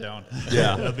wrote that down.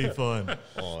 Yeah, that'd be fun.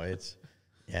 Oh,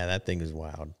 that thing is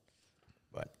wild.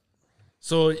 But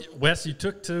so Wes, you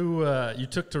took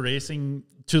to racing,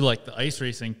 to like the ice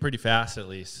racing pretty fast, at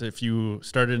least. If you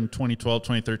started in 2012,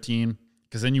 2013,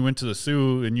 because then you went to the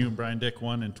Sioux and you and Brian Dick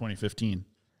won in 2015.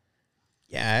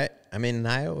 Yeah, I mean,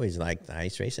 I always liked the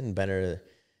ice racing better.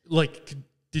 Like,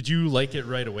 did you like it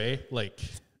right away? Like,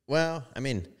 well, I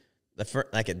mean,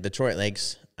 like at Detroit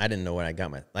Lakes, I didn't know what I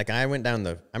got I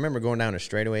remember going down a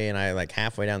straightaway, and I like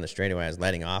halfway down the straightaway, I was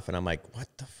letting off, and I'm like, what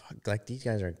the fuck? Like, these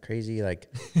guys are crazy. Like,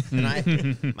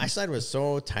 and my sled was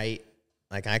so tight,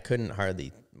 like I couldn't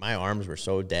hardly. My arms were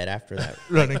so dead after that.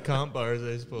 Running comp bars,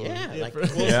 I suppose.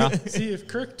 Yeah, See, if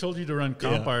Kirk told you to run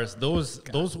comp bars, those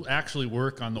actually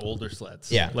work on the older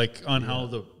sleds. Yeah, like on how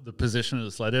the position of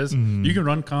the sled is. Mm-hmm. You can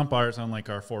run comp bars on like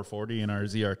our 440 and our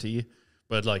ZRT,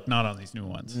 but like not on these new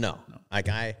ones. No. Like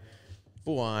I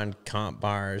full on comp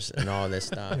bars and all this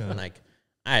stuff, and like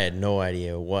I had no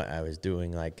idea what I was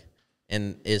doing. Like,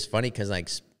 and it's funny because like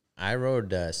I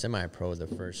rode semi-pro the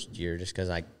first year just because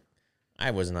I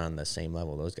wasn't on the same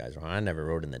level those guys were on. I never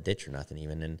rode in the ditch or nothing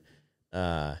even. And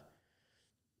I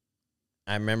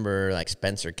remember like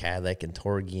Spencer Cadlick and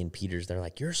Torgy and Peters, they're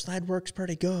like, your sled works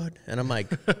pretty good. And I'm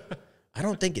like, I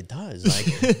don't think it does. Like,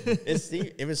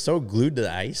 it was so glued to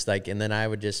the ice. Like, and then I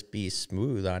would just be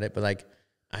smooth on it. But like,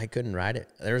 I couldn't ride it.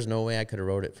 There was no way I could have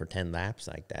rode it for 10 laps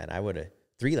like that. I would have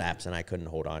 3 laps and I couldn't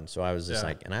hold on. So I was just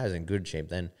like, and I was in good shape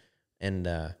then. And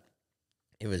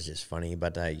it was just funny.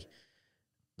 But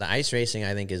the ice racing,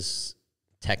 I think, is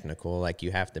technical. Like,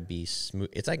 you have to be smooth.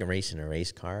 It's like racing a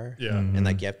race car. Yeah. And,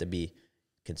 like, you have to be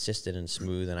consistent and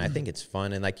smooth. And I think it's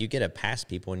fun. And, like, you get to pass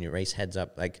people when you race heads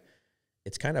up. Like,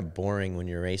 it's kind of boring when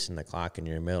you're racing the clock and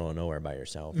you're in the middle of nowhere by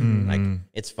yourself. Like,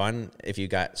 it's fun if you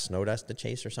got snow dust to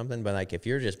chase or something, but like if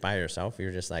you're just by yourself,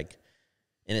 you're just like,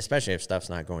 and especially if stuff's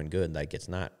not going good, like it's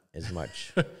not as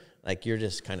much, like you're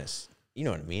just kind of, you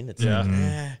know what I mean? It's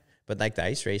like, but like the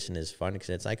ice racing is fun because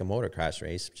it's like a motocross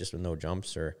race, just with no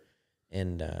jumps or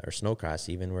snowcross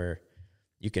even, where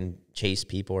you can chase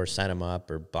people or set them up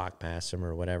or block past them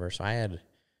or whatever. So I had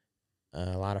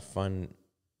a lot of fun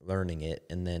learning it,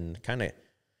 and then kind of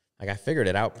like I figured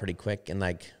it out pretty quick, and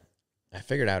like I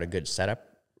figured out a good setup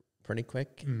pretty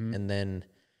quick. And then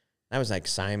I was like,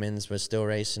 Simons was still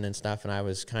racing and stuff, and I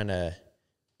was kind of,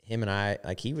 him and I,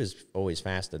 like he was always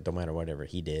fast no matter whatever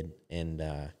he did, and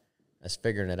I was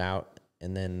figuring it out.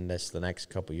 And then the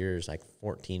next couple years, like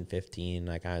 14, 15,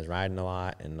 like I was riding a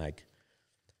lot, and like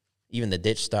even the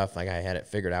ditch stuff, like I had it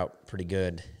figured out pretty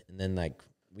good. And then like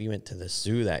we went to the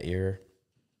zoo that year,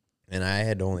 and I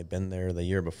had only been there the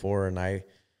year before, and I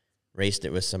raced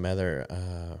it with some other,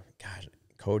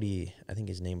 Cody, I think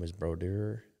his name was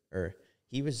Brodeur, or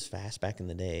he was fast back in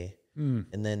the day.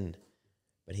 And then,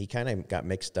 but he kind of got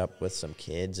mixed up with some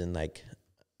kids, and like,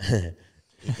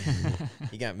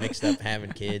 he got mixed up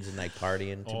having kids and like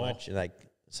partying too much, and like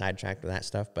sidetracked with that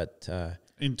stuff. But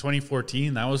in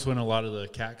 2014, that was when a lot of the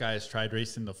cat guys tried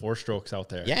racing the 4-strokes out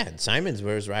there. Yeah, and Simons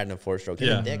was riding a 4-stroke,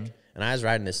 him and Dick, and I was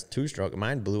riding this 2-stroke.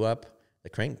 Mine blew up, the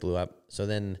crank blew up. So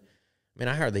then, I mean,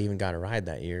 I hardly even got a ride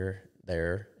that year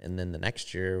there. And then the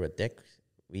next year with Dick,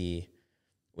 we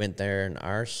went there, and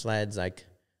our sleds, like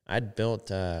I'd built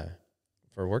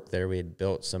for work there, we had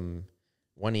built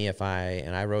one EFI,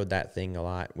 and I rode that thing a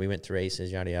lot. We went to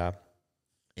races, yada yada,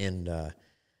 and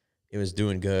it was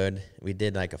doing good. We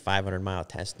did like a 500-mile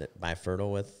test at by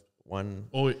Fertile with one.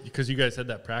 Oh, because you guys had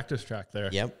that practice track there.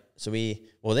 Yep. So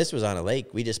this was on a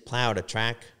lake. We just plowed a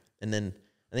track, and then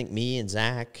I think me and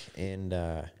Zach and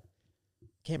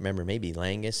can't remember, maybe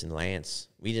Langus and Lance,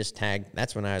 we just tagged.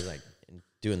 That's when I was like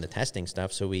doing the testing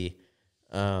stuff. So we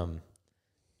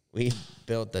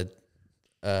built the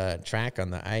track on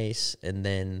the ice, and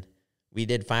then we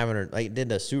did 500, like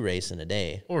did a Sioux race in a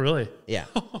day. Oh, really? Yeah.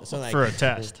 So like for a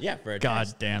test. Yeah, for a God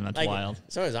test. damn, that's like, wild.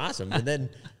 So it was awesome. And then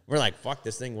we're like, fuck,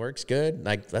 this thing works good.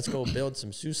 Like, let's go build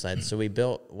some Sioux sleds. So we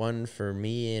built one for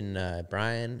me and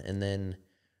Brian, and then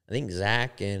I think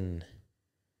Zach and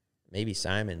maybe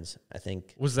Simons, I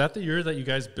think. Was that the year that you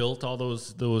guys built all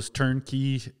those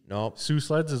turnkey Nope. Sioux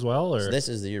sleds as well? Or So this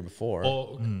is the year before.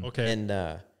 oh, okay.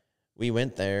 And we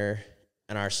went there,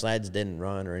 and our sleds didn't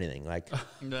run or anything. Like,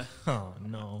 Oh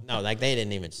no. no, like they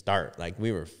didn't even start. Like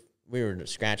we were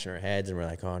scratching our heads, and we're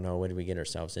like, oh no, what did we get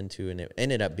ourselves into? And it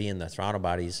ended up being the throttle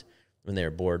bodies when they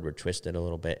were bored were twisted a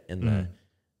little bit, and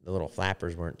the little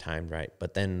flappers weren't timed right.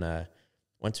 But then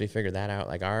once we figured that out,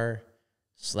 like our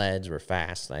sleds were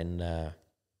fast, and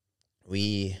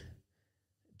we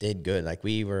did good. Like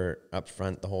we were up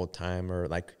front the whole time, or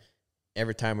like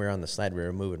every time we were on the sled, we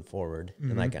were moving forward,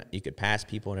 and like you could pass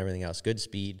people and everything else, good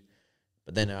speed.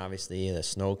 But then obviously the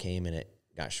snow came and it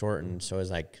got shortened, so it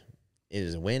was like it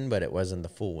was a win, but it wasn't the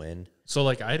full win. So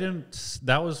like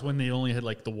that was when they only had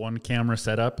like the one camera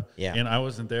setup. Yeah. And I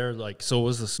wasn't there. Like, so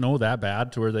was the snow that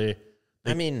bad to where they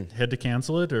I mean, had to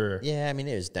cancel it, or? yeah, I mean,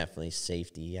 it was definitely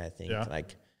safety, I think. Yeah.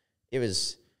 Like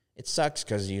it sucks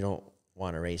because you don't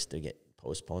want a race to get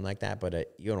postponed like that,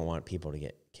 but you don't want people to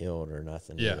get killed or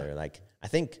nothing either. Like, I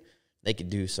think they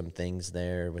could do some things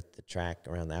there with the track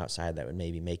around the outside that would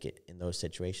maybe make it in those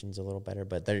situations a little better.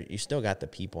 But you still got the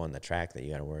people on the track that you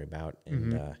got to worry about.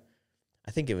 And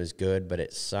I think it was good, but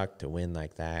it sucked to win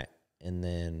like that. And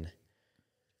then,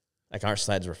 like, our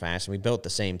sleds were fast. And we built the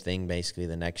same thing basically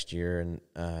the next year.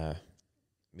 And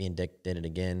me and Dick did it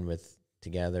again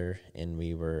together. And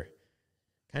we were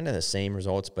kind of the same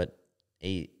results, but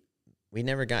we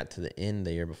never got to the end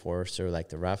the year before, so like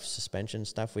the rough suspension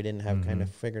stuff we didn't have kind of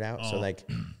figured out. So like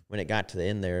when it got to the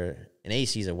end there, and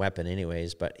AC's a weapon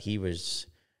anyways, but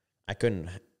I couldn't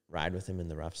ride with him in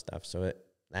the rough stuff, so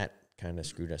that kind of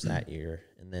screwed us that year.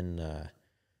 And then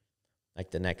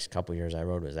like the next couple years I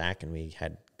rode with Zach, and we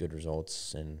had good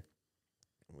results, and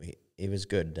it was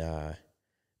good.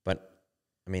 But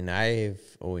I mean, I've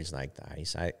always liked the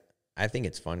ice. I think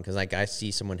it's fun because like I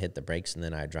see someone hit the brakes and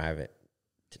then I drive it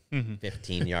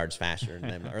 15 yards faster than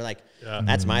them. Or like,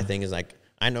 that's my thing is like,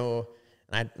 I know,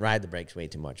 and I ride the brakes way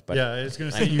too much. But yeah, I was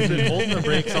going to say, you've been holding the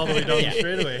brakes all the way down the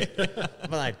straightaway.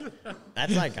 But like,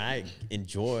 that's like, I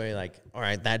enjoy like, all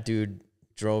right, that dude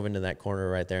drove into that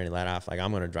corner right there and he let off. Like,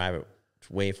 I'm going to drive it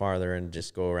way farther and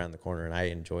just go around the corner. And I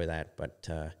enjoy that. But,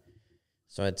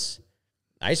 so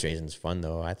ice racing's fun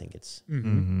though. I think it's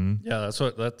Yeah, that's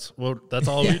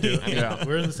all we do. Yeah,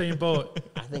 we're in the same boat.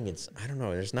 I think I don't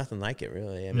know, there's nothing like it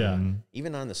really. I mean,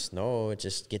 even on the snow, it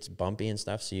just gets bumpy and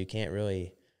stuff, so you can't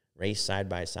really race side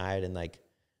by side. And like,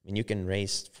 I mean, you can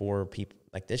race 4 people,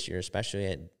 like this year, especially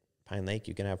at Pine Lake,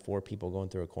 you can have 4 people going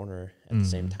through a corner at the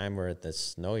same time, where at the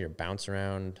snow, you're bouncing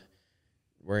around,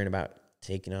 worrying about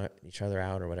taking each other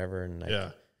out or whatever. And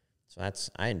like, so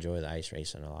I enjoy the ice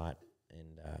racing a lot.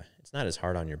 And it's not as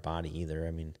hard on your body either.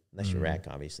 I mean, unless you wreck,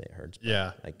 obviously it hurts.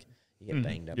 But like, you get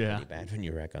banged up pretty bad when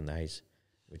you wreck on the ice,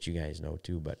 which you guys know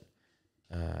too. But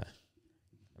I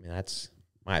mean, that's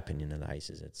my opinion of the ice.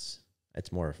 Is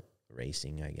it's more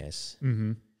racing, I guess.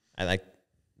 I like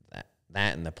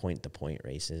that and the point-to-point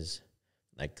races.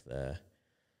 Like I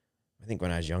think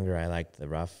when I was younger, I liked the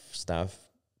rough stuff.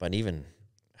 But even,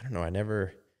 I don't know,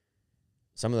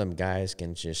 some of them guys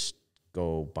can just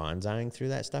go bonsaiing through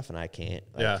that stuff, and I can't.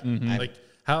 Like, like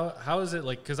how is it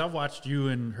like? Because I've watched you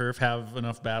and Herf have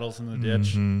enough battles in the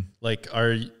ditch. Like,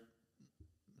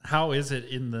 how is it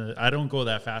in the? I don't go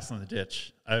that fast in the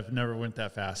ditch. I've never went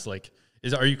that fast. Like,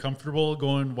 are you comfortable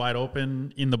going wide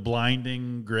open in the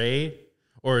blinding gray,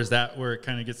 or is that where it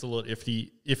kind of gets a little iffy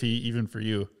even for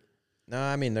you? No,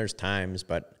 I mean there's times,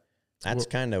 but that's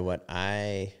kind of what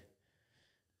I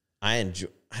enjoy.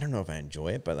 I don't know if I enjoy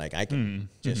it, but like I can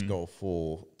just go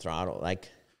full throttle. Like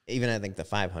even I think the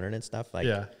 500 and stuff. Like,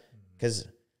 because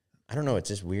I don't know, it's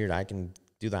just weird. I can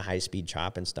do the high speed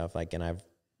chop and stuff. Like, and I've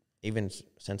even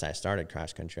since I started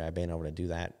cross country, I've been able to do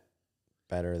that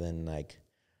better than like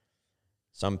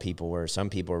some people were. Some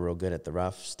people are real good at the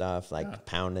rough stuff, like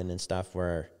pounding and stuff.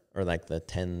 Or like the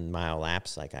 10-mile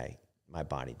laps. Like my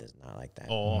body does not like that.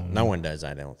 No one does,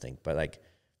 I don't think. But like.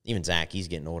 Even Zach, he's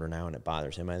getting older now, and it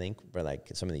bothers him, I think. But,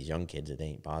 like, some of these young kids, it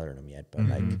ain't bothering them yet. But,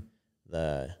 like,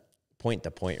 the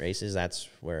point-to-point races, that's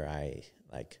where I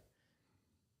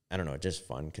don't know, just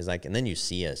fun. Because, like, and then you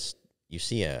see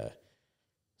a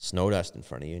snow dust in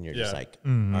front of you, and you're just like,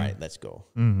 all right, let's go.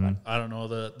 But, I don't know,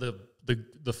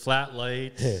 the flat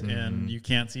lights, and you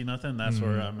can't see nothing, that's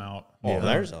where I'm out.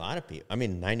 There's a lot of people. I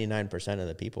mean, 99% of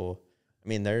the people, I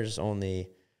mean, there's only,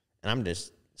 and I'm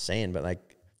just saying, but,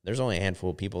 like, there's only a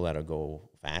handful of people that'll go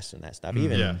fast in that stuff.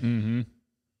 Even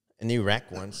and you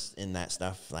wreck once in that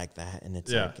stuff like that, and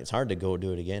it's like it's hard to go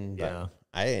do it again. But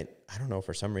I don't know,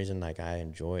 for some reason, like I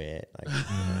enjoy it.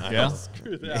 Like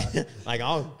Screw that. like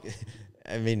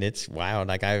I mean, it's wild.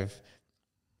 Like I've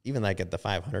even like at the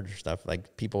 500 or stuff,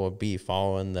 like people will be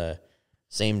following the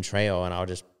same trail,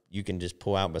 and you can just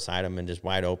pull out beside them and just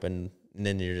wide open, and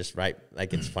then you're just right.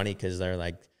 Like it's funny because they're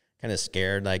like kind of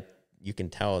scared, like. You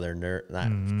can tell they're not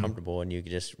comfortable, and you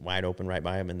can just wide open right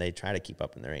by them, and they try to keep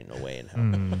up, and there ain't no way in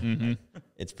hell.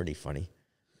 It's pretty funny,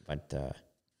 but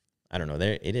I don't know.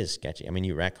 It is sketchy. I mean,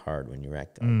 you wreck hard when you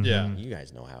wreck. You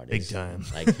guys know how it is. Big time.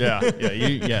 Like,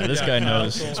 this guy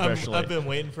knows. Especially, I've been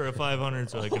waiting for a 500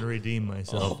 so I can redeem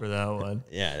myself for that one.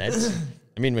 Yeah, that's.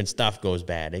 I mean, when stuff goes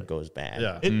bad, it goes bad.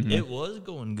 Yeah. It was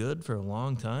going good for a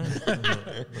long time.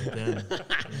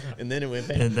 And then it went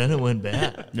bad. And then it went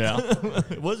bad. Yeah.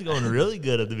 It was going really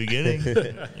good at the beginning.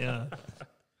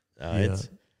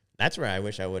 That's where I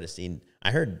wish I would have seen.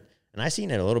 I heard, and I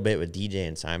seen it a little bit with DJ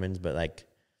and Simons, but like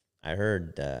I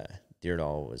heard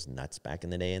Dyrdahl was nuts back in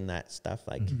the day in that stuff.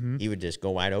 Like he would just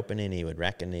go wide open and he would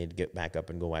wreck and he'd get back up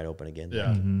and go wide open again.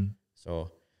 Yeah.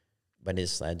 So. But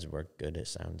his sleds work good, it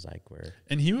sounds like.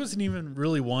 And he wasn't even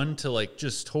really one to like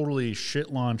just totally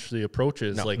shit launch the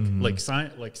approaches. No. Like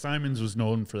Simons was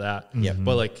known for that.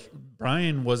 But like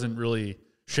Brian wasn't really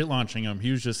shit launching them.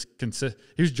 He was just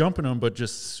he was jumping them, but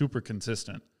just super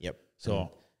consistent. Yep. So and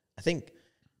I think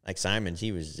like Simons,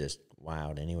 he was just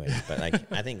wild anyways. But like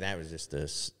I think that was just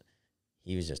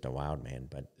he was just a wild man.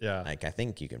 But like I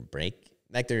think you can break,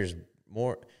 like there's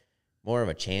more of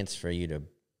a chance for you to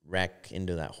wreck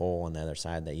into that hole on the other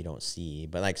side that you don't see.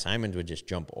 But like Simons would just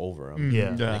jump over him.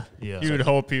 You would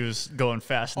hope he was going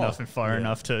fast enough and far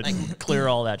enough to clear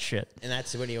all that shit. And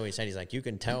that's what he always said. He's like, you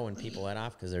can tell when people let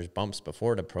off because there's bumps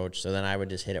before it approach. So then I would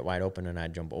just hit it wide open and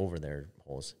I'd jump over their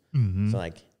holes. So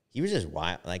like he was just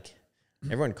wild. Like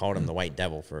everyone called him the White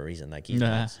Devil for a reason. Like he's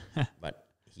nuts. But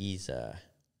he's I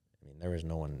mean, there was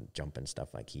no one jumping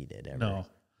stuff like he did ever. No.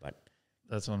 But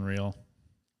that's unreal.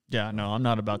 Yeah, no, I'm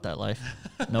not about that life.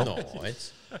 Nope. No,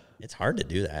 it's hard to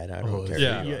do that. I don't care.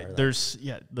 Who you are. There's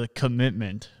the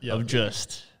commitment of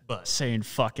just saying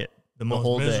fuck it the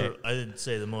whole day. I didn't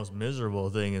say the most miserable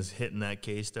thing is hitting that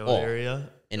case out area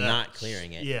and not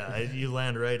clearing it. Yeah, you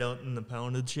land right out in the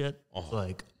pounded shit. It's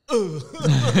like,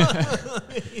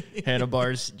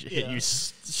 handlebars hit you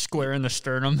square in the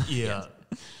sternum. Yeah.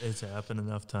 It's happened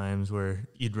enough times where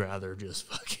you'd rather just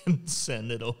fucking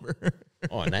send it over.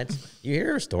 Oh, and you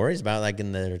hear stories about like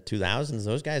in the 2000s,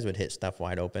 those guys would hit stuff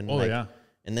wide open. Oh, like, yeah.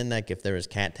 And then like if there was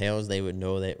cattails, they would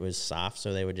know that it was soft,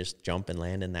 so they would just jump and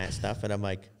land in that stuff. And I'm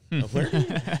like, where do you,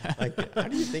 like, how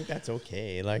do you think that's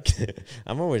okay? Like,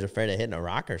 I'm always afraid of hitting a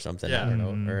rock or something, Yeah. I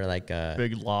don't know, or like a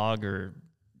big log or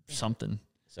something.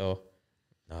 So,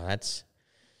 no,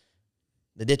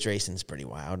 the ditch racing's pretty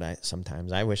wild.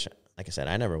 Sometimes I wish, like I said,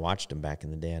 I never watched them back in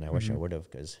the day, and I wish I would have,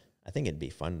 because I think it'd be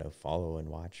fun to follow and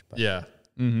watch. But Yeah.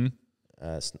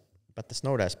 but the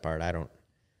snow dust part, I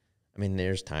mean,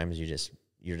 there's times you're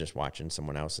just watching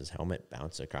someone else's helmet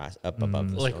bounce across up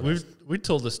above the Like snow dust. we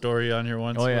told the story on here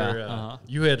once where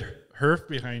you had Herf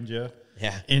behind you.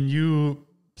 Yeah. And you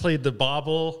played the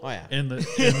bobble and dragged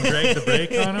the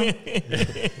brake on him.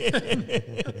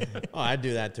 Oh, I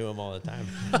do that to him all the time.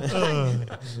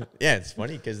 Yeah, it's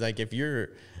funny because like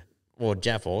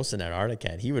Jeff Olson at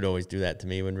Arctic, he would always do that to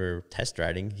me when we were test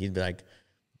riding. He'd be like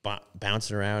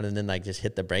bouncing around and then like just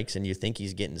hit the brakes, and you think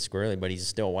he's getting squirrely, but he's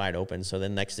still wide open. So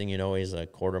then next thing you know, he's a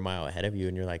quarter mile ahead of you,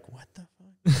 and you're like, what the fuck?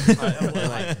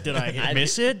 Did I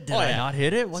miss it? Did I not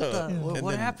hit it?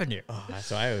 What happened here?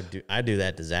 So I do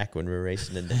that to Zach when we're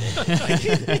racing in the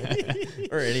day.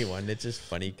 Or anyone. It's just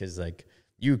funny because like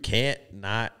you can't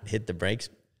not hit the brakes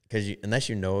unless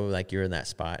you know like you're in that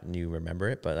spot and you remember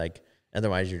it, but like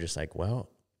otherwise you're just like, well,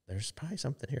 there's probably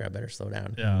something here, I better slow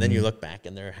down. Yeah. Then you look back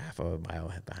and they're half a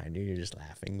mile behind you, you're just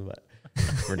laughing, but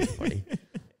it's pretty funny.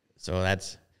 So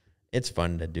it's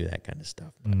fun to do that kind of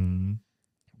stuff.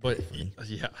 But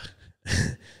yeah.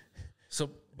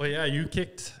 You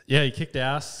kicked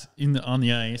ass on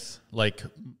the ice. Like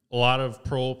a lot of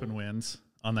pro open wins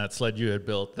on that sled you had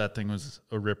built. That thing was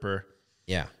a ripper.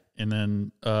 Yeah. And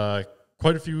then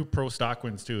quite a few pro stock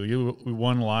wins too. We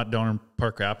won a lot down in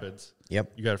Park Rapids.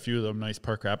 Yep. You got a few of them nice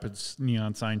Park Rapids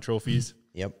neon sign trophies.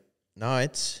 Yep. No,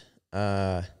 it's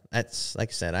that's like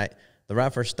I said, the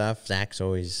rougher stuff, Zach's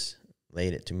always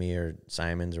laid it to me, or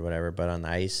Simons or whatever, but on the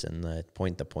ice and the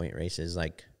point-to-point races,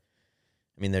 like,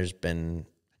 I mean, there's been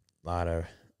a lot of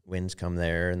wins come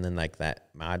there, and then, like, that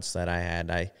mod sled I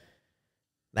had,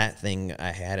 that thing,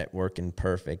 I had it working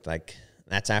perfect, like,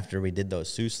 that's after we did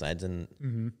those Sioux sleds, and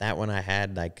that one I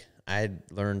had, like, I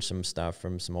learned some stuff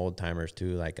from some old-timers,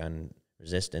 too, like, on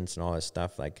resistance and all this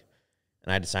stuff, like,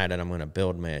 and I decided I'm going to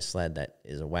build my sled that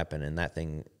is a weapon, and that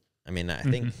thing, I mean, I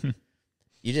think...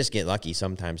 You just get lucky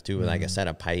sometimes too with like a set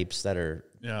of pipes that are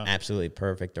absolutely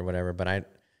perfect or whatever. But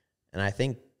I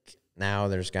think now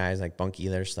there's guys like Bunky,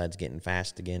 their sled's getting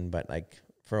fast again. But like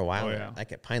for a while,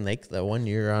 like at Pine Lake, the one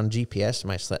year on GPS,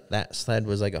 that sled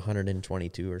was like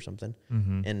 122 or something.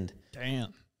 And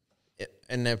damn.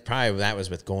 Probably that was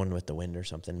with going with the wind or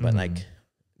something. But like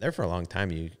there for a long time,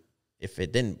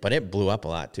 but it blew up a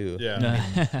lot too. Yeah. I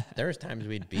mean, there was times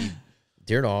we'd be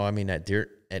Dyrdahl. I mean,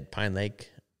 at Pine Lake,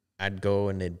 I'd go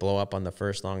and they'd blow up on the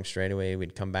first long straightaway.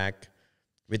 We'd come back.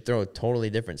 We'd throw totally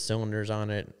different cylinders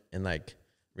on it and, like,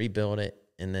 rebuild it.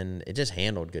 And then it just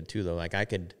handled good, too, though. Like, I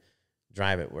could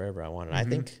drive it wherever I wanted. I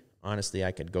think, honestly,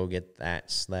 I could go get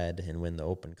that sled and win the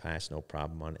open class, no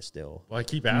problem on it still. Well, I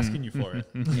keep asking you for it.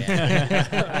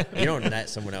 Yeah. You don't let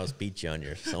someone else beat you on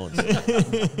your own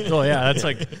sled. Oh, yeah. That's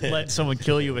like letting someone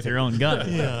kill you with your own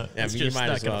gun. Yeah. I mean, you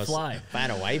might as well fly. If I had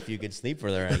a wife, you could sleep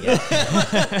with her, I guess.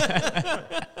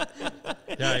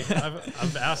 Yeah,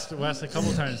 I've asked Wes a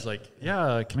couple times, like,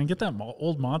 yeah, can I get that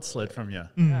old mod sled from you?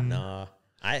 No,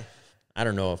 I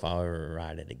don't know if I'll ever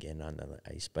ride it again on the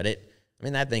ice, but I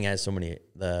mean, that thing has so many,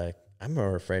 I'm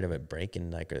more afraid of it breaking,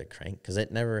 like, or the crank, because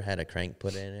it never had a crank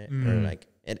put in it, or like,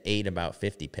 it ate about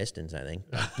 50 pistons, I think.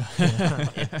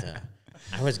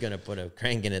 I was going to put a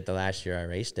crank in it the last year I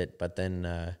raced it, but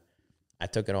then I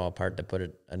took it all apart to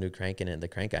put a new crank in it. The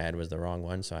crank I had was the wrong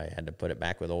one, so I had to put it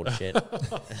back with old shit.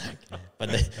 But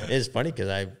it's funny because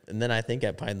I think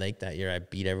at Pine Lake that year I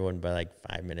beat everyone by like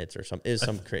 5 minutes or something. It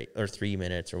was or 3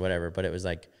 minutes or whatever. But it was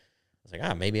like I was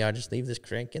like, maybe I'll just leave this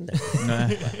crank in there.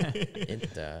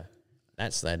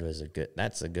 That sled was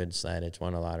that's a good sled. It's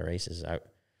won a lot of races. I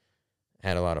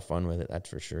had a lot of fun with it. That's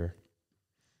for sure.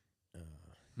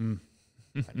 God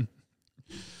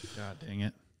dang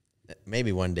it.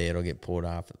 Maybe one day it'll get pulled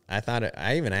off.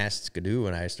 I even asked Skidoo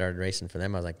when I started racing for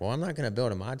them. I was like, well, I'm not going to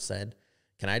build a mod sled.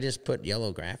 Can I just put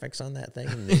yellow graphics on that thing?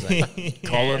 And he's like,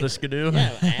 call it a Skidoo?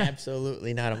 Yeah,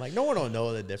 absolutely not. I'm like, no one will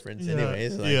know the difference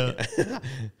anyways. Like,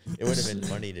 it would have been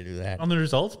funny to do that. On the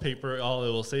results paper, all it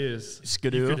will say is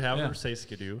Skidoo. You could have it say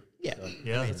Skidoo. Yeah. So,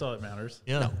 Yeah. that's all that matters.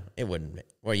 Yeah. No, it wouldn't.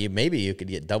 Well, maybe you could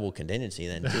get double contingency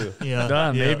then too. Yeah.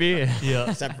 Done, Yeah. maybe.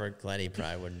 Yeah. Except for Glenn, he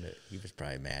probably wouldn't. He was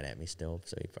probably mad at me still,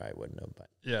 so he probably wouldn't have. But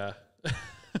Yeah.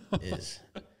 is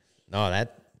no,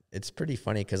 it's pretty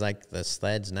funny because like the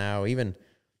sleds now, even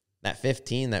that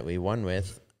 15 that we won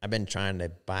with, I've been trying to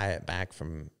buy it back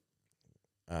from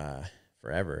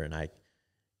forever, and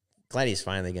Claddy's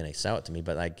finally gonna sell it to me,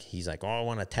 but like he's like, oh, I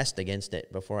want to test against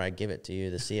it before I give it to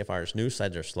you to see if our new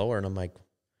sleds are slower, and I'm like,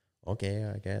 okay,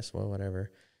 I guess, well,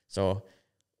 whatever. So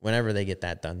whenever they get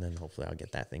that done, then hopefully I'll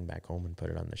get that thing back home and put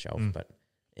it on the shelf. But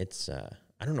it's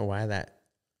I don't know why that.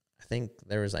 I think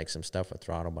there was like some stuff with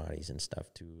throttle bodies and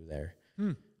stuff too there.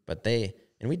 But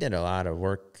we did a lot of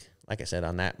work, like I said,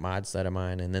 on that mod sled of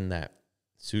mine, and then that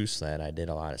Sioux sled, I did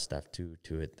a lot of stuff too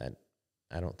to it that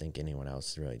I don't think anyone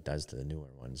else really does to the newer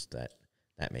ones that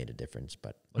made a difference.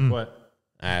 But like what?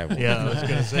 I was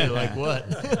gonna say, like what?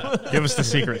 Give us the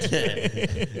secret.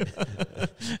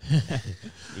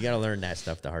 You got to learn that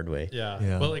stuff the hard way.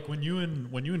 Yeah. But like when you and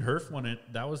Herf won it,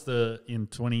 that was in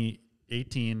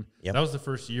 2018. Yep. That was the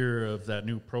first year of that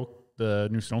new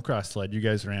snowcross sled you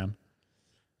guys ran.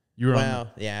 You were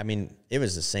yeah. I mean, it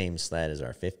was the same sled as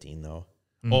our 15 though.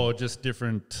 Oh, just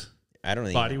different. I don't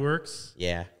think body works.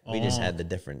 Yeah, we just had the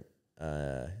different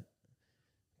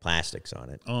plastics on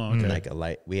it. Oh, okay.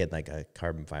 Like we had like a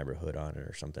carbon fiber hood on it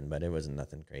or something, but it wasn't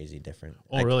nothing crazy different.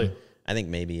 Oh, really? I think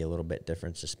maybe a little bit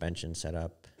different suspension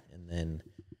setup, and then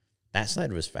that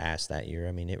sled was fast that year.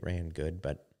 I mean, it ran good,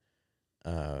 but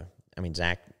I mean,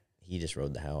 Zach, he just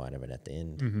rode the hell out of it at the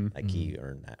end. He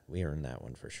earned that. We earned that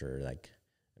one for sure. Like,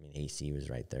 I mean, AC was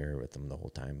right there with him the whole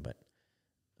time, but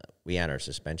we had our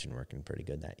suspension working pretty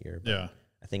good that year. But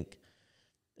I think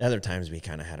other times we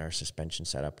kind of had our suspension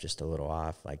set up just a little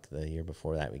off. Like the year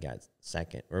before that, we got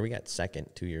second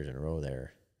 2 years in a row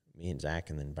there. Me and Zach,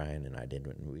 and then Brian and I did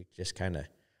when we just kind of,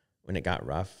 when it got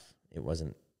rough, it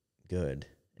wasn't good.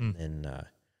 And then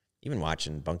even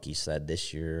watching Bunky's sled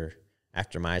this year,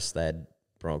 after my sled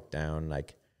broke down,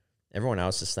 like everyone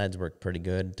else's sleds worked pretty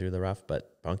good through the rough,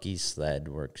 but Bunky's sled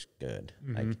works good.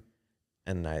 Like,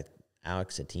 and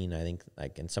Alex Satine, I think,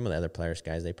 like, and some of the other players,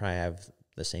 guys, they probably have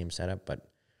the same setup, but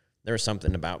there was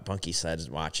something about Bunky sleds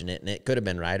watching it, and it could have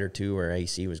been right or two where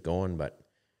AC was going, but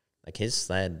like his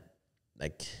sled,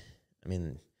 like, I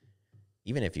mean,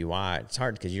 even if you watch, it's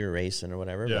hard because you're racing or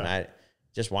whatever, but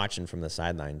just watching from the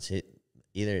sidelines,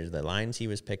 either the lines he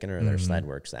was picking or their sled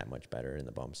works that much better in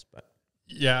the bumps. But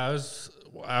yeah, I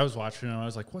was watching and I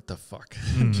was like, what the fuck?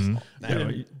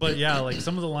 But yeah, like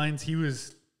some of the lines he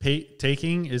was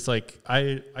taking is like,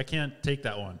 I can't take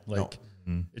that one. Like,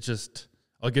 it's just,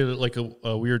 I'll get like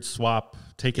a weird swap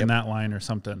taking that line or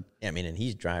something. Yeah, I mean, and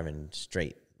he's driving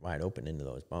straight wide open into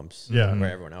those bumps. Yeah.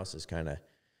 Where everyone else is kind of,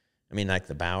 I mean, like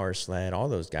the Bauer sled, all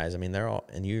those guys, I mean, they're all,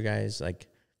 and you guys, like,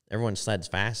 everyone's sled's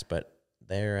fast, but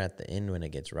they're at the end when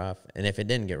it gets rough. And if it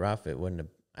didn't get rough, it wouldn't have,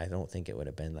 I don't think it would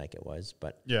have been like it was.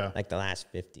 But like the last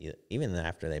 50, even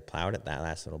after they plowed it that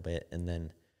last little bit, and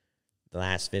then the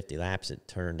last 50 laps, it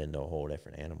turned into a whole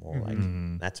different animal.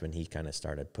 Like, that's when he kind of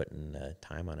started putting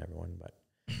time on everyone. But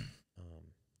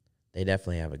they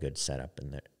definitely have a good setup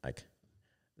in there. Like,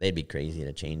 they'd be crazy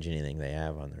to change anything they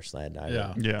have on their sled.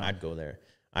 I'd go there.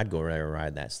 I'd go there and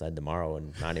ride that sled tomorrow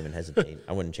and not even hesitate.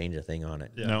 I wouldn't change a thing on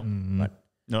it. Yeah.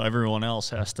 No, everyone else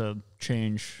has to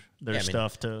change their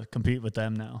stuff to compete with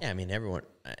them now. Yeah, I mean, everyone.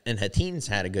 And Hatine's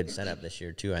had a good setup this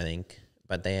year, too, I think.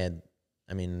 But they had,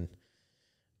 I mean,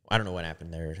 I don't know what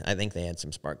happened there. I think they had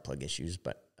some spark plug issues.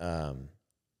 But,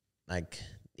 like,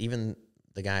 even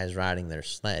the guys riding their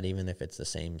sled, even if it's the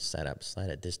same setup sled,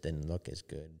 it just didn't look as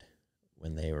good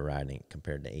when they were riding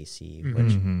compared to AC,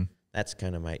 which that's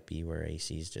kind of might be where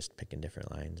AC is just picking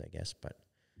different lines, I guess. But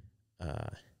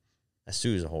a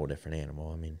Sue's a whole different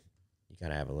animal. I mean, you got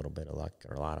to have a little bit of luck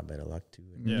or a lot of bit of luck, too.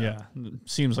 Yeah.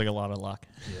 Seems like a lot of luck.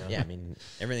 Yeah, I mean,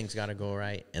 everything's got to go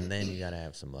right, and then you got to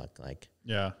have some luck. Like,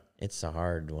 it's a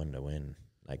hard one to win.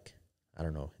 Like, I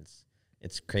don't know.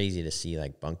 It's crazy to see,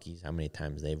 like, Bunkies, how many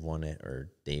times they've won it,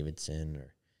 or Davidson,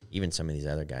 or even some of these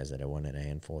other guys that have won it a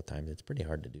handful of times. It's pretty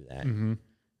hard to do that.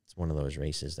 It's one of those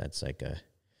races that's like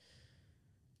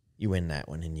you win that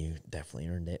one and you definitely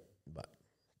earned it. But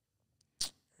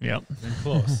yep, been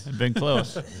close. Been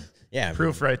close. Yeah,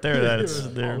 proof right there that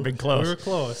they've been close. We were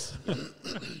close.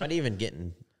 But even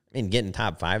getting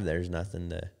top 5 there's nothing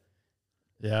to.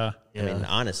 Yeah. I mean,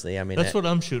 honestly, I mean, that's what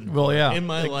I'm shooting for. Well, yeah. In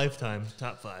my lifetime,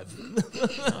 top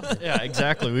 5. Yeah,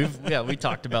 exactly. We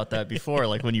talked about that before.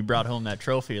 Like when you brought home that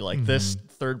trophy, like this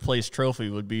third place trophy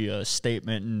would be a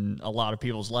statement in a lot of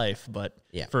people's life. But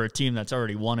for a team that's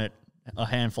already won it a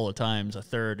handful of times, a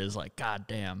third is like, God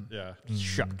damn. Yeah.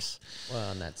 Shucks.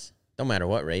 Well, and that's no matter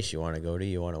what race you want to go to,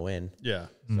 you want to win. Yeah.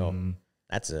 So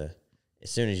that's as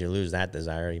soon as you lose that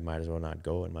desire, you might as well not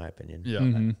go, in my opinion.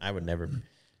 Yeah. I would never.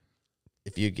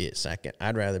 if you get second,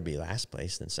 I'd rather be last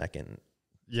place than second.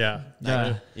 Yeah.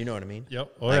 You know what I mean?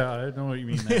 Yep. Oh, yeah. I know what you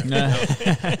mean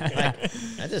there.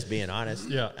 I'm just being honest.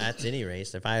 Yeah. That's any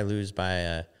race. If I lose by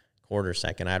a quarter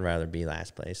second, I'd rather be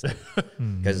last place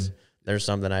because there's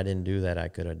something I didn't do that I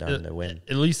could have done to win.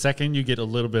 At least second, you get a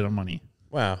little bit of money.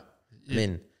 Well, I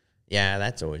mean, yeah,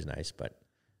 that's always nice. But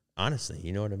honestly,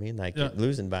 you know what I mean? Like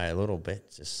losing by a little bit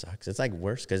just sucks. It's like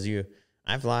worse because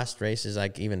I've lost races,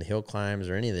 like even hill climbs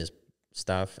or any of this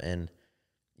stuff. And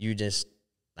you just,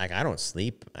 like, I don't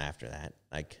sleep after that.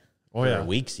 Like, for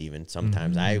weeks even.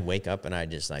 Sometimes I wake up and I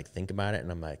just, like, think about it. And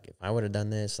I'm like, if I would have done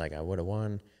this, like, I would have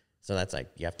won. So that's, like,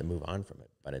 you have to move on from it.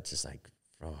 But it's just like,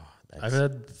 I've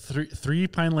had three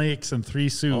Pine Lakes and 3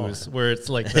 Sioux where it's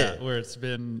like that, where it's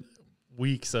been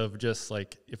weeks of just,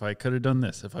 like, if I could have done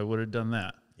this, if I would have done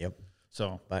that. Yep.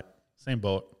 So, but same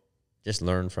boat. Just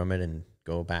learn from it and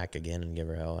go back again and give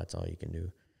her hell. That's all you can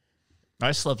do.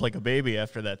 I slept like a baby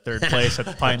after that third place at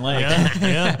the Pine Lake.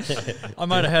 I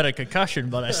might have had a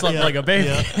concussion, but I slept like a baby.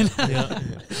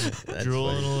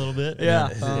 Drooling a little bit.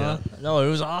 No, it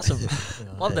was awesome.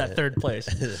 Love that third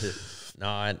place.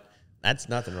 No, that's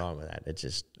nothing wrong with that. It's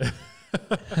just, you know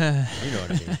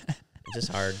what I mean. It's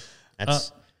just hard.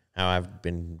 That's how I've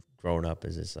been growing up.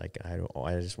 Is it's like I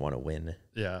just want to win.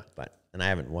 Yeah. And I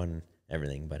haven't won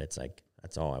everything, but it's like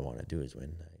that's all I want to do is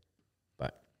win.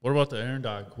 What about the Iron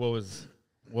Dog?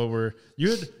 You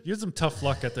had some tough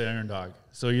luck at the Iron Dog,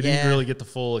 so you didn't really get the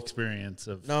full experience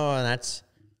of. No, and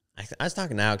I was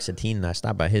talking to Alex Satine, and I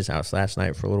stopped by his house last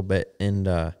night for a little bit, and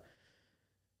the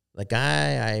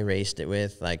guy I raced it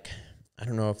with, like, I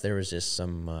don't know if there was just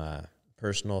some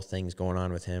personal things going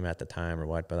on with him at the time or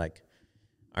what, but like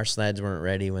our sleds weren't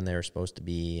ready when they were supposed to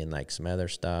be, and like some other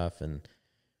stuff, and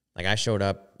like I showed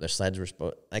up, the sleds were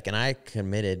supposed, like, and I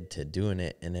committed to doing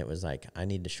it, and it was like I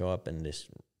need to show up and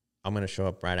I'm going to show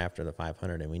up right after the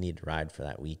 500, and we need to ride for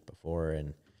that week before,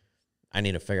 and I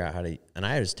need to figure out how to. And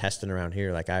I was testing around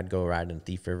here, like I'd go ride in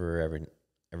Thief River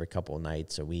every couple of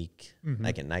nights a week,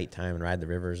 like at nighttime, and ride the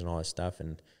rivers and all this stuff.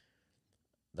 And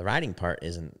the riding part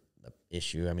isn't the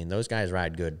issue. I mean, those guys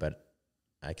ride good, but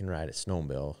I can ride a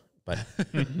snowmobile. But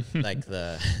like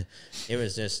it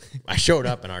was just, I showed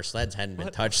up and our sleds hadn't been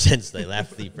touched since they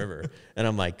left Thief River. And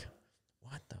I'm like,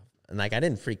 what the? And like, I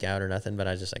didn't freak out or nothing, but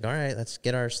I was just like, all right, let's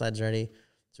get our sleds ready.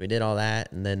 So we did all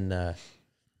that. And then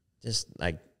just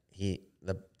like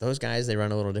those guys, they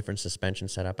run a little different suspension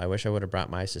setup. I wish I would have brought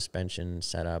my suspension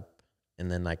setup.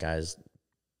 And then like I was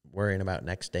worrying about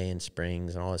next day and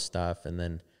springs and all this stuff. And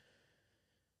then,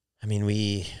 I mean,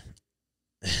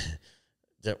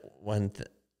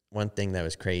 one thing that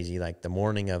was crazy, like the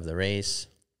morning of the race,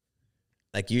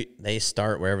 like they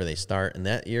start wherever they start. And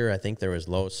that year, I think there was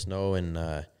low snow in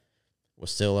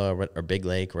Wasilla or Big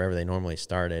Lake, wherever they normally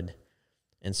started.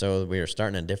 And so we were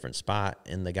starting in a different spot.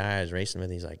 And the guy I was racing with,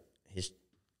 he's like, his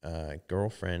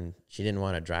girlfriend, she didn't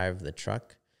want to drive the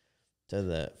truck from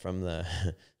the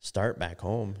start back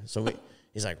home. So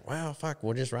he's like, well, fuck,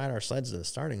 we'll just ride our sleds to the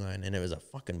starting line. And it was a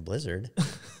fucking blizzard.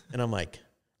 And I'm like,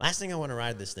 last thing I want to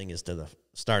ride this thing is to the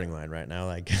starting line right now.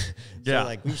 Like, so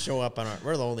like we show up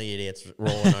we're the only idiots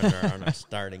rolling on our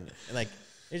starting. And like,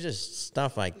 it's just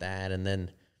stuff like that. And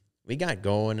then we got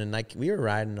going and like we were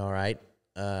riding all right.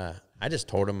 I just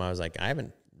told him, I was like, I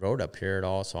haven't rode up here at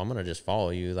all, so I'm going to just follow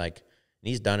you. Like, and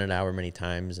he's done it however many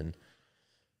times. And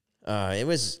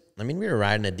we were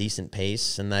riding a decent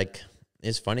pace. And like,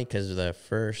 it's funny because it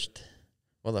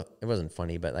wasn't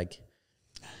funny, but like,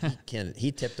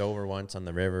 he tipped over once on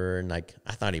the river, and like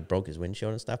I thought he broke his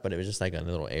windshield and stuff, but it was just like a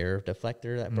little air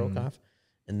deflector that broke off.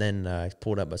 And then I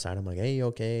pulled up beside him, like, hey, you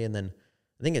okay? And then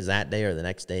I think it's that day or the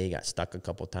next day he got stuck a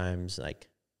couple times, like,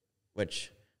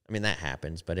 which, I mean, that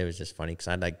happens, but it was just funny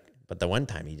because but the one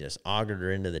time he just augured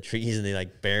her into the trees and they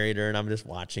like buried her, and I'm just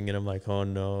watching it. I'm like, oh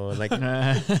no. And like,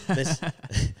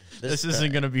 this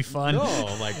isn't going to be fun. No,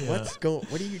 I'm like,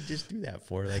 what do you just do that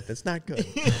for? Like, that's not good.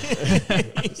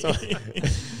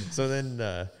 So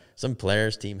then some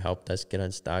players team helped us get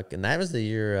unstuck. And that was the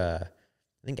year,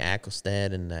 I think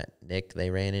Ackelstead and that Nick, they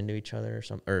ran into each other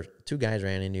or two guys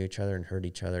ran into each other and hurt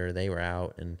each other. They were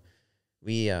out, and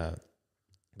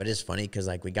but it's funny because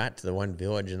like we got to the one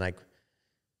village, and like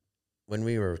when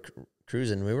we were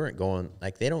cruising, we weren't going,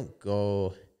 like they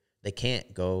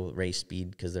can't go race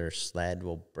speed because their sled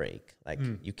will break. Like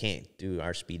you can't do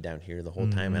our speed down here the whole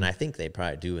time. And I think they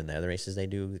probably do in the other races, they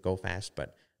do go fast,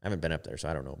 but I haven't been up there, so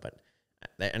I don't know. But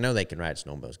I know they can ride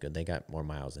snowmobiles good. They got more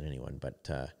miles than anyone. But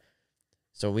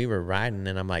so we were riding,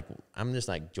 and I'm just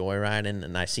like joyriding,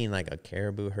 and I seen like a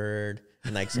caribou herd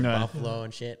and like some buffalo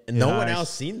and shit. And no one else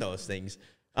seen those things.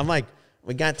 I'm like,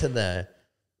 we got to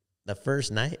the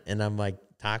first night, and I'm like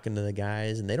talking to the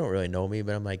guys, and they don't really know me,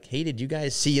 but I'm like, hey, did you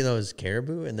guys see those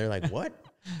caribou? And they're like, what?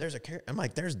 There's a caribou. I'm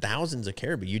like, there's thousands of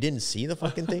caribou. You didn't see the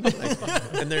fucking thing? Like,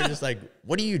 and they're just like,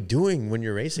 what are you doing when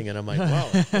you're racing? And I'm like, well,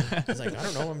 it's like, I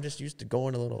don't know. I'm just used to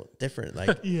going a little different.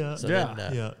 Like, yeah. So yeah.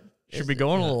 Then, Yeah. Should be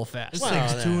going a little fast. This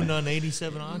thing's tuned on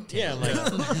 87 octane. Yeah, I'm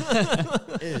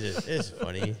like, it's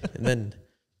funny. And then,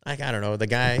 like, I don't know, the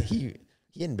guy, he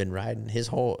hadn't been riding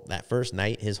that first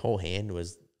night, his whole hand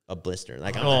was a blister.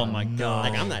 Like, my God.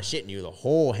 Like, I'm not shitting you, the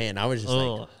whole hand. I was just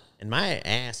like, and my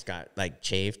ass got like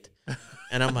chafed.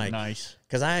 And I'm like, nice.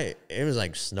 Cause it was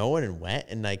like snowing and wet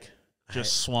and like,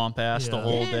 just swamp ass the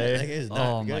whole day. Like, it's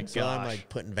not good. My So gosh. I'm like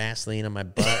putting Vaseline on my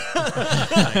butt.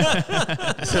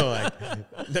 So like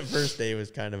the first day was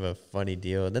kind of a funny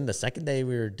deal. And then the second day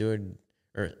we were doing,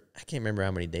 or I can't remember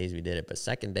how many days we did it, but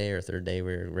second day or third day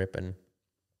we were ripping.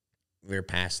 We were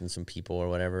passing some people or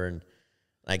whatever, and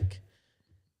like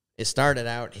it started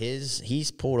out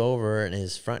he's pulled over and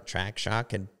his front track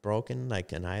shock had broken,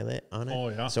 like an eyelet on it. Oh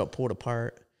yeah. So it pulled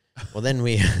apart. Well, then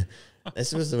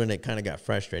this was when it kind of got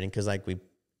frustrating because like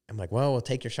I'm like, well, we'll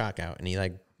take your shock out, and he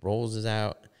like rolls his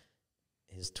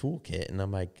toolkit, and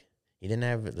I'm like, he didn't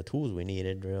have the tools we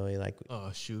needed really, like.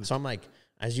 Oh shoot. So I'm like,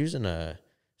 I was using a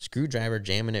screwdriver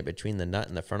jamming it between the nut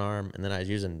and the front arm, and then I was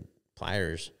using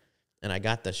pliers, and I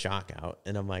got the shock out,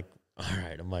 and I'm like, all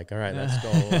right, let's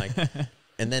go. Like,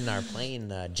 and then our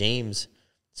plane, James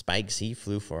Spikes, he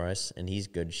flew for us, and he's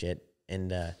good shit,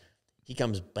 and he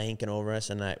comes banking over us,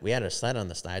 and we had a sled on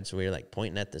the side, so we were like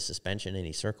pointing at the suspension, and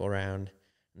he circled around,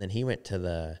 and then he went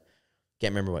to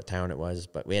can't remember what town it was,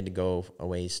 but we had to go a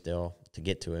ways still to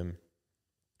get to him,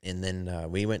 and then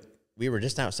we were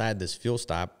just outside this fuel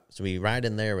stop, so we ride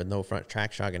in there with no front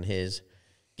track shock in his,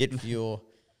 get fuel.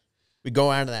 We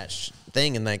go out of that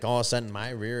thing, and like all of a sudden my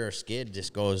rear skid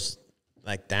just goes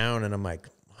like down, and I'm like,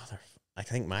 I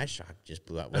think my shock just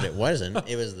blew out. But it wasn't.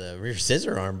 It was the rear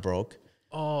scissor arm broke.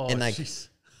 Oh, and like, geez.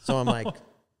 So I'm like,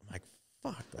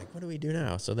 fuck, like what do we do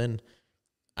now? So then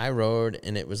I rode,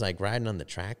 and it was like riding on the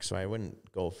track, so I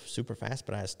wouldn't go super fast,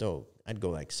 but I'd go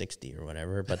like 60 or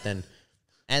whatever. But then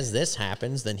as this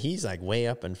happens, then he's like way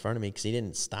up in front of me because he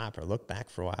didn't stop or look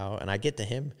back for a while, and I get to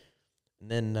him. And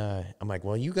then I'm like,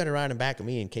 well, you got to ride him back of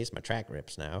me in case my track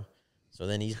rips now. So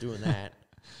then he's doing that.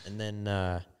 And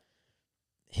then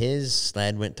his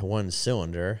sled went to one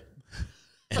cylinder.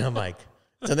 And I'm like,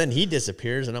 so then he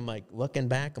disappears. And I'm like, looking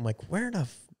back, I'm like, I'm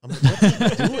like, what's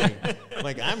he doing? I'm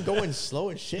like, I'm going slow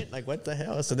as shit. Like, what the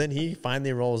hell? So then he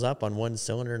finally rolls up on one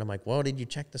cylinder. And I'm like, well, did you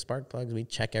check the spark plugs? We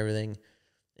check everything.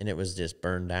 And it was just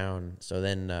burned down. So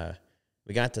then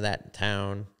we got to that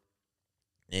town.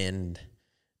 And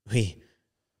we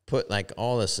put like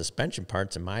all the suspension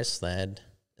parts in my sled,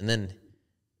 and then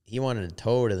he wanted to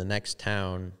tow to the next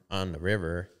town on the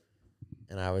river,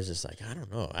 and I was just like, I don't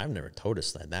know, I've never towed a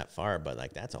sled that far, but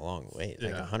like that's a long way,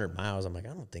 like 100 miles. I'm like,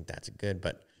 I don't think that's good.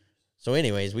 But so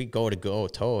anyways, we go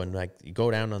tow, and like you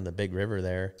go down on the big river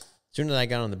there. As soon as I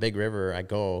got on the big river, I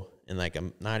go, and like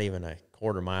I'm not even a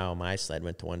quarter mile, my sled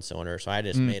went to one cylinder, so I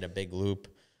just made a big loop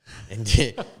and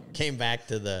came back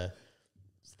to the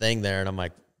thing there, and I'm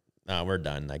like, no, we're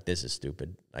done. Like, this is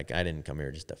stupid. Like, I didn't come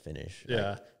here just to finish.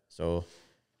 Yeah. Like, so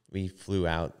we flew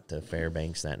out to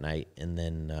Fairbanks that night, and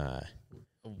then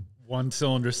one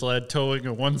cylinder sled towing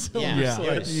a one cylinder Yeah.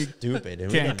 sled. It was stupid.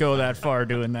 And Can't go that far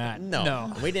doing that.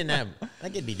 No, we didn't have.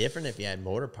 Like, it'd be different if you had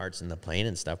motor parts in the plane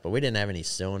and stuff, but we didn't have any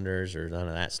cylinders or none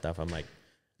of that stuff. I'm like,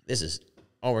 this is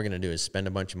all we're gonna do is spend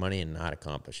a bunch of money and not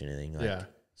accomplish anything. Like, Yeah.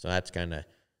 So that's kind of.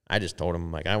 I just told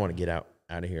him, like, I want to get out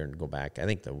of here and go back. I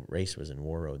think the race was in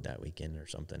War Road that weekend or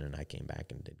something, and I came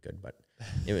back and did good. But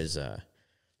it was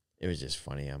just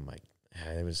funny. I'm like,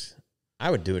 I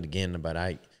would do it again,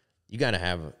 but you got to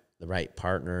have the right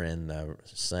partner and the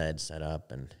sled set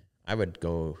up, and I would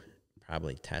go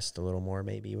probably test a little more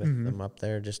maybe with them up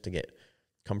there just to get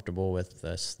comfortable with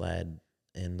the sled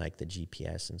and like the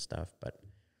GPS and stuff. But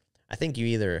I think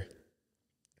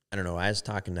I don't know, I was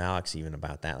talking to Alex even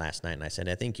about that last night, and I said,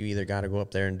 I think you either got to go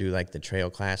up there and do like the trail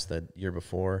class the year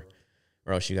before,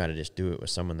 or else you got to just do it with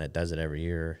someone that does it every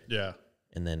year. Yeah.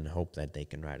 And then hope that they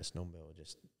can ride a snowmobile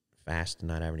just fast and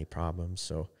not have any problems.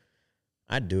 So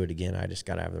I'd do it again. I just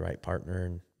got to have the right partner.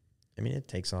 And I mean, it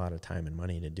takes a lot of time and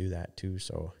money to do that too.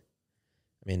 So,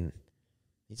 I mean,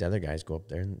 these other guys go up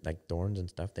there and like Dorns and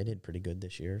stuff, they did pretty good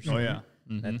this year. So Oh, yeah.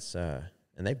 that's, and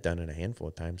they've done it a handful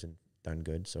of times and done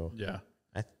good. So Yeah.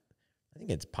 I think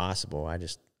it's possible. I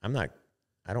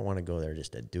don't want to go there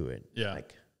just to do it. Yeah.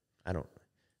 Like, I don't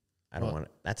want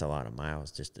to, that's a lot of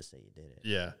miles just to say you did it.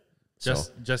 Yeah. So,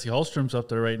 Jesse Hallstrom's up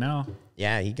there right now.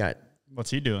 yeah, he got What's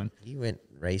he doing? He went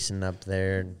racing up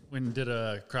there. When did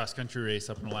a cross country race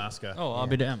up in Alaska. Oh, I'll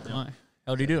be damned.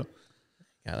 How'd he do?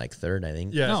 Got like third, I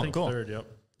think. Yeah, Oh, I think cool. third. Yep.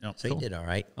 So he did all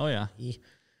right. Oh, yeah.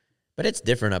 But it's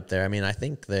different up there. I mean, I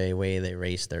think the way they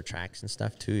race their tracks and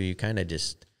stuff too, you kind of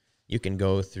you can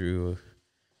go through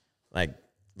like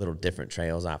little different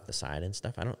trails off the side and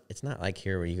stuff. It's not like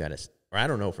here where you got to, or I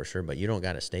don't know for sure, but you don't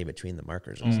got to stay between the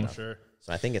markers and stuff. Sure.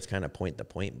 So I think it's kind of point to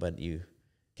point, but you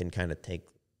can kind of take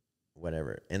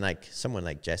whatever. And like someone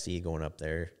like Jesse going up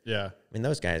there. Yeah. I mean,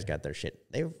 those guys got their shit.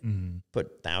 They've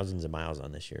put thousands of miles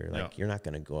on this year. Like you're not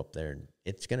going to go up there and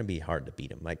it's going to be hard to beat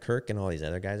them. Like Kirk and all these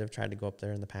other guys have tried to go up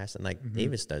there in the past. And like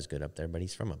Davis does good up there, but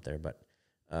he's from up there. But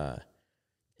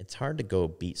it's hard to go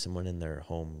beat someone in their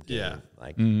home game. Yeah.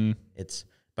 Like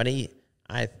but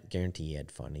I guarantee he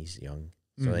had fun. He's young.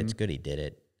 So it's good he did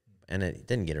it. And it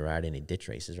didn't get to ride any ditch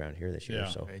races around here this year. Yeah.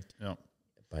 So, Yeah.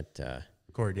 but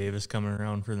Corey Davis coming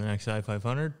around for the next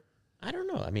I-500. I don't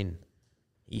know. I mean,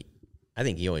 I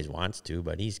think he always wants to,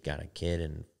 but he's got a kid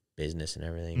and business and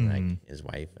everything, like his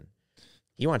wife, and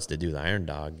he wants to do the Iron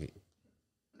Dog,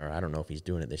 or I don't know if he's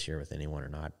doing it this year with anyone or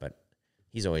not, but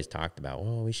he's always talked about,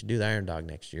 well, we should do the Iron Dog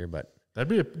next year, but That'd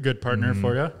be a good partner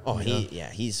for you. oh,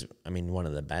 he's, I mean, one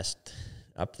of the best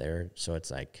up there, so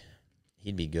it's like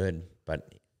he'd be good,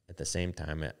 but at the same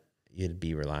time, you'd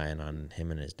be relying on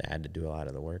him and his dad to do a lot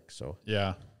of the work. So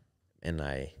Yeah. and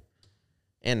I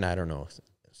don't know.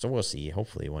 So we'll see.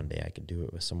 Hopefully one day I could do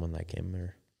it with someone like him,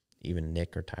 or even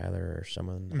Nick or Tyler or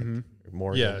someone like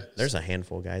Morgan. Yeah. There's a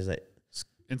handful of guys that.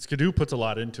 And Skidoo puts a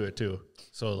lot into it too.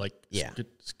 So like Yeah.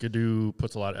 Skidoo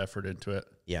puts a lot of effort into it.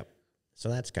 Yep. So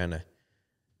that's kind of.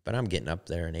 But I'm getting up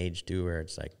there in age too, where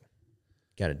it's like,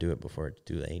 got to do it before it's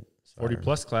too late. So 40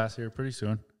 plus class here pretty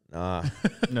soon. Nah.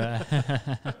 Nah.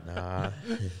 Nah.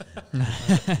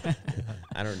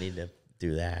 I don't need to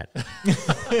do that.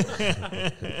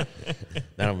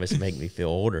 That'll just make me feel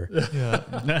older.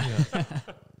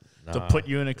 To put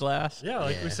you in a class? Yeah,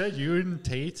 like we said, you and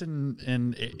Tate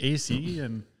and AC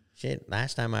and Shit,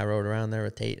 last time I rode around there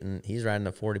with Tate, and he's riding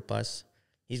a 40 plus.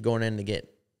 He's going in to get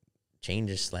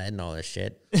change his sled and all this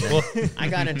shit. Well, I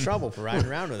got in trouble for riding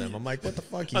around with him. I'm like, what the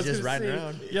fuck? He's just riding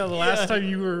around. Yeah, the last time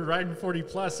you were riding 40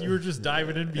 plus, you were just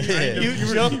diving in behind him.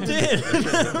 You jumped in.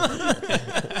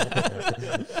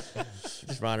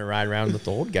 Just ride around with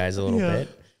the old guys a little bit.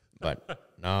 But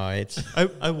no, it's.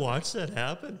 I watched that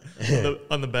happen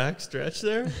on the back stretch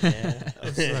there. Yeah. I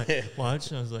was like,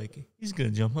 watching. I was like, he's gonna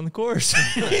jump on the course.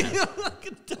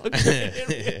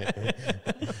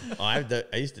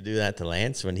 I used to do that to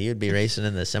Lance when he would be racing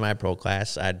in the semi-pro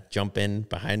class. I'd jump in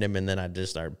behind him and then I'd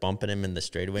just start bumping him in the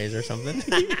straightaways or something.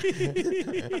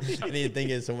 And he'd think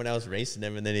it's someone else racing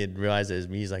him, and then he'd realize it was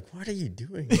me. He's like, "What are you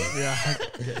doing?" Yeah,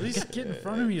 at least get in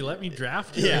front of me. Let me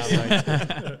draft you.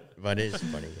 Yeah, but it's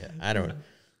funny. I don't.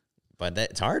 But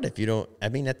it's hard if you don't. I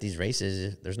mean, at these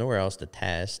races, there's nowhere else to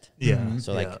test. Yeah.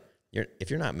 So like, if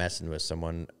you're not messing with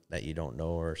someone that you don't know,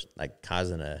 or like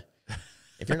causing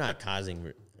if you're not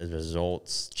causing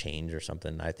results change or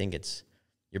something, I think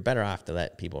you're better off to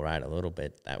let people ride a little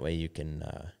bit. That way you can.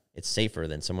 It's safer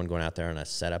than someone going out there on a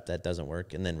setup that doesn't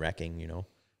work and then wrecking.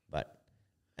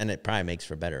 And it probably makes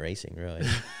for better racing, really.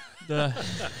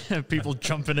 People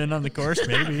jumping in on the course,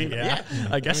 maybe. Yeah,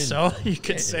 I guess so. You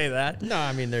could say that. No,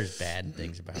 I mean, there's bad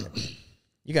things about it.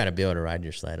 You got to be able to ride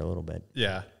your sled a little bit.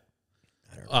 Yeah.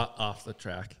 Off the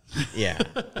track. Yeah,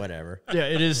 whatever. Yeah,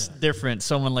 it is different.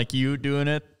 Someone like you doing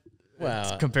it,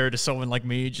 well, compared to someone like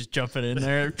me just jumping in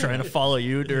there trying to follow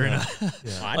you during a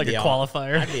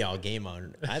qualifier. I'd be all game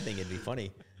on. I think it'd be funny.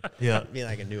 Yeah. It'd be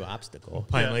like a new obstacle.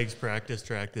 Pine Lakes practice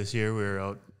track this year. We were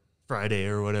out Friday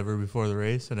or whatever before the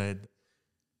race, and I'd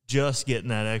just getting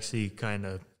that XC kind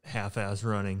of half-ass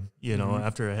running,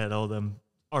 after I had all them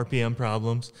RPM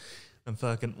problems. I'm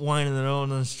fucking whining it on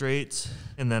the straights,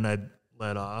 and then I'd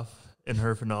let off, and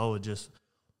Herfindahl would just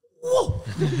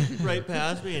right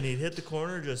past me, and he'd hit the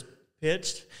corner, just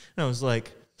pitched, and I was like,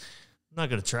 I'm not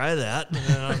going to try that. And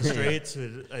then on the straights,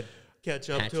 I'd catch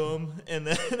up to him, and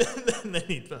then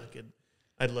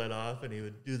I'd let off, and he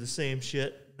would do the same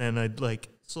shit, and I'd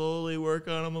slowly work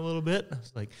on him a little bit. I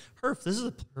was like, Herf, this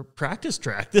is a practice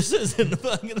track. This isn't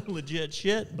fucking legit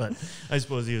shit. But I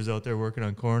suppose he was out there working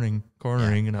on cornering,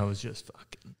 and I was just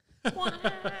fucking.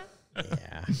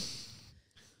 Yeah.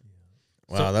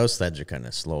 Well, those sleds are kind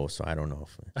of slow, so I don't know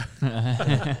if.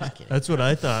 That's what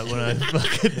I thought when I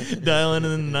fucking dialing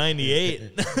in the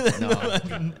 98. No.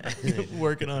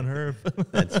 Working on Herf.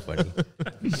 That's funny.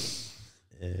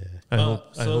 I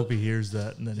hope he hears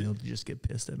that, and then he'll just get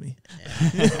pissed at me.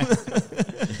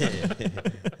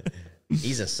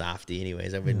 He's a softie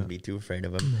anyways. I wouldn't be too afraid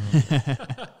of him.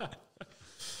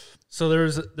 So there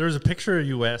was a picture of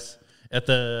US at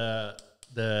the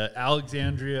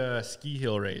Alexandria ski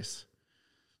hill race.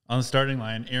 On the starting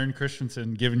line, Aaron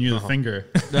Christensen giving you the finger.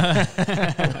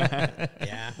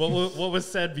 Yeah. What was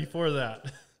said before that?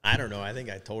 I don't know. I think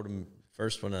I told him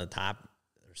first one on the top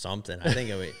or something. I think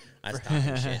I was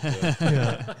talking shit to him.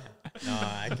 Yeah. No,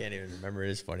 I can't even remember.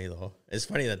 It's funny, though. It's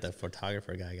funny that the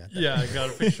photographer guy got that. Yeah, I got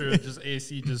a picture of just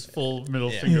AC, just full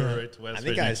middle finger right to Wes. I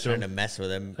think I was trying to mess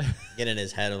with him, get in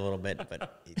his head a little bit,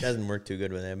 but it doesn't work too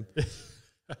good with him.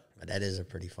 But that is a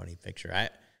pretty funny picture.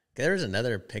 There's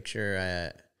another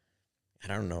picture. I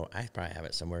don't know. I probably have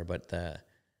it somewhere. But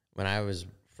when I was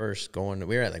first going,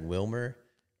 we were at like Wilmer,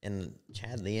 and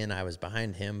Chad Lee and I was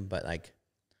behind him. But like,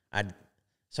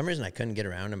 some reason I couldn't get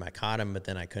around him. I caught him, but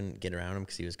then I couldn't get around him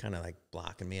because he was kind of like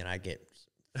blocking me, and I get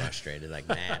frustrated, like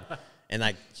mad. And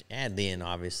like Chad Lee, and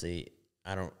obviously,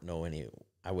 I don't know any.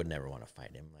 I would never want to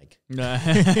fight him. Like,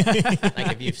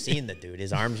 like if you've seen the dude,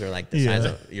 his arms are like the size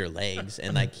of your legs,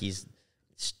 and like he's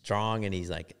strong, and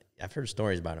he's like. I've heard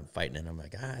stories about him fighting, and I'm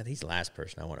like, he's the last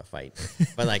person I want to fight.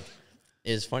 But like,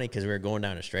 it was funny because we were going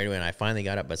down a straightaway, and I finally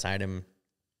got up beside him,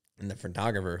 and the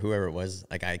photographer, whoever it was,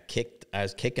 like I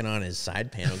was kicking on his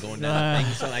side panel going down the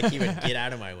thing, so like he would get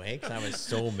out of my way because I was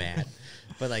so mad.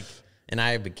 But like, and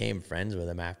I became friends with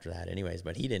him after that, anyways.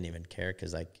 But he didn't even care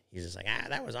because like he was just like,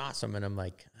 that was awesome, and I'm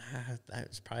like, that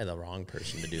was probably the wrong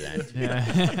person to do that to.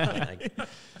 Yeah.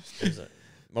 Like,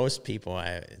 most people,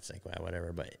 it's like, well,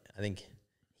 whatever. But I think.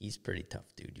 He's pretty tough,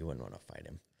 dude. You wouldn't want to fight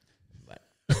him, but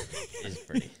he's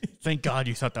pretty. Thank God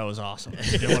you thought that was awesome.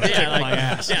 You didn't want to kick my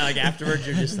ass. Yeah, like afterwards,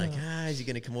 you're just like, is he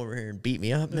gonna come over here and beat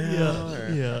me up now?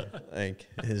 Yeah. Like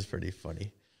it is pretty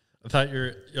funny. I thought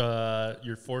your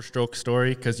 4-stroke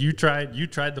story, because you tried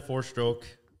the 4-stroke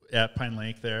at Pine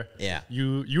Lake there. Yeah.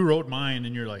 You rode mine,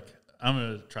 and you're like, I'm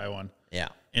gonna try one. Yeah.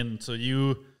 And so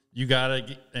you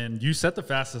set the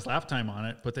fastest lap time on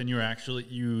it, but then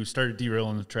you started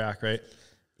derailing the track, right?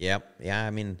 Yep. Yeah.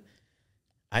 I mean,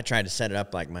 I tried to set it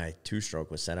up like my 2-stroke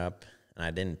was set up, and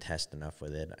I didn't test enough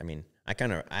with it. I mean, I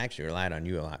actually relied on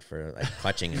you a lot for like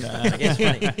clutching and stuff. Like, it's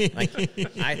funny. Like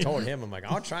I told him, I'm like,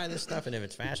 I'll try this stuff, and if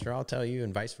it's faster, I'll tell you,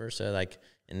 and vice versa. Like,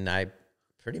 and I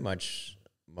pretty much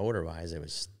motor wise, it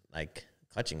was like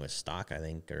clutching was stock, I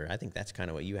think, or I think that's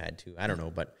kind of what you had too. I don't know,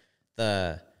 but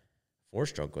the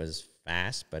 4-stroke was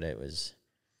fast, but it was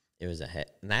a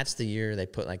hit. And that's the year they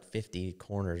put like 50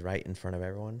 corners right in front of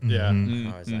everyone. Yeah.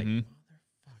 Mm-hmm. I was like,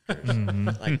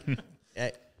 motherfuckers. Like,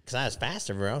 because I was fast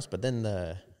everywhere else, but then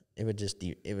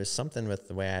it was something with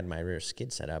the way I had my rear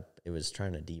skid set up. It was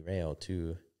trying to derail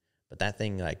too. But that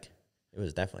thing, like, it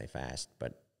was definitely fast,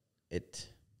 but it.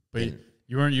 But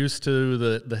you weren't used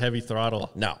to the heavy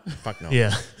throttle. No, fuck no.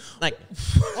 Yeah. Like,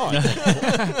 it's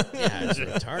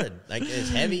retarded. Like, it's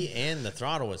heavy, and the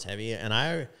throttle was heavy, and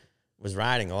I was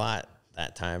riding a lot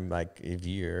that time, like a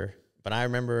year. But I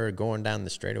remember going down the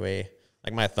straightaway,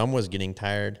 like my thumb was getting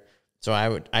tired, so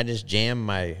I just jam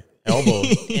my elbow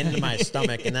into my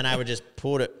stomach, and then I would just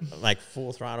pull it like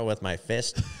full throttle with my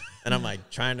fist. And I'm like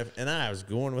trying to, and then I was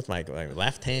going with my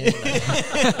left hand.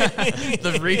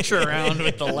 The reach around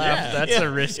with the left, that's a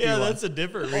risky one. Yeah, that's a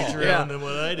different reach around than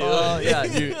what I do.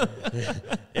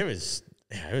 It was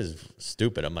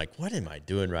stupid. I'm like, what am I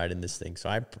doing riding this thing? So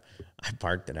I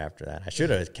parked it after that. I should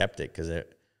have kept it because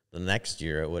the next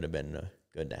year it would have been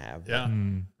good to have. Yeah. I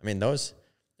mean, I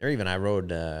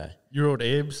rode. You rode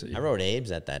Abe's? I rode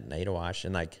Abe's at that night wash,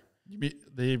 and like.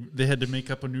 They had to make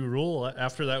up a new rule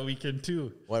after that weekend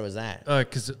too. What was that?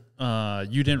 Because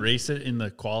you didn't race it in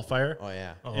the qualifier. Oh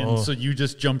yeah. And so you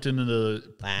just jumped into you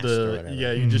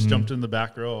just jumped in the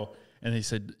back row, and they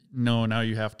said no. Now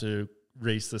you have to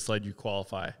race the sled you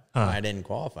qualify. I didn't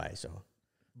qualify, so.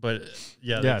 But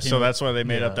so that's why they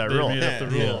made up that rule. They made up the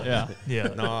rule. Yeah.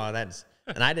 No,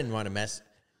 and I didn't want to mess.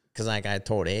 Because like I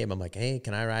told Abe, I'm like, hey,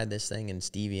 can I ride this thing? And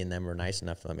Stevie and them were nice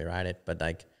enough to let me ride it, but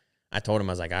like. I told him,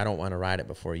 I was like, I don't want to ride it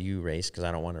before you race because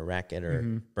I don't want to wreck it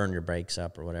or burn your brakes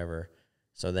up or whatever.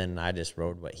 So then I just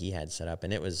rode what he had set up.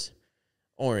 And it was,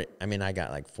 I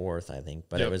got like 4th, I think.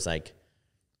 But it was like,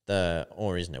 the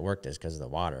only reason it worked is because of the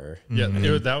water. Yeah,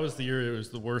 that was the year it was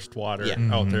the worst water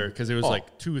out there because it was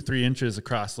like 2 or 3 inches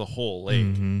across the whole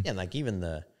lake. Yeah, and like even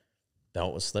the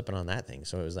belt was slipping on that thing.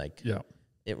 So it was like,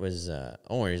 it was,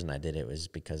 only reason I did it was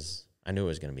because I knew it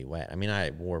was going to be wet. I mean, I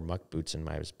wore muck boots, and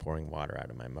I was pouring water out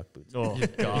of my muck boots. Oh,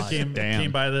 God.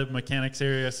 Came by the mechanics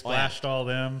area, splashed all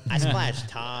them. I splashed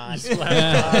Todd.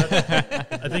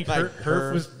 I think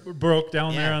Herf was broke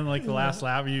down there on like the last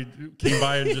lap. You came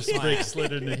by and just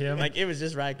slid into him. Like it was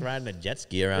just like riding a jet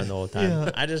ski around the whole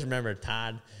time. I just remember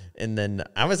Todd And then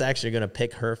I was actually going to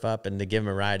pick Herf up and to give him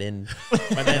a ride in.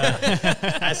 But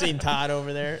then I seen Todd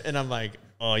over there, and I'm like,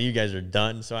 oh, you guys are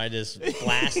done. So I just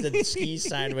blasted the skis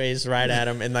sideways right at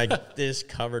him, and like this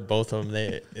covered both of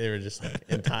them. They were just like,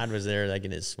 and Todd was there like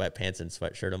in his sweatpants and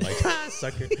sweatshirt. I'm like,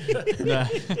 sucker.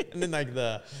 And then like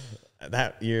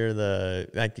that year,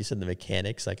 like you said, the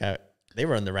mechanics, like they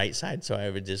were on the right side, so I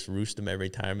would just roost them every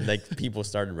time. And like people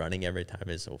started running every time.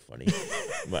 It's so funny,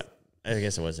 but I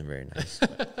guess it wasn't very nice. I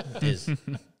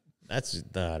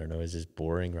don't know. It's just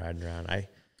boring riding around.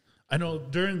 I know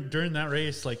during that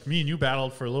race, like me and you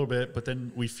battled for a little bit, but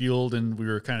then we fueled and we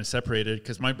were kind of separated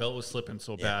because my belt was slipping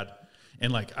so bad.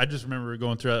 And like I just remember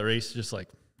going through that race, just like,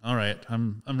 all right,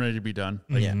 I'm ready to be done.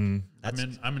 Like, I'm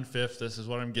in fifth. This is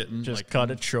what I'm getting. Just like,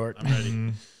 cut it short. I'm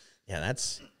ready. Yeah,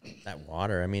 that's that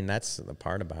water. I mean, that's the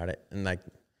part about it. And like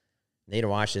native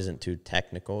wash isn't too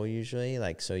technical usually.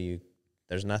 Like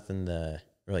there's nothing to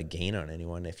really gain on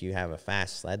anyone. If you have a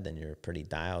fast sled, then you're pretty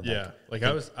dialed. Yeah, like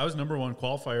I was #1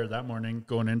 qualifier that morning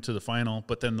going into the final,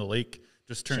 but then the lake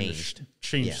just changed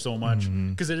so much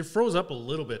because it froze up a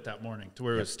little bit that morning to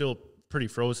where it was still pretty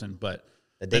frozen, but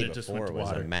the day before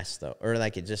was a mess though, or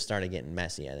like it just started getting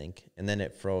messy, I think, and then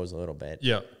it froze a little bit.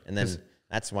 Yeah, and then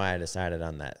that's why I decided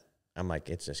on that. I'm like,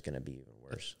 it's just gonna be even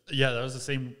worse. Yeah, that was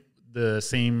the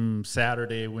same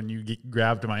Saturday when you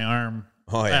grabbed my arm.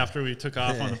 After we took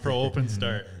off on the Pro Open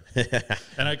start.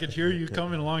 And I could hear you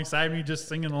coming alongside me just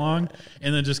singing along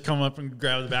and then just come up and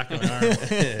grab the back of my arm.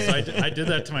 So I did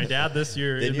that to my dad this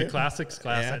year the classics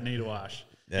class at Native Wash.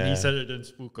 And he said it didn't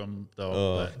spook him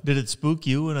though. But. Did it spook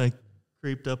you when I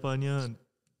creeped up on you? And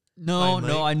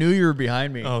No, I knew you were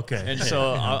behind me. Okay. And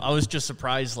so I was just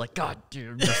surprised, like, God,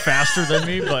 dude, you're faster than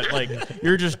me, but like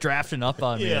you're just drafting up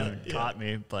on me and caught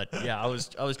me. But yeah, I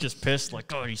was just pissed,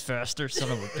 like, oh, he's faster,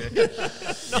 son of a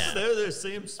bitch. They're the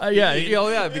same speed.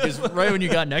 Yeah, because right when you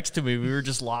got next to me, we were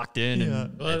just locked in.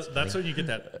 And well, that's when you get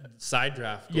that side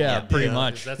draft going. Yeah, pretty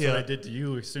much. That's what I did to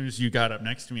you. As soon as you got up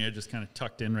next to me, I just kind of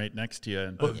tucked in right next to you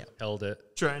and held it.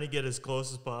 Trying to get as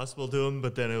close as possible to him,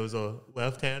 but then it was a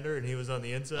left-hander and he was on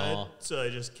the inside, so I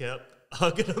just kept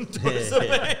hugging him towards the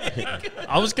bank.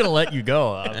 I was gonna let you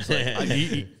go. I was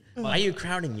like, why are you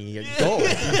crowding me? Go.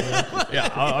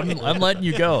 I'm letting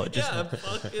you go. I'm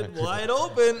fucking wide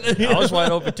open. I was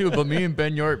wide open too, but me and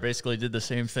Ben Yort basically did the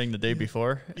same thing the day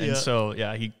before, and so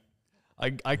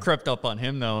I crept up on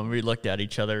him though, and we looked at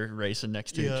each other racing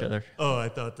next to each other. Oh, I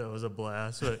thought that was a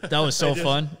blast. That was so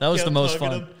fun. That was the most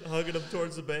fun. Hugging him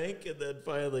towards the bank, and then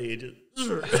finally he just.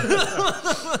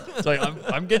 It's like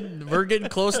we're getting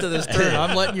close to this turn.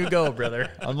 I'm letting you go,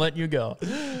 brother. I'm letting you go.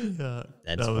 Yeah,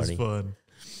 that funny. Was fun.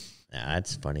 Yeah,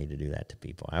 that's funny to do that to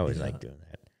people. I always like doing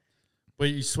that. But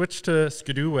you switched to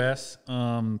Skidoo, Wes.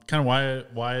 Kind of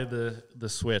why the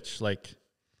switch? Like,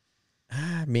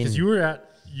 I mean, because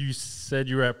you said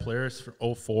you were at Polaris for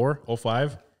 04,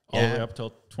 05, all the way up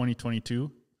till 2022.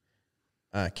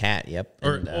 Cat, yep.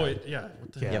 Or and, what the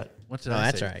hell? Yep. What did I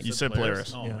say? That's right. You said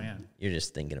Polaris. Oh man, you're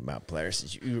just thinking about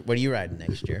Polaris. What are you riding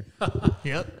next year?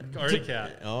 Yep. Already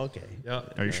Cat. Oh, okay.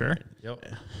 Yep. Are you sure? Yep.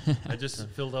 I just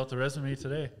filled out the resume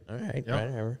today. All right. Yep.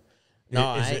 Whatever.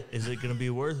 No, is it going to be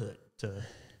worth it to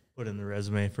put in the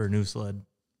resume for a new sled?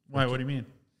 Why? What do you mean?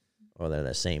 Well, they're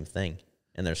the same thing,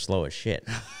 and they're slow as shit.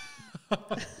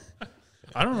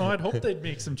 I don't know. I'd hope they'd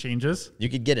make some changes. You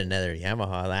could get another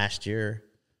Yamaha last year.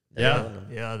 There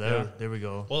we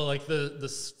go. Well, like the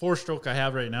 4-stroke I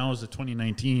have right now is a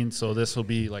 2019, so this will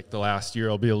be like the last year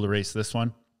I'll be able to race this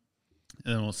one,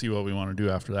 and then we'll see what we want to do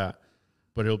after that.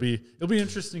 But it'll be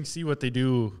interesting to see what they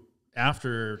do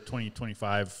after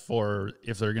 2025 for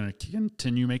if they're going to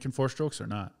continue making 4-strokes or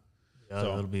not. Yeah,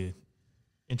 that'll be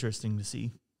interesting to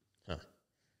see. Huh.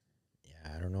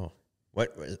 Yeah, I don't know.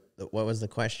 What was the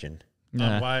question?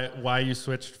 Why you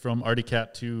switched from Arctic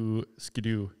Cat to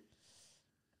Skidoo?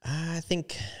 I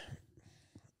think,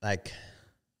 like,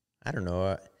 I don't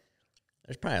know.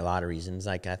 There's probably a lot of reasons.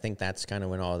 Like, I think that's kind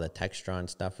of when all the Textron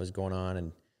stuff was going on,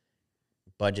 and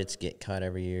budgets get cut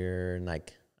every year. And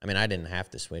like, I mean, I didn't have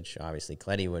to switch. Obviously,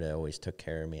 Cleddy would have always took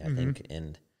care of me, I think.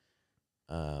 And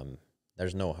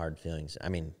there's no hard feelings. I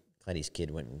mean, Cleddy's kid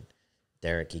went and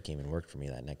Derek, he came and worked for me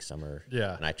that next summer.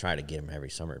 Yeah. And I try to get him every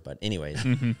summer. But anyways,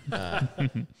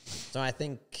 so I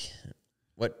think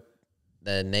what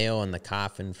the nail in the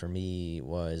coffin for me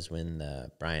was when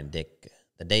the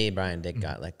day Brian Dick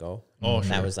got let go. Oh,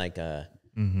 that was like a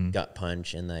gut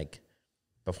punch. And like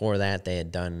before that, they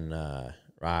had done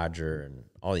Roger and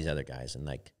all these other guys. And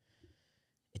like,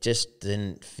 it just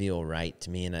didn't feel right to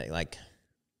me. And I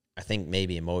think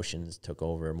maybe emotions took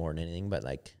over more than anything, but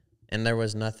like, and there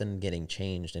was nothing getting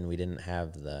changed, and we didn't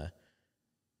have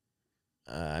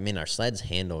I mean, our sleds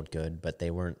handled good, but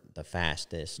they weren't the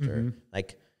fastest or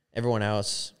like everyone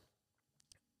else.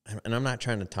 And I'm not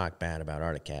trying to talk bad about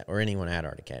Arctic Cat or anyone at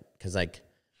Arctic Cat, because like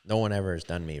no one ever has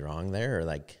done me wrong there, or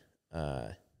like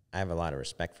I have a lot of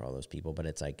respect for all those people, but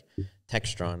it's like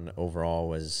Textron overall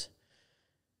was,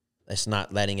 it's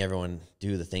not letting everyone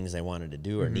do the things they wanted to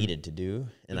do or needed to do.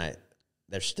 And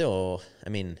they're still, I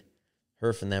mean,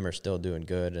 Herf and them are still doing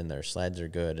good and their sleds are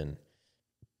good,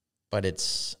 but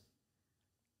it's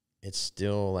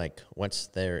still like, what's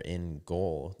their end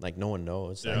goal? Like no one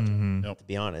knows. Like, to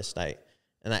be honest,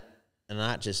 and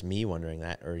not just me wondering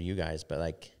that or you guys, but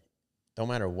like, don't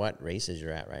matter what races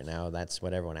you're at right now, that's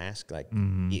what everyone asks. Like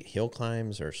hill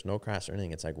climbs or snowcross or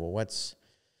anything. It's like, well, what's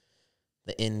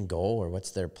the end goal, or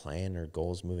what's their plan or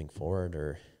goals moving forward,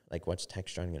 or like what's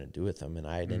Textron going to do with them? And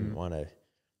I didn't want to,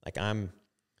 like,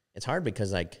 it's hard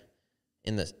because like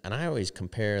and I always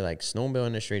compare like snowmobile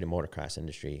industry to motocross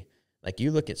industry. Like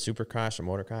you look at supercross or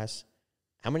motocross,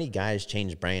 how many guys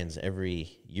change brands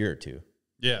every year or two?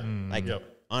 Yeah. Like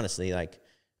honestly, like,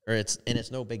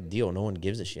 it's no big deal. No one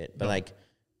gives a shit. But like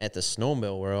at the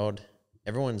snowmobile world,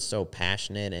 everyone's so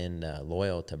passionate and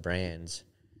loyal to brands.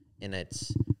 And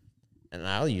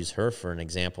I'll use her for an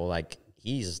example. Like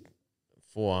he's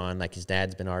full on, like his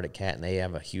dad's been Arctic Cat and they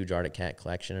have a huge Arctic Cat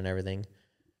collection and everything.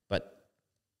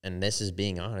 And this is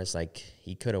being honest, like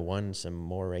he could have won some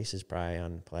more races probably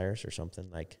on Polaris or something.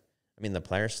 Like, I mean, the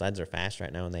Polaris sleds are fast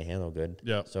right now and they handle good.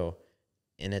 Yeah. So,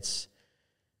 and it's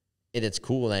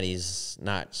cool that he's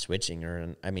not switching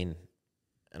and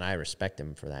I respect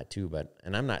him for that too.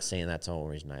 And I'm not saying that's the whole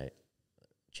reason I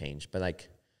changed, but like,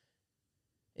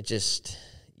 it just,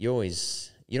 you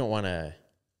don't want to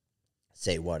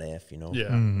say what if, you know? Yeah.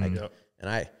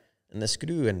 Like, and the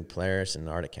Skidoo and Polaris and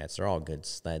Arctic Cats, they're all good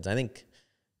sleds. I think.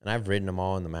 And I've ridden them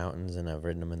all in the mountains, and I've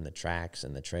ridden them in the tracks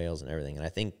and the trails and everything. And I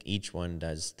think each one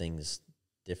does things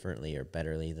differently or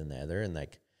betterly than the other. And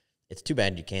like, it's too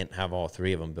bad you can't have all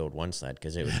three of them build one sled,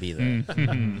 because it would be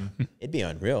it'd be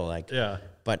unreal. Like, yeah.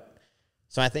 But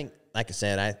so I think, like I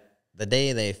said, the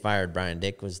day they fired Brian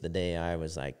Dick was the day I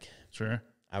was like, sure,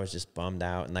 I was just bummed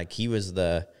out. And like, he was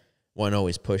the one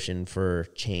always pushing for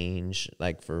change,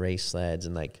 like for race sleds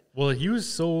and like. Well, he was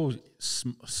so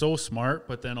smart,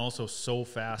 but then also so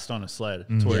fast on a sled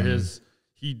to where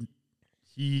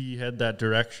he had that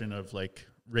direction of like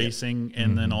racing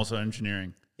and then also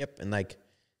engineering. Yep. And like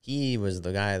he was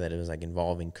the guy that it was like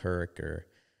involving Kirk or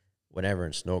whatever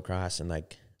in snowcross. And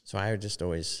like, so I just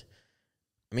always,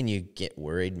 I mean, you get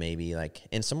worried maybe like,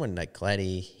 and someone like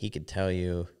Cletty, he could tell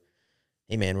you,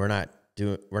 hey man, we're not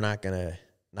going to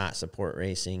not support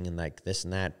racing and like this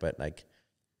and that. But like,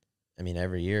 I mean,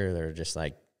 every year they're just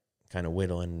like kind of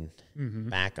whittling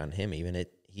back on him.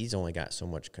 He's only got so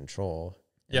much control.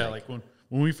 Yeah. Like when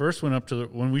we first went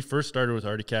when we first started with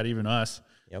Arctic Cat, even us,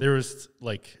 there was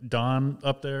like Don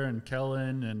up there and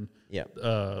Kellen and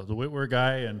the Whitwer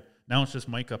guy. And now it's just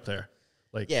Mike up there.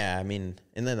 Like, yeah, I mean,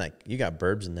 and then like you got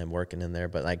Burbs and them working in there,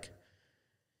 but like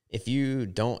if you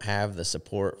don't have the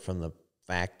support from the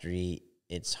factory,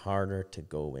 it's harder to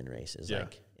go win races. Yeah.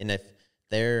 Like, and if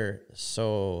they're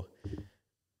so,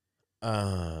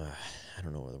 I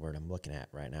don't know what the word I'm looking at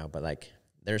right now, but like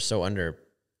they're so I don't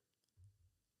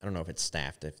know if it's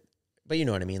staffed, but you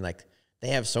know what I mean? Like they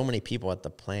have so many people at the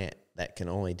plant that can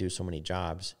only do so many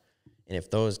jobs. And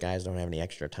if those guys don't have any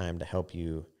extra time to help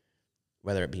you,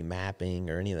 whether it be mapping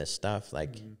or any of this stuff,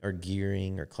 like, or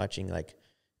gearing or clutching, like,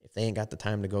 if they ain't got the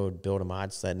time to go build a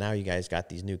mod sled, now you guys got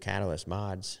these new Catalyst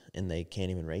mods and they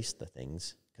can't even race the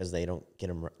things because they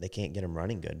can't get them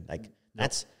running good. Like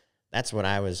that's what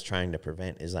I was trying to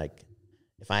prevent, is like,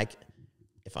 if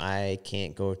I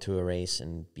can't go to a race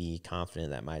and be confident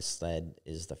that my sled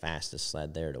is the fastest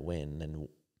sled there to win, then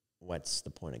what's the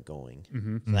point of going?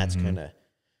 So that's kind of,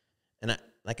 and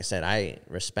like I said, I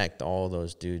respect all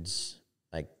those dudes,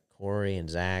 like Corey and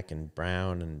Zach and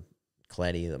Brown and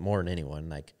Cletty, more than anyone,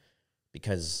 like,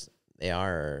 because they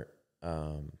are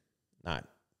not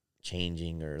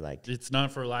changing or like, it's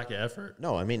not for lack of effort.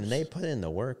 No, I mean, they put in the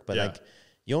work, but like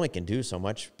you only can do so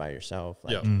much by yourself.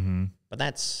 Like, but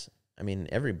that's, I mean,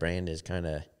 every brand is kind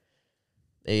of,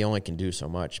 they only can do so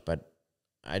much, but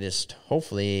I just,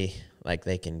 hopefully like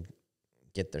they can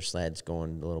get their sleds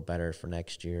going a little better for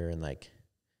next year. And like,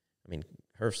 I mean,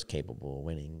 Herf's capable of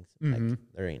winning. Like,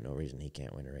 there ain't no reason he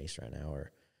can't win a race right now.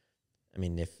 Or, I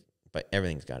mean, but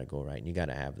everything's got to go right, and you got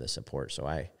to have the support. So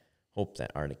I hope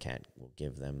that Arctic Cat will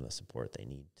give them the support they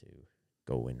need to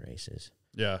go win races.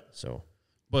 Yeah. So,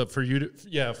 but for you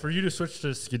to switch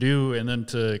to Skidoo and then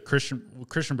to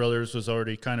Christian Brothers was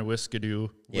already kind of with Skidoo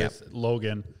with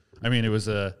Logan. I mean, it was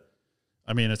a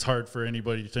I mean, it's hard for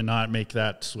anybody to not make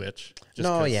that switch.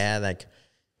 No, yeah, like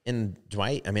in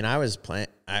Dwight, I mean, I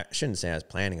shouldn't say I was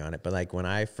planning on it, but like when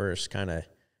I first kind of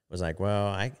was like, well,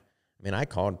 I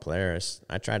called Polaris.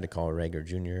 I tried to call Rager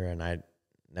Jr. and I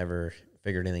never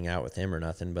figured anything out with him or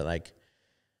nothing, but like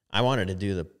I wanted to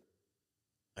do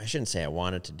I shouldn't say I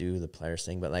wanted to do the Polaris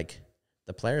thing, but like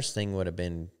the Polaris thing would have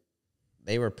been,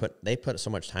 they put so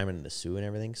much time into the Sioux and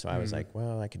everything. So I was like,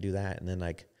 well, I could do that. And then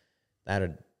like, that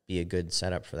would be a good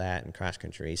setup for that and cross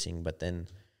country racing. But then,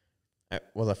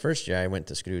 the first year I went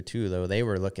to Skidoo too, though, they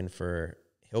were looking for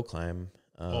hill climb.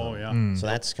 So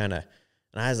that's kind of,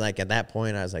 and I was like, at that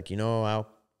point, I was like, I'll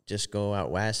just go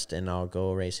out west and I'll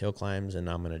go race hill climbs and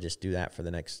I'm going to just do that for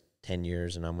the next 10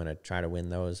 years and I'm going to try to win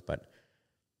those. But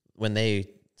when they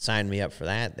signed me up for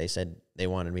that, they said they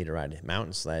wanted me to ride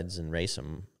mountain sleds and race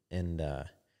them. And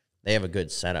they have a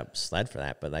good setup sled for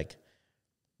that. But like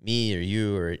me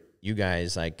or you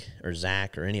guys, like, or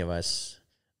Zach or any of us,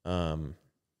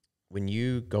 when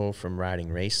you go from riding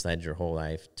race sleds your whole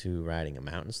life to riding a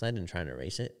mountain sled and trying to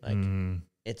race it, like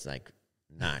it's like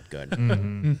not good.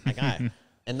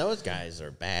 And those guys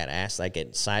are badass. Like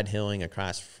at side hilling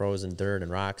across frozen dirt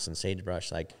and rocks and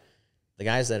sagebrush, like the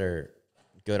guys that are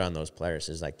good on those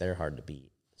Polarises, like they're hard to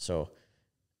beat. So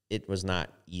it was not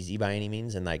easy by any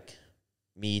means. And like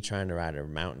me trying to ride a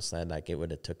mountain sled, like it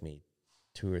would have took me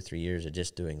 2 or 3 years of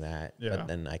just doing that. Yeah. But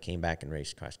then I came back and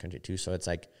raced cross country too. So it's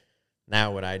like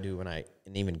now what I do and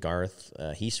even Garth,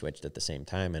 he switched at the same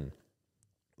time. And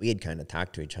we had kind of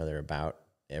talked to each other about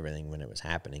everything when it was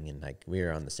happening. And like we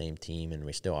were on the same team and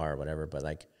we still are, whatever. But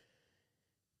like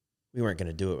we weren't going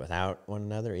to do it without one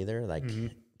another either. Like,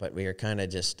 but we were kind of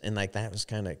just, and like that was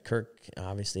kind of, Kirk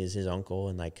obviously is his uncle,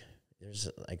 and like there's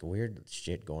like weird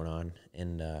shit going on.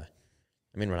 And I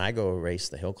mean, when I go race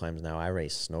the hill climbs now, I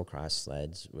race snowcross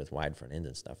sleds with wide front ends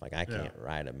and stuff. Like I can't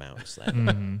ride a mountain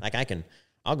sled. Like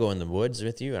I'll go in the woods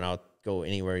with you and I'll go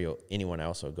anywhere anyone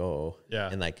else will go. Yeah.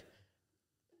 And like,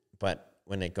 but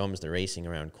when it comes to racing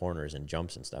around corners and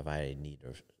jumps and stuff, I need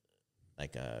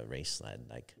a race sled.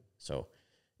 Like, so,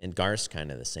 and Garth's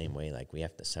kind of the same way. Like we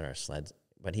have to set our sleds,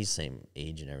 but he's the same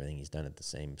age and everything. He's done it the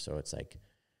same. So it's like,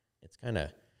 it's kind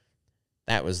of,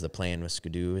 that was the plan with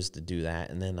Skidoo, is to do that.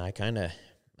 And then I kind of,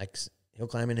 like, hill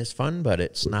climbing is fun, but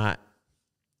it's not,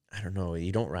 I don't know,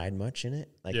 you don't ride much in it.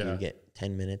 Like you get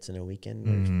 10 minutes in a weekend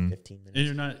or 15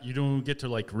 minutes. And you don't get to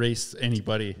like race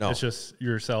anybody. No. It's just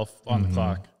yourself on the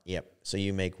clock. Yep. So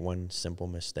you make one simple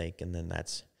mistake and then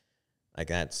that's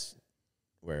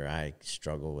where I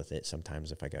struggle with it.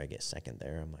 Sometimes if I gotta get second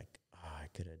there, I'm like, I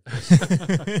could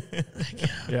have.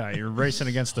 Yeah, you're racing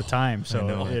against the time,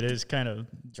 so it is kind of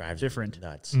drives different.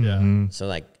 Nuts. Yeah. So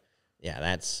like,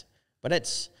 but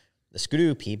it's the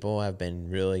Skidoo people have been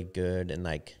really good, and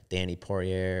like Danny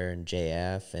Poirier and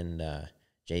JF and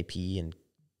JP and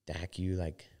Dacu,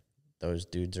 like those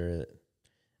dudes are.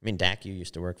 I mean, Dacu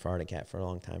used to work for Arctic Cat for a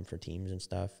long time for teams and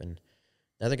stuff, and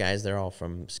the other guys, they're all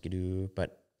from Skidoo,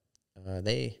 but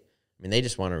they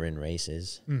just want to win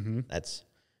races.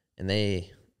 And they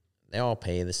all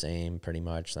pay the same pretty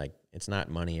much. Like it's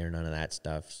not money or none of that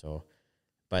stuff. So,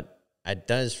 but it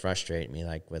does frustrate me.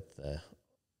 Like with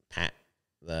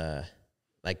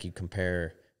like you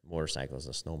compare motorcycles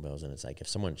to snowmobiles, and it's like if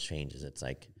someone changes, it's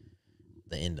like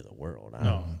the end of the world.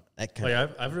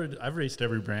 I've raced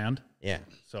every brand. Yeah.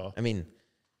 So I mean,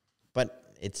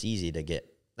 but it's easy to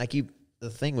get like you.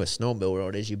 The thing with Snowmobile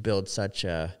World is you build such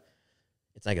a.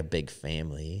 It's like a big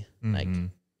family. Like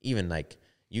even like.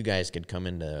 You guys could come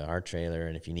into our trailer,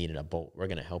 and if you needed a bolt, we're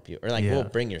going to help you. Or, like, we'll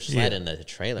bring your sled into the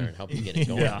trailer and help you get it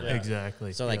going.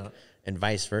 Exactly. So, like, and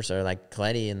vice versa. Or, like,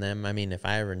 Coletti and them, I mean, if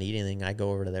I ever need anything, I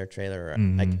go over to their trailer. Or,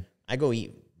 like, I go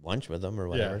eat lunch with them or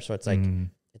whatever. So, it's like,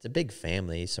 it's a big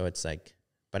family. So, it's like,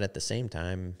 but at the same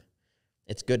time,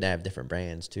 it's good to have different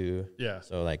brands, too. Yeah.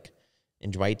 So, like,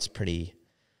 and Dwight's pretty,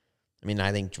 I mean,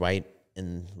 I think Dwight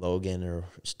and Logan or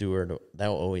Stewart,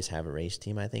 they'll always have a race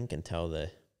team, I think, until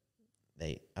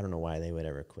I don't know why they would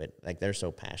ever quit. Like, they're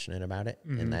so passionate about it.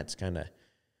 And that's kind of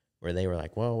where they were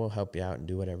like, well, we'll help you out and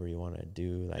do whatever you want to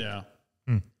do. Like,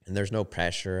 and there's no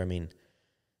pressure. I mean,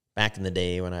 back in the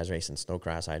day when I was racing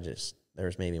snowcross, there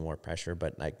was maybe more pressure,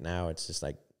 but like now it's just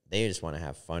like, they just want to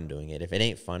have fun doing it. If it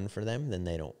ain't fun for them, then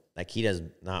they don't, like, he does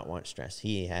not want stress.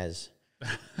 He has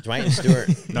Dwight and Stewart.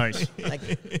 Nice. Like,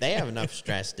 they have enough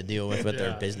stress to deal with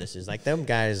their businesses. Like, them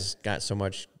guys got so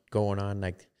much going on.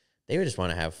 Like, they would just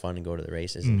want to have fun and go to the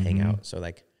races and hang out. So,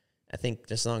 like, I think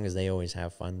just as long as they always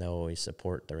have fun, they'll always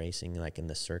support the racing, like in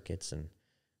the circuits. And,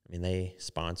 I mean, they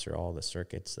sponsor all the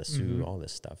circuits, the Sioux, all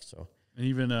this stuff. So, and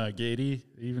even Gady,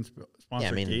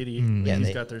 sponsor Gady.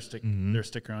 He's got their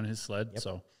sticker on his sled.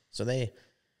 So, So I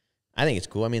think it's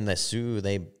cool. I mean, the Sioux,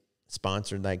 they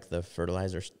sponsored like the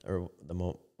fertilizers or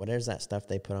what is that stuff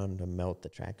they put on to melt the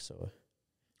track? So,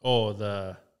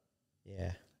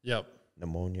 Yep.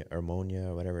 Ammonia or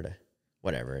whatever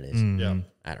it is. Yep.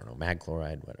 I don't know, mag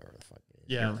chloride, whatever the fuck it is.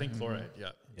 Yeah, I think chloride. Yeah.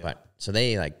 But so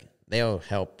they'll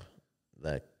help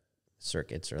the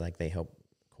circuits, or like they help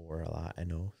core a lot, I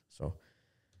know. So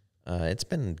it's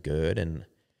been good, and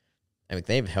I mean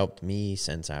they've helped me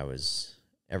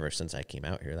ever since I came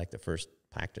out here. Like the first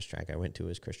practice track I went to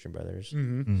was Christian Brothers. So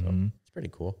it's pretty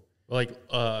cool. Well,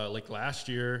 like last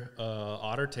year,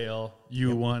 Ottertail,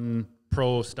 you won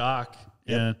pro stock,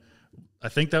 and I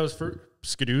think that was for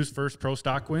Skidoo's first pro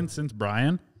stock win since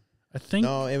Brian. I think.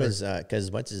 No, it was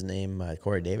because what's his name?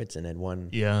 Corey Davidson had won.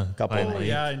 Yeah, a couple. Oh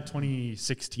yeah, in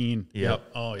 2016.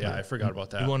 Yep. Oh yeah, I forgot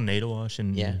about that. He won Nadawash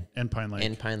and Pine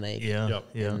Lake. Yeah.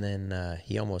 And then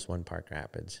he almost won Park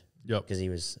Rapids. Yep. Because he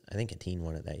was, I think, a teen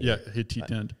won it that year. Yeah, he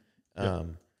T10'd.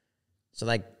 So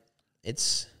like,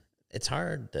 it's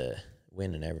hard to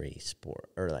win in every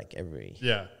sport or like every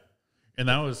and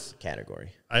that was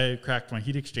category. I cracked my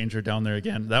heat exchanger down there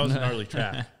again. That was an early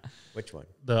track. Which one?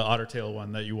 The Ottertail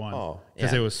one that you won. Oh,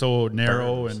 because it was so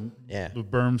narrow and the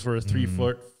berms were 3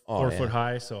 foot, 4 foot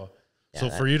high. So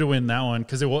for you to win that one,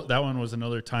 because that one was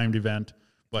another timed event,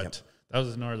 but that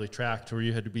was an early track to where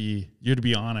you had to be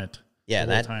on it. Yeah,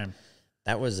 the whole time.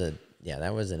 That was an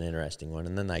interesting one.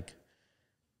 And then like,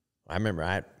 I remember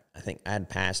I think I had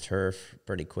passed her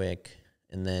pretty quick,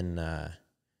 and then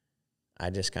I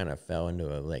just kind of fell into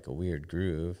a weird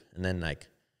groove, and then like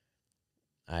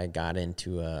I got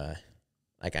into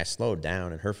I slowed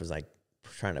down, and Herf was like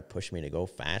trying to push me to go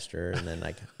faster, and then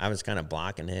like I was kind of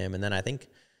blocking him, and then I think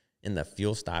in the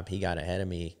fuel stop he got ahead of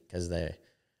me because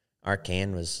our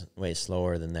can was way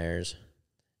slower than theirs,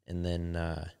 and then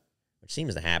which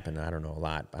seems to happen. I don't know a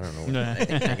lot. I don't know. I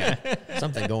think I got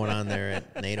something going on there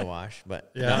at Nadawash,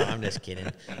 but no, I'm just kidding.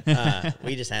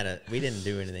 We didn't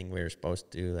do anything we were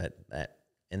supposed to do that.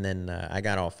 And then I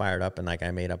got all fired up, and like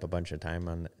I made up a bunch of time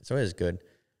on it. So it was good.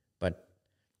 But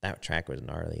that track was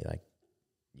gnarly. Like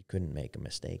you couldn't make a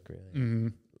mistake really. Mm-hmm.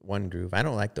 One groove. I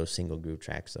don't like those single groove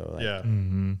tracks though. Like,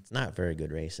 it's not very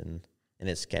good racing. And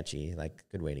it's sketchy, like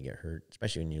good way to get hurt,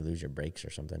 especially when you lose your brakes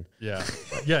or something. Yeah, I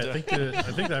think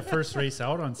that first race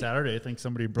out on Saturday, I think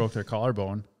somebody broke their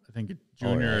collarbone. I think a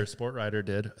junior sport rider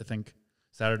did. I think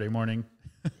Saturday morning.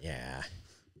 Yeah,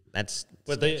 that's.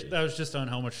 But that was just on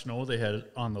how much snow they had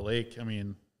on the lake. I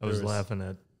mean, I was laughing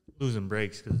at losing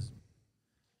brakes because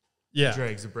it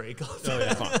drags the brake off. Oh,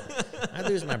 yeah. I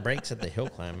lose my brakes at the hill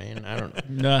climb, man. I don't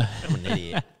know. I'm an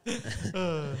idiot.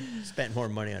 Spent more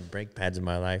money on brake pads in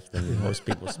my life than most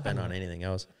people spend on anything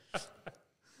else.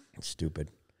 It's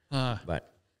stupid.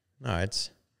 But no,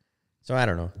 so I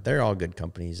don't know. They're all good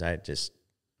companies. That's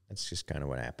just kind of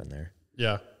what happened there.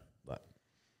 Yeah. But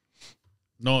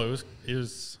no,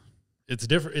 it's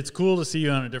different. It's cool to see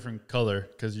you on a different color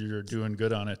because you're doing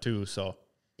good on it too. So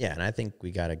yeah, and I think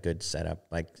we got a good setup,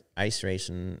 like ice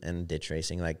racing and ditch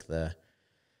racing, like the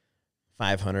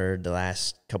 500, the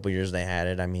last couple years they had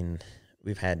it. I mean,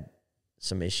 we've had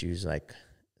some issues, like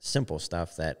simple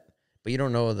stuff but you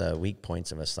don't know the weak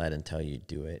points of a sled until you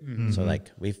do it. Mm-hmm. So like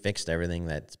we fixed everything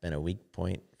that's been a weak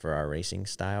point for our racing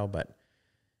style, but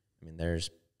I mean,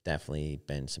 there's definitely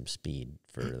been some speed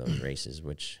for those races,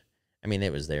 which I mean,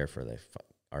 it was there for the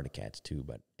Articats too,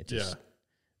 but it just,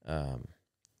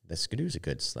 the Skidoo's a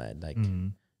good sled, like,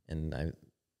 and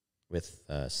with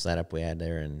sled up we had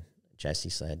there and Jesse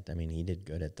sled. I mean, he did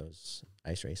good at those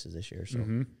ice races this year. So,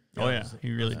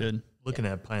 he really did. Looking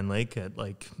at Pine Lake at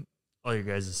like all your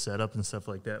guys' setup and stuff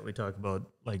like that, we talk about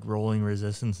like rolling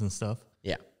resistance and stuff.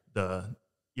 Yeah,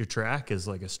 your track is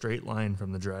like a straight line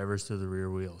from the drivers to the rear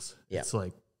wheels. Yeah, it's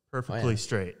like perfectly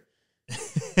straight,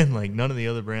 and like none of the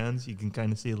other brands, you can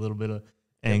kind of see a little bit of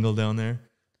angle down there,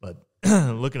 but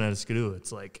looking at a Skidoo,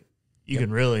 it's like you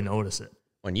can really notice it.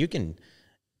 When you can,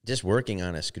 just working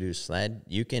on a Skidoo sled,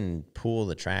 you can pull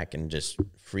the track and just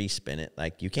free spin it.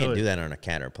 Like you can't do that on a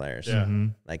Caterpillar. So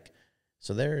like,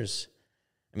 so there's,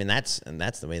 I mean, that's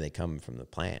the way they come from the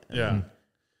plant. I mean,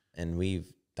 and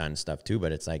we've done stuff too,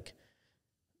 but it's like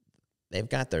they've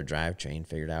got their drivetrain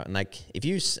figured out. And like,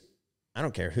 I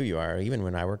don't care who you are, even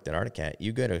when I worked at Articat,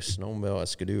 you go to Snowmobile, a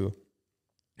Skidoo,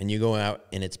 and you go out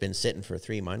and it's been sitting for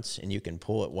 3 months and you can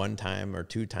pull it 1 time or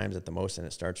 2 times at the most and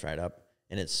it starts right up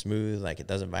and it's smooth, like it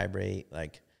doesn't vibrate,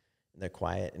 like the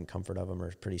quiet and comfort of them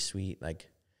are pretty sweet. Like,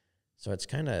 so it's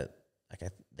kind of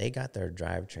like they got their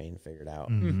drivetrain figured out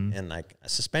and like a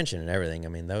suspension and everything. I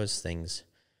mean, those things,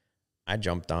 I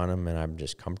jumped on them and I'm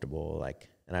just comfortable, like,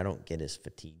 and I don't get as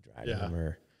fatigued riding them.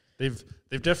 Or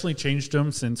They've definitely changed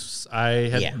them since I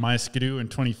had my Skidoo in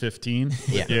 2015.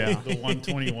 Yeah. The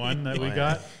 121 that we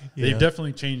got. They've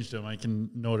definitely changed them. I can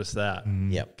notice that.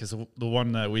 Yep. Because the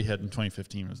one that we had in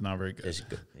 2015 was not very good. It's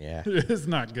good. Yeah. It's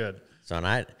not good. So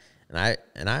I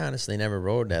honestly never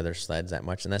rode other sleds that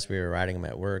much unless we were riding them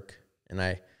at work.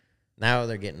 And now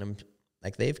they're getting them,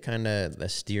 like they've kind of, the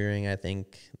steering, I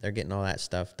think they're getting all that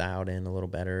stuff dialed in a little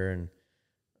better. And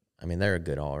I mean, they're a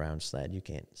good all around sled. You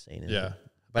can't say anything. Yeah.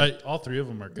 But all three of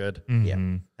them are good.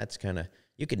 Yeah. That's kind of,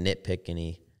 you could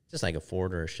nitpick just like a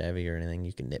Ford or a Chevy or anything.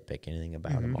 You can nitpick anything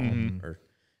about them all.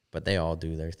 But they all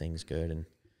do their things good. And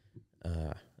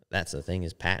that's the thing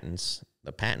is patents.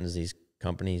 The patents these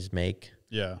companies make,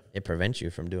 it prevents you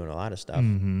from doing a lot of stuff.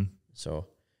 So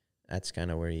that's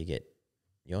kind of where you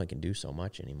only can do so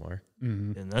much anymore.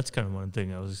 And that's kind of one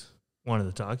thing I wanted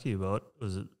to talk to you about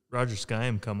was that Roger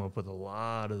Skyham come up with a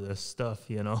lot of this stuff,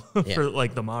 for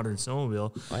like the modern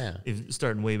snowmobile. Oh, yeah.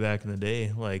 Starting way back in the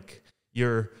day, like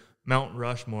your Mount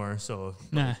Rushmore. So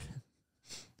like,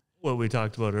 what we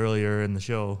talked about earlier in the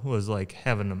show was like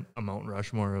having a Mount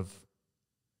Rushmore of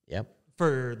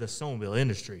for the snowmobile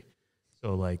industry.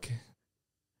 So like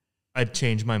I'd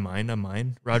change my mind on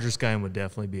mine. Roger Skyham would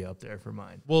definitely be up there for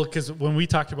mine. Well, because when we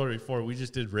talked about it before, we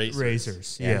just did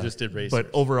racers. Yeah. We just did racers. But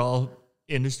overall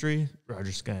industry,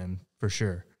 Roger Skyham for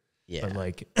sure. Yeah. But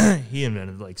like he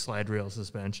invented like slide rail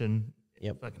suspension,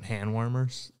 fucking hand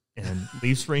warmers, and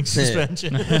leaf spring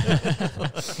suspension.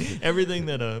 Everything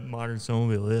that a modern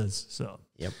snowmobile is. So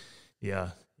yeah,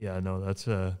 no, that's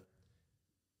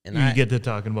and you get to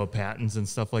talking about patents and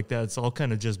stuff like that. It's all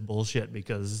kind of just bullshit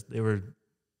because they were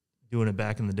doing it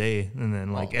back in the day, and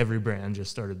then like every brand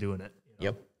just started doing it.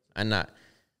 And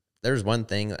there's one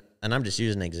thing, and I'm just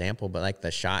using an example, but like the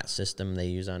shot system they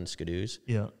use on Skidoos.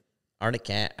 Yeah. Arctic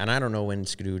Cat, and I don't know when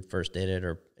Skidoo first did it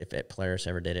or if Polaris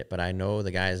ever did it, but I know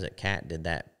the guys at Cat did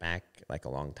that back like a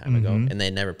long time ago, and they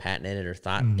never patented it or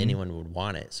thought anyone would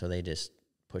want it, so they just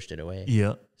pushed it away.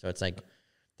 Yeah. So it's like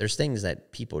there's things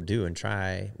that people do and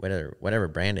try, whatever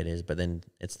brand it is, but then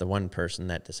it's the one person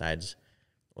that decides,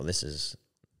 well, this is...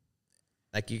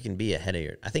 Like you can be ahead of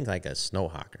I think like a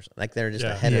Snowhawk or something. Like they're just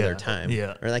ahead of their time.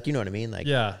 Yeah. Or like, you know what I mean? Like,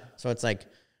 so it's like,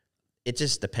 it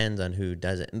just depends on who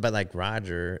does it. But like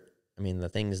Roger, I mean, the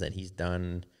things that he's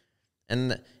done,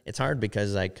 and it's hard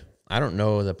because like, I don't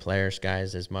know the Polaris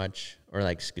guys as much or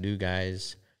like Skidoo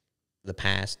guys, the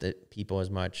past people as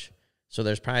much. So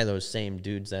there's probably those same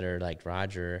dudes that are like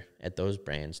Roger at those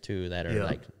brands too, that are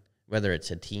like, whether it's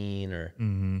a teen or,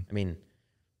 I mean,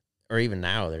 or even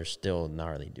now, there's still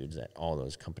gnarly dudes at all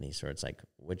those companies. So it's like,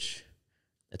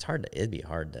 it'd be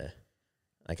hard to,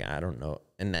 like, I don't know.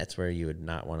 And that's where you would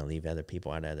not want to leave other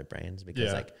people out of other brands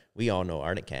because, like, we all know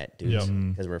Arctic Cat dudes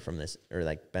because we're from this, or,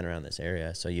 like, been around this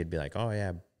area. So you'd be like, oh,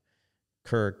 yeah,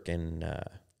 Kirk and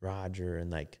Roger.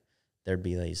 And, like, there'd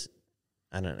be these,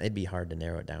 I don't know, it'd be hard to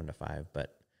narrow it down to 5.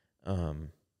 But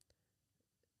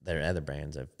there are other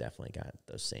brands have definitely got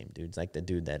those same dudes, like the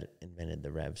dude that invented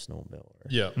the Rev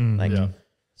snowmobile.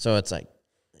 So it's like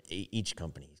each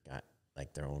company's got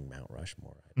like their own Mount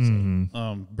Rushmore. I'd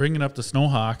say. Bringing up the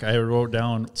Snowhawk, I wrote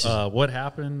down what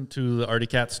happened to the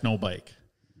Arctic Cat snow bike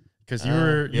because you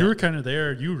were kind of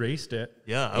there. You raced it.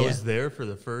 Yeah, I was there for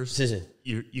the first.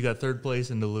 You got 3rd place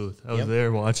in Duluth. I was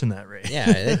there watching that race.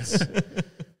 Yeah,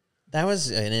 that was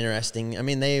an interesting. I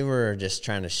mean, they were just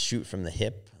trying to shoot from the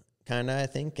hip. Kind of, I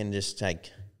think, and just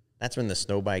like that's when the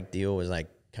snow bike deal was like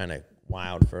kind of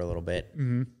wild for a little bit,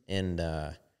 and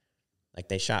like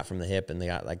they shot from the hip, and they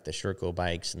got like the Sherco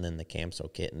bikes and then the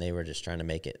Camso kit, and they were just trying to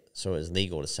make it so it was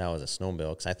legal to sell as a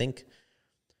snowmobile. Because I think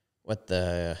what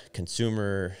the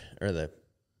consumer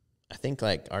I think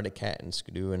like Arctic Cat and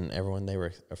Skidoo and everyone, they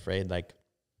were afraid like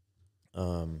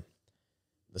the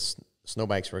snow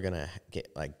bikes were gonna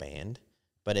get like banned.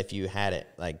 But if you had it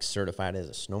like certified as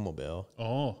a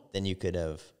snowmobile, then you could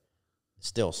have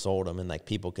still sold them and like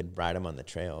people could ride them on the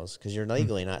trails because you're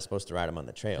legally not supposed to ride them on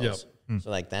the trails.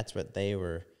 So like that's what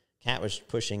Cat was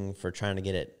pushing for, trying to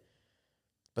get it.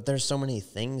 But there's so many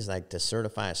things like to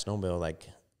certify a snowmobile. Like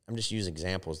I'm just using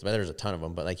examples, but there's a ton of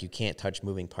them. But like you can't touch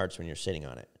moving parts when you're sitting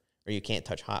on it, or you can't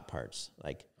touch hot parts.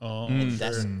 Like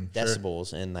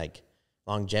decibels and like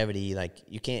longevity, like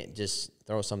you can't just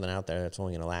throw something out there that's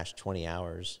only going to last 20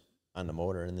 hours on the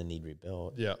motor and then need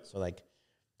rebuilt. So like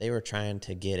they were trying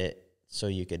to get it so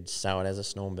you could sell it as a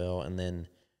snowmobile and then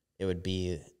it would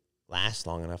last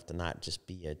long enough to not just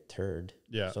be a turd.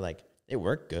 So like it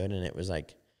worked good and it was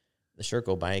like the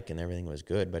Sherco bike and everything was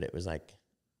good, but it was like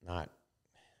not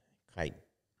quite,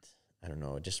 I don't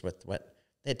know, just with what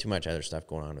they had too much other stuff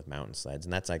going on with mountain sleds,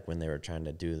 and that's like when they were trying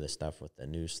to do the stuff with the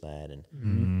new sled,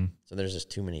 and so there's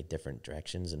just too many different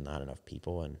directions and not enough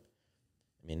people. And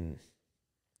I mean,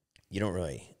 you don't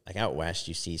really like out west.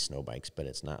 You see snow bikes, but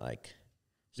it's not like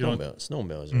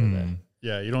snowmobiles are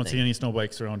the you don't see any snow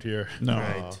bikes around here. No,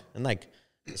 right. And like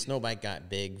the snow bike got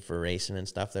big for racing and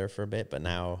stuff there for a bit, but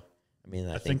now I mean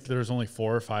I think there's only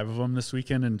 4 or 5 of them this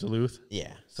weekend in Duluth.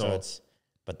 Yeah, so it's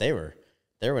but they were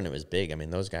there when it was big. I mean,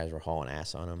 those guys were hauling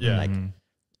ass on them. Yeah. Like,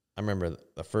 I remember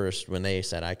the first, when they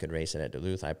said I could race it at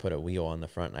Duluth, I put a wheel on the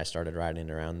front and I started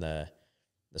riding around the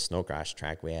snowcross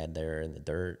track we had there in the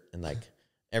dirt. And like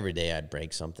every day I'd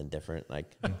break something different.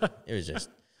 Like it was just,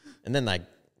 and then like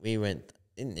we went,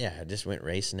 I just went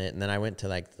racing it. And then I went to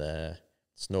like the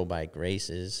snow bike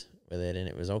races with it and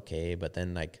it was okay. But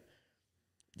then like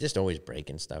just always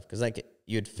breaking stuff. Cause like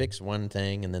you'd fix one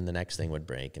thing and then the next thing would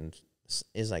break, and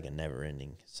is like a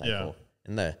never-ending cycle. Yeah.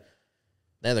 And the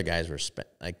other guys were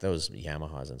like those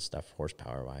Yamahas and stuff,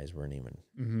 horsepower-wise, weren't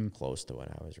even close to what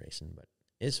I was racing. But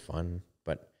it's fun.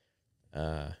 But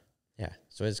so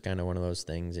it's kind of one of those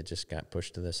things. It just got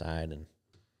pushed to the side, and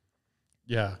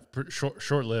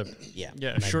short-lived.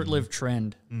 A short-lived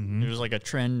trend. It was like a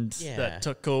trend that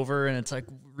took over, and it's like,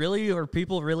 really, are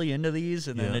people really into these?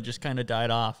 And then it just kind of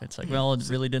died off. It's like, well, it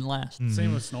really didn't last.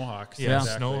 Same with Snowhawks. Yeah,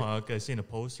 exactly. Snowhawk. I seen a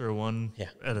poster of one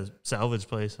at a salvage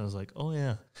place. I was like, oh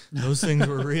yeah, those things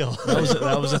were real.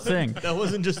 that was a thing. That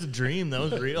wasn't just a dream. That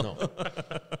was real.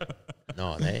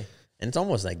 No, and it's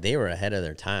almost like they were ahead of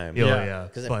their time. Yeah,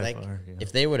 because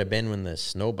if they would have been when the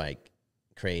snow bike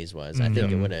craze was, I think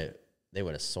they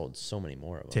would have sold so many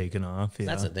more of them. Taken off, yeah.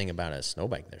 That's the thing about a snow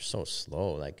bike. They're so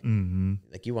slow. Like,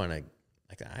 like you want to,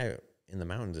 in the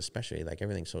mountains especially, like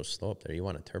everything's so slow up there. You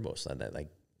want a turbo sled that like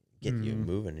get you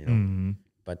moving, you know.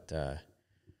 But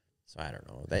so I don't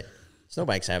know. Snow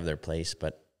bikes have their place,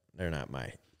 but they're not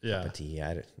my cup of tea.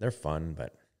 They're fun,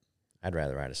 but I'd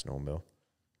rather ride a snowmobile.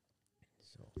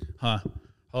 So. How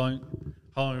long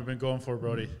have we been going for,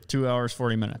 Brody? 2 hours,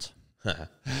 40 minutes.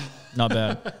 Not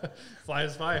bad.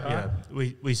 Flies by, huh? Yeah,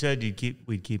 we said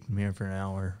we'd keep him here for an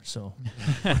hour, so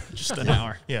just an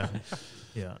hour. Yeah.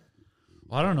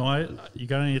 Well, I don't know. You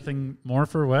got anything more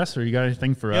for Wes, or you got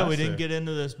anything for us? Yeah, we didn't get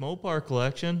into this Mopar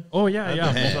collection. Oh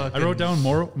yeah. I wrote down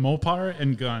Mopar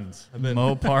and guns. I've been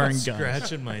Mopar and guns.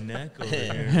 Scratching my neck over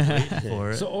here waiting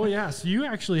for it. So you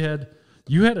actually had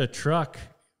a truck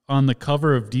on the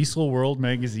cover of Diesel World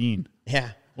magazine. Yeah.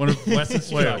 One of Wes's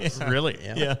trucks. Really?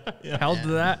 Yeah. How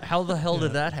the hell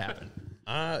did that happen?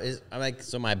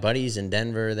 So my buddies in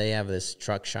Denver, they have this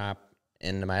truck shop,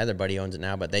 and my other buddy owns it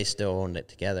now, but they still owned it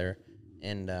together.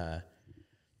 And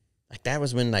like that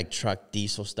was when like truck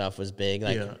diesel stuff was big.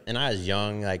 Like, and I was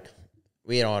young. Like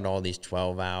we had all these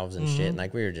 12 valves and shit. And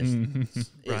like we were just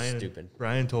stupid.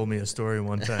 Brian told me a story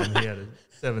one time. He had a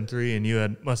 7.3, and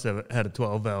you must have had a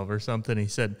 12 valve or something. He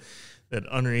said that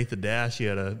underneath the dash, you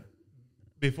had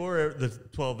before the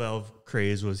 12 valve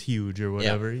craze was huge or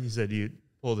whatever. He said you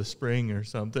pull the spring or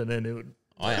something, and it would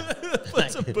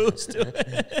put some boost to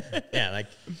it.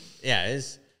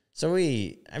 So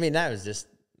that was just,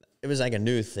 it was like a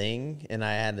new thing. And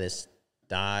I had this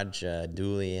Dodge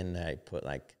dually, and I put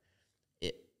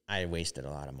I wasted a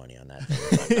lot of money on that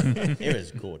thing. But it was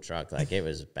a cool truck. Like it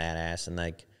was badass. And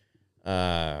like,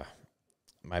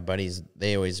 my buddies,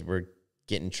 they always were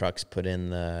getting trucks put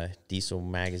in the diesel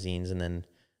magazines, and then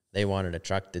they wanted a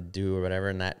truck to do or whatever.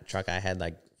 And that truck, I had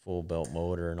like full built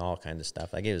motor and all kinds of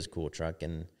stuff. Like it was a cool truck,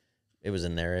 and it was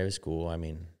in there. It was cool. I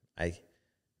mean, I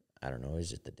don't know. It was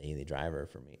just a daily driver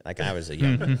for me. Like I was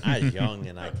young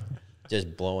and like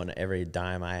just blowing every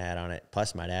dime I had on it.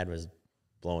 Plus my dad was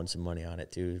blowing some money on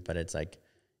it too. But it's like,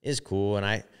 it's cool.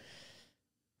 And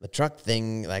the truck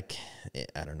thing, like,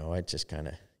 I don't know. It just kind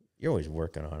of, you're always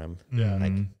working on them. Yeah.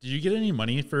 Like, did you get any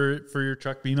money for your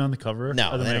truck being on the cover? No,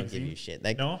 of the they magazine? don't give you shit.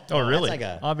 Like, no? Oh, really? Like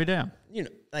I'll be damned. You know,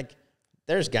 like,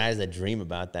 there's guys that dream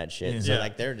about that shit. Yeah. So,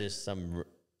 like, they're just some,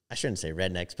 I shouldn't say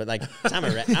rednecks, but, like, I'm a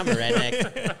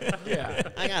redneck. Yeah.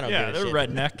 I don't give a they're shit.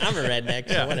 redneck. I'm a redneck,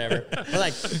 so whatever. But,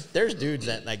 like, there's dudes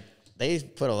that, like,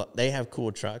 they have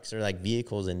cool trucks or, like,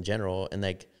 vehicles in general, and,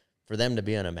 like, for them to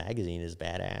be on a magazine is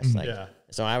badass. Like,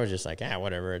 so I was just like,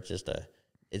 whatever. It's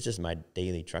just my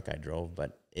daily truck I drove,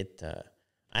 but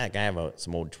I have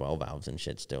some old 12 valves and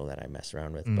shit still that I mess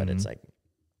around with, but it's like.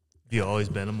 Have you always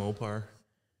been a Mopar?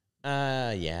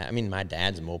 Yeah. I mean, my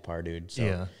dad's a Mopar dude,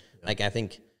 so like I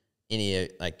think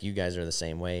like you guys are the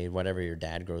same way. Whatever your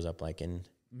dad grows up like, and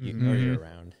you're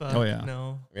around. Oh yeah.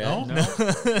 No. Really?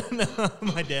 No.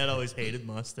 My dad always hated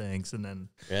Mustangs, and then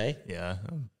Really?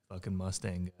 I'm a fucking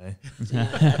Mustang guy.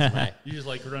 You just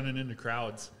like running into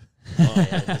crowds. Oh,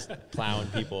 yeah, just plowing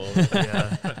people over.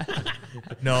 Yeah.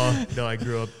 No, I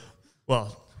grew up,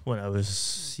 well, when I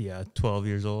was, 12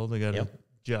 years old, I got a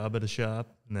job at a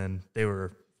shop, and then they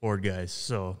were Ford guys,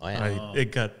 so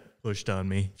it got pushed on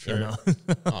me. Sure. You know?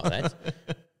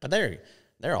 But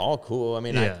they're all cool. I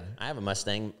mean, I have a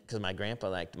Mustang because my grandpa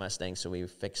liked Mustangs, so we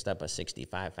fixed up a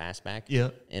 65 fastback. Yeah.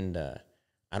 And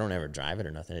I don't ever drive it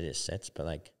or nothing. It just sits, but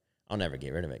like I'll never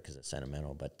get rid of it because it's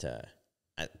sentimental. But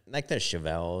I like the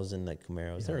Chevelles and the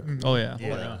Camaros. They're cool. Oh yeah.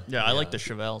 I like the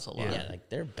Chevelles a lot. Yeah, like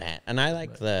they're bad, and I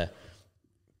like the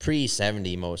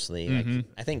pre-70 mostly. Like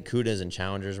I think Cudas and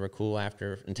Challengers were cool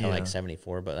until like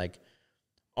 74, but like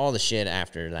all the shit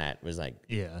after that was like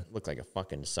looked like a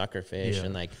fucking sucker fish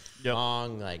and like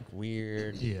long, like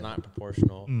weird, not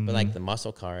proportional. But like the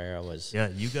muscle car era was. Yeah,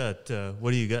 you got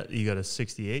what do you got? You got a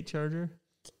 68 Charger?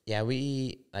 Yeah,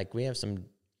 we have some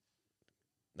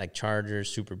like Chargers,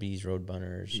 Super Bs, Road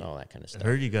Bunners, all that kind of stuff. I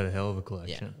heard you got a hell of a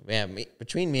collection. Yeah,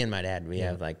 between me and my dad, we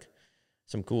have like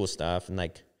some cool stuff, and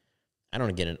like I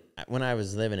don't get it. When I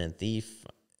was living in Thief,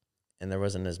 and there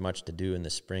wasn't as much to do in the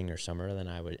spring or summer, then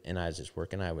I was just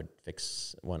working, I would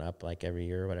fix one up like every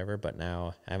year or whatever. But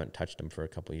now I haven't touched them for a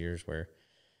couple of years. Where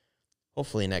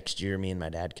hopefully next year, me and my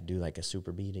dad could do like a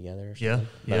Super B together. Or something.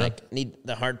 But like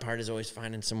the hard part is always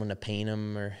finding someone to paint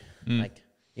them or like.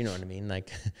 You know what I mean?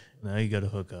 Like now you got to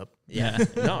hook up. Yeah.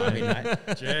 No, I mean,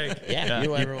 Jag. Yeah.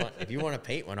 If you want to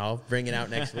paint one, I'll bring it out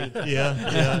next week.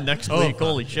 Next week.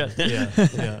 Holy shit.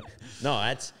 Yeah. No,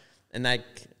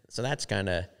 that's kind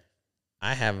of.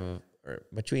 I have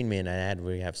between me and my dad,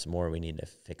 we have some more we need to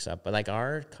fix up. But like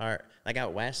our car, like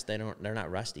out west, they're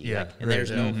not rusty. Yeah. Like, and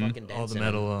there's no fucking dents. All the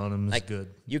metal on them is like,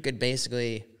 good. You could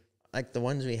basically like the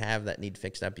ones we have that need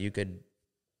fixed up. You could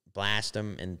blast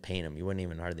them and paint them. You wouldn't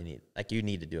even hardly need, like you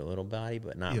need to do a little body,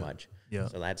 but not much. Yeah.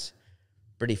 So that's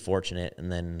pretty fortunate. And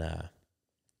then,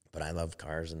 but I love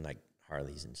cars and like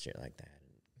Harleys and shit like that.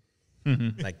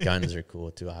 Like guns are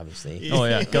cool too, obviously. Oh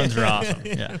yeah, guns are awesome.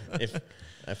 Yeah.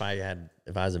 If I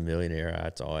was a millionaire,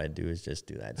 that's all I'd do is just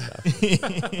do that stuff.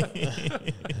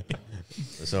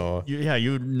 So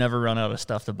you would never run out of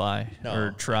stuff to buy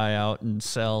or try out and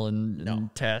sell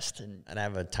and test. And I'd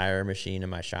have a tire machine in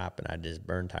my shop, and I'd just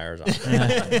burn tires off.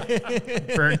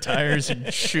 Burn tires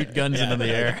and shoot guns into the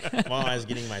air. While I was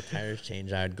getting my tires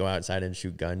changed, I'd go outside and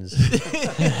shoot guns.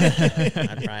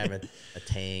 I'd probably have a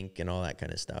tank and all that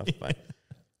kind of stuff. But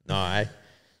no,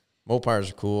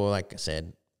 Mopars are cool. Like I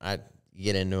said, I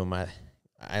get into them.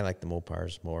 I like the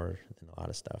Mopars more than a lot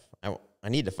of stuff. I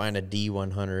need to find a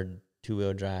D100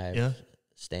 two-wheel drive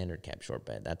standard cab short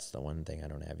bed. That's the one thing I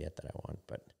don't have yet that I want.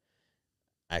 But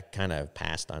I kind of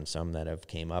passed on some that have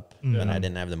came up, but I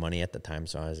didn't have the money at the time,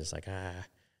 so I was just like, And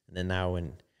then now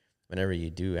whenever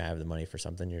you do have the money for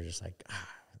something, you're just like,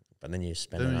 But then you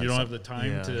spend it on you don't something. have the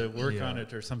time to work on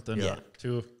it or something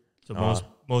too. So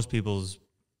most people's,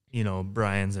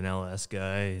 Brian's an LS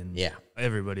guy, and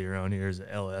everybody around here is an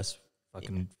LS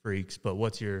fucking freaks. But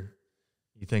you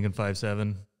thinking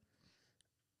 5.7?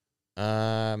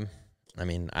 I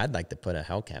mean, I'd like to put a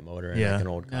Hellcat motor in like an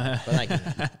old car, but like,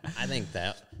 I think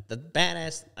that the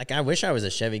badass, like, I wish I was a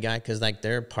Chevy guy because like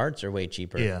their parts are way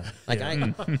cheaper. Yeah, like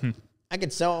I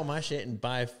could sell all my shit and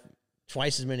buy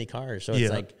twice as many cars. So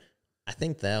it's like, I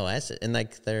think the LS and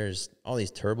like there's all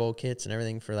these turbo kits and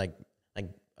everything for like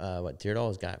what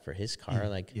Dyrdahl's got for his car.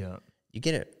 Like, you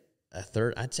get it a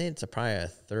third. I'd say it's probably a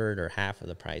third or half of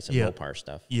the price of Mopar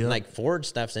stuff. Yeah, like Ford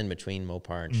stuff's in between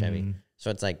Mopar and Chevy, so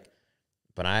it's like.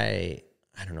 But I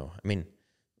don't know. I mean,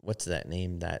 what's that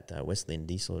name? That Whistling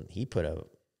Diesel. He put a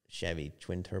Chevy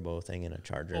twin turbo thing in a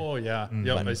Charger. Oh yeah,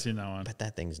 yep, I seen that one. But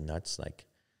that thing's nuts. Like,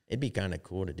 it'd be kind of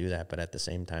cool to do that. But at the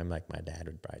same time, like my dad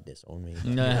would probably disown me.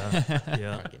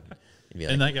 Yeah. Like,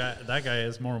 and that guy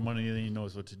has more money than he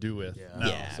knows what to do with.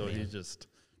 Now, so he's just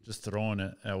throwing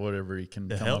it at whatever he can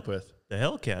come up with. The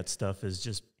Hellcat stuff is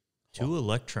just too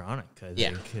electronic. I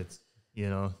think it's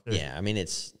I mean,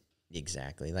 it's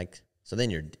exactly like. So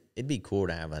then it'd be cool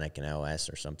to have like an LS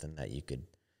or something that you could,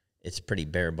 it's pretty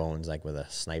bare bones, like with a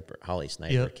Holly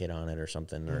sniper kit on it or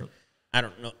something. Or I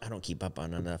don't know. I don't keep up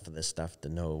on enough of this stuff to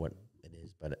know what it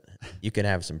is, but you could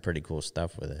have some pretty cool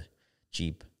stuff with a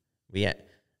Jeep. We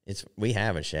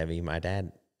have a Chevy. My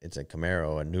dad, it's a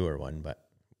Camaro, a newer one, but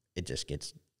it's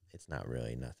not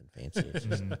really nothing fancy. It's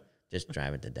just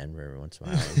drive it to Denver every once in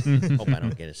a while. And hope I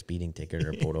don't get a speeding ticket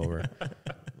or pulled over.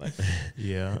 But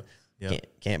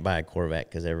Can't buy a Corvette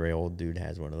because every old dude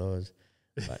has one of those.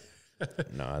 But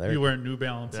no, you wearing New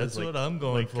Balances. That's what I'm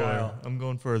going for. Kyle. I'm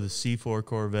going for the C4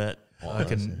 Corvette.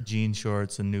 fucking jean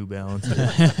shorts and New Balances.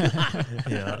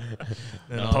 Yeah.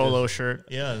 Polo shirt.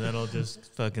 Yeah, then I'll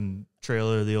just fucking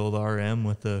trailer the old RM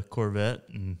with the Corvette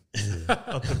and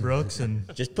up to Brooks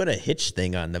and just put a hitch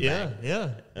thing on the back.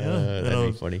 Yeah.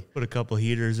 That'd be funny. Put a couple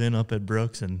heaters in up at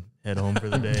Brooks and head home for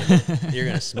the day. You're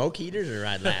gonna smoke heaters or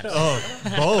ride laps? Oh,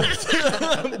 both.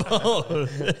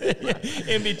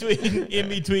 In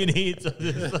between heats, I'll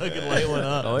just fucking light one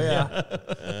up. Oh yeah.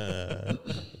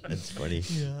 That's funny.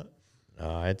 Yeah.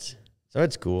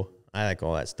 It's cool. I like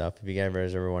all that stuff. If you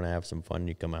guys ever want to have some fun,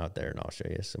 you come out there and I'll show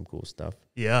you some cool stuff.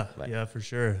 Yeah, yeah, for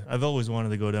sure. I've always wanted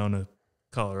to go down to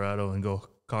Colorado and go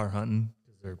car hunting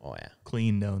because they're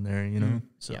clean down there, you know.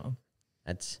 So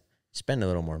that's spend a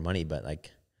little more money, but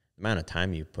like the amount of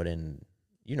time you put in,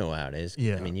 you know how it is.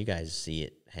 Yeah. I mean, you guys see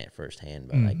it firsthand,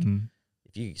 but like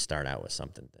if you start out with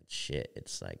something that's shit,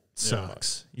 it's like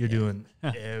sucks. You're doing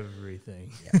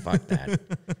everything. Yeah, fuck that.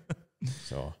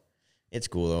 So it's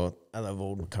cool though. I love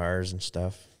old cars and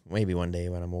stuff. Maybe one day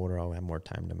when I'm older, I'll have more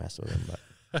time to mess with them.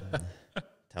 But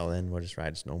till then, we'll just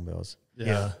ride snowmobiles.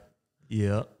 Yeah.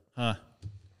 Huh.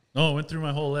 No, I went through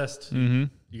my whole list. You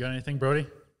got anything, Brody?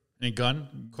 Any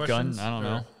gun questions? Gun? I don't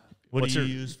know. What do you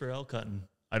use for elk hunting?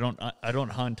 I don't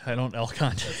hunt. I don't elk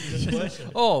hunt. That's a good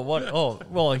question.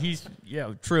 Well,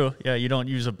 true. Yeah, you don't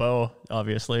use a bow,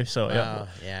 obviously. So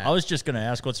yeah. I was just gonna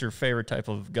ask, what's your favorite type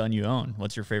of gun you own?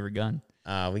 What's your favorite gun?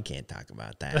 We can't talk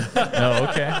about that. Oh,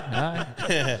 okay.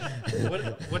 All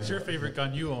right. What's your favorite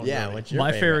gun you own? Yeah, Brody? what's your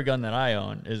My favorite gun that I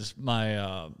own is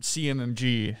my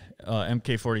CMMG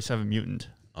MK47 Mutant.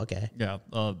 Okay. Yeah,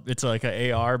 it's like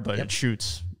an AR, but it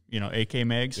shoots, AK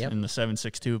mags in the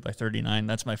 7.62 by 39.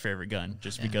 That's my favorite gun,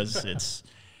 just because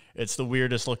it's the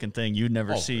weirdest looking thing. You'd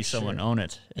never see someone own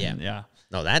it. And yeah.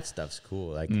 No, that stuff's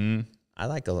cool. Like I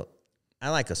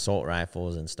like assault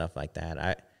rifles and stuff like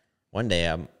that. One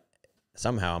day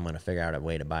somehow I'm gonna figure out a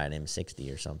way to buy an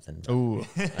M60 or something. Oh,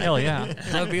 hell yeah,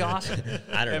 that would be awesome.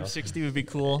 I don't know. M60 would be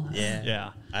cool.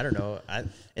 Yeah. I don't know.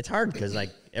 It's hard because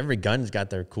like every gun's got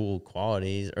their cool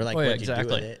qualities or like what you do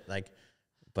with it. Like,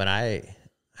 but I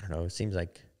don't know. It seems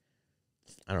like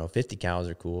 50 cals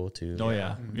are cool too. Oh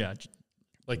yeah.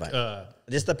 Like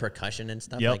just the percussion and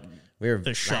stuff. Yep. Like we were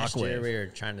the last year, shockwave. we were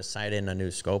trying to sight in a new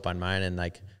scope on mine, and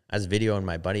like I was videoing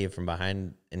my buddy from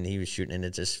behind, and he was shooting, and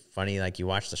it's just funny. Like you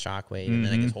watch the shockwave, and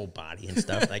then like his whole body and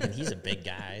stuff. Like, and he's a big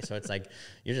guy, so it's like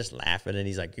you're just laughing, and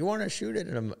he's like, "You want to shoot it?"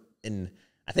 And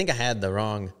I think I had the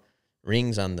wrong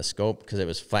rings on the scope because it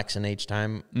was flexing each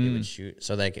time it would shoot.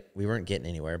 So like we weren't getting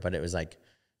anywhere, but it was like.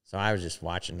 So I was just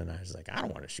watching, and I was like, I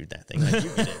don't want to shoot that thing. Like, you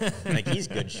get it. Like, he's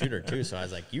a good shooter, too. So I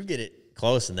was like, you get it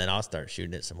close, and then I'll start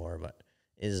shooting it some more. But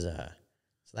so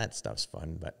that stuff's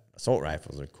fun. But assault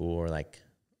rifles are cool, or like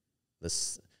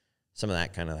some of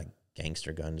that kind of like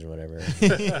gangster guns or whatever.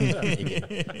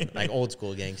 Like old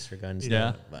school gangster guns.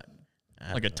 Yeah. But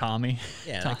like a Tommy.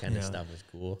 Yeah, that kind of stuff is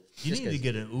cool. You need to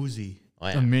get an Uzi. Oh,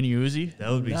 yeah. A mini Uzi?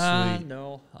 That would be sweet.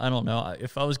 No, I don't know.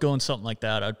 If I was going something like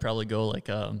that, I'd probably go like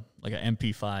an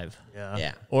MP5.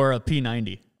 Yeah. Or a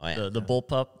P90. Oh, yeah. The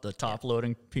bullpup, the top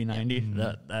loading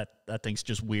P90. That thing's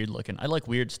just weird looking. I like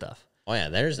weird stuff. Oh yeah,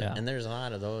 there's a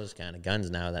lot of those kind of guns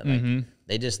now that like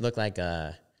they just look like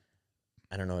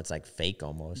I don't know, it's like fake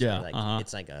almost. Yeah, like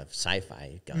it's like a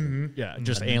sci-fi gun. Yeah,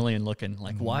 just alien looking.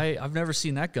 Like why? I've never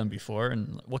seen that gun before.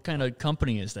 And what kind of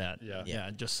company is that?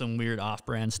 Yeah, just some weird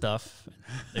off-brand stuff.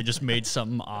 They just made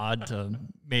something odd to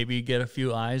maybe get a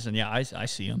few eyes. And I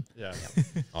see them. Yeah.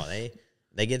 Oh,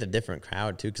 they get a different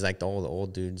crowd too, because like the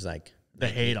old dudes like. They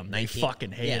hate them. They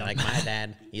fucking hate them. Yeah, like my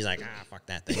dad, he's like, fuck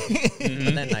that thing.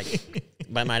 But then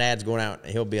but my dad's going out,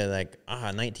 he'll be like,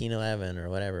 1911 or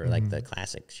whatever, like the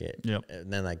classic shit. Yep.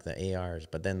 And then like the ARs,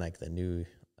 but then like the new,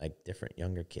 like different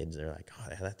younger kids, they're like,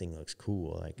 that thing looks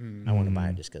cool. Like I want to buy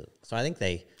it just because. So I think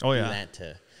they do that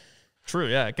to. True,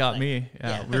 yeah, it got me.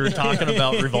 Yeah, we were talking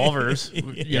about revolvers,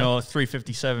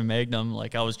 357 Magnum.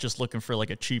 Like I was just looking for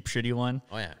like a cheap, shitty one.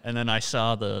 Oh yeah. And then I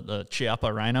saw the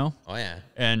Chiappa Rhino. Oh yeah.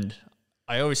 And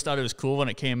I always thought it was cool when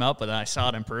it came out, but then I saw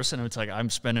it in person, and it's like I'm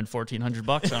spending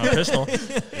 $1,400 on a pistol,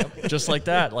 just like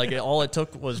that. Like all it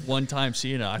took was one time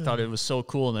seeing it. I thought it was so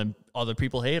cool, and then other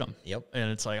people hate them. Yep.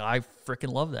 And it's like I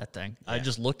freaking love that thing. Yeah. I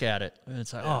just look at it, and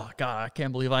it's like, oh god, I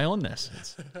can't believe I own this.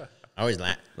 I always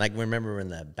laugh. Like remember when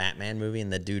the Batman movie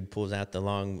and the dude pulls out the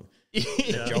long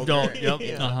Joker?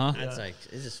 That's like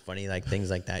it's just funny, like things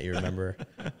like that you remember.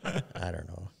 I don't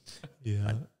know.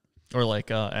 Yeah. Or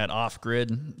like at Off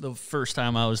Grid, the first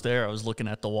time I was there, I was looking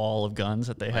at the wall of guns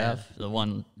that they have, the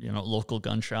one local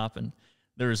gun shop, and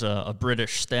there's a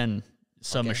British Sten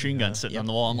submachine gun sitting on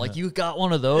the wall. I'm like, you got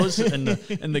one of those? And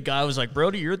the guy was like,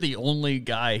 Brody, you're the only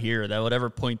guy here that would ever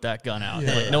point that gun out.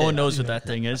 Like, no one knows what that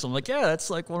thing is. I'm like, yeah, that's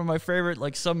like one of my favorite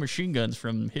like submachine guns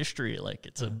from history. Like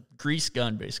it's a grease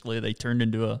gun, basically. They turned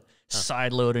into a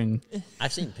side-loading.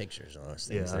 I've seen pictures of those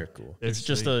things. They're cool. It's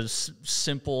just a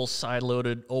simple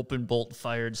side-loaded, open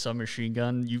bolt-fired submachine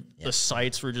gun. The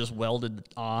sights were just welded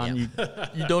on.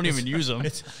 You don't even use them.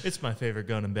 It's my favorite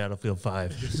gun in Battlefield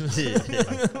 5.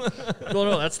 Well,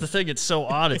 no, that's the thing. It's so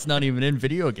odd. It's not even in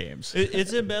video games.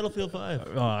 It's in Battlefield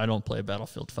 5. Oh, I don't play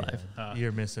Battlefield 5.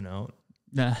 You're missing out.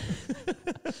 Nah.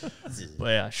 But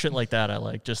yeah, shit like that I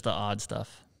like. Just the odd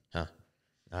stuff. Huh.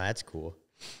 Oh, that's cool.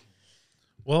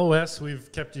 Well, Wes,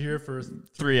 we've kept you here for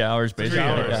 3 hours, basically.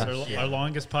 3 hours. Our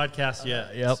longest podcast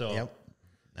yet. Yep. So.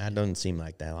 That doesn't seem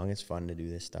like that long. It's fun to do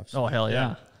this stuff. So. Oh, hell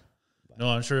yeah. No,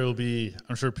 I'm sure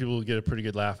people will get a pretty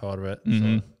good laugh out of it.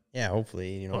 Mm-hmm. So. Yeah,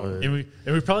 hopefully, you know. And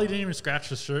we probably didn't even scratch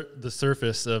the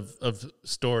surface of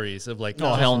stories of like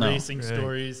racing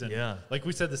stories. And like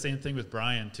we said the same thing with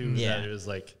Brian too. Yeah. That it was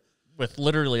like with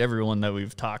literally everyone that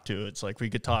we've talked to, it's like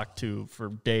we could talk to for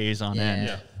days on end.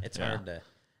 Yeah. It's hard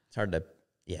to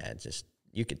it's just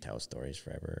you could tell stories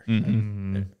forever.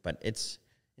 But it's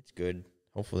good.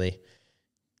 Hopefully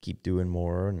keep doing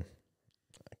more and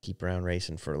keep around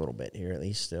racing for a little bit here at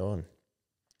least still and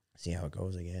see how it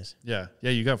goes, I guess. Yeah,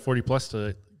 you got 40 plus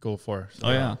to go for. So.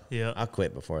 Oh yeah. I'll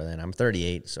quit before then. I'm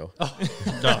 38, so.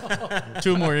 No.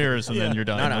 2 more years and then you're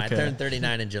done. No, okay. I turned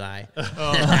 39 in July.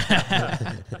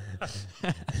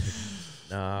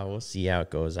 No, we'll see how it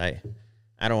goes. I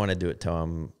don't want to do it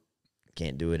till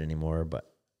can't do it anymore, but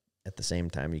at the same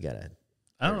time, you gotta.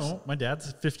 I don't know. My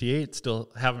dad's 58,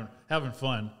 still having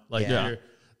fun. Like Yeah.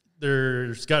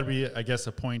 there's got to be, I guess,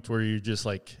 a point where you just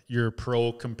like your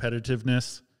pro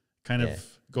competitiveness kind of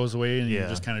goes away, and you're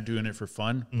just kind of doing it for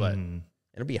fun. But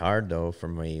it'll be hard though for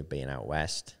me being out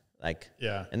west. Like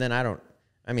and then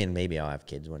I mean, maybe I'll have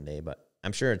kids one day, but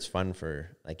I'm sure it's fun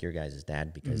for like your guys'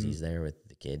 dad because he's there with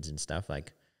the kids and stuff.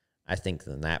 Like, I think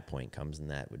then that point comes and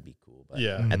that would be cool. But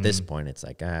at this point, it's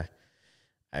like,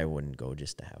 I wouldn't go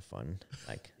just to have fun.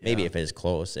 Like maybe if it's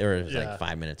close or it's like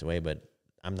 5 minutes away, but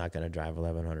I'm not going to drive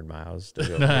 1,100 miles to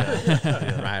go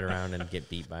ride around and get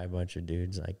beat by a bunch of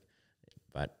dudes. Like,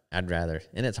 but I'd rather,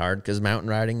 and it's hard because mountain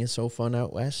riding is so fun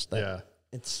out west. Like,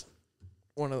 it's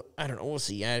one of, I don't know. We'll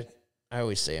see. I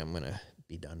always say I'm going to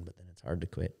be done, but then it's hard to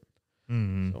quit.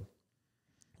 So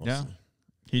we'll see.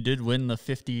 He did win the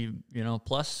 50,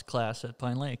 plus class at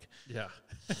Pine Lake. Yeah.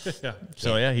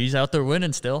 So he's out there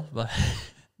winning still, but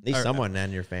at least someone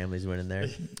in your family's winning there.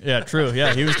 Yeah, true.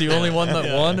 Yeah, he was the only one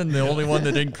that won and the only one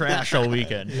that didn't crash all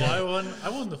weekend. Well, I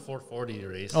won the 440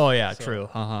 race. Oh yeah, true.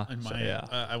 And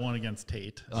I won against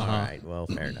Tate. All right. Well,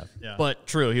 fair enough. Yeah. But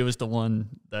true, he was the one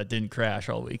that didn't crash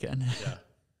all weekend.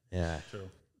 Yeah. True.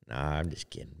 Nah, I'm just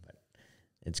kidding, but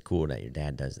it's cool that your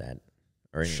dad does that.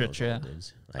 Or shit, yeah.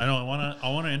 Like, I know. I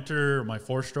want to enter my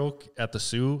 4-stroke at the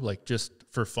Sioux, like just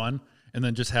for fun, and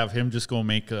then just have him just go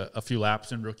make a few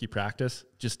laps in rookie practice,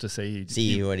 just to say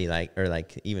see what he like, or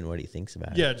like even what he thinks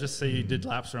about it. Yeah, just say he did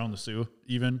laps around the Sioux.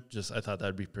 Even just, I thought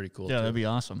that'd be pretty cool. Yeah, too. that'd be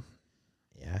awesome.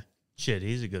 Yeah. Shit,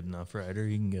 he's a good enough rider.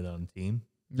 He can get on team.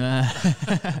 Nah.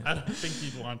 I don't think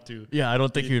he'd want to. Yeah, I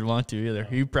don't think he'd want to either.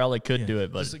 He probably could do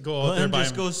it, but just go out there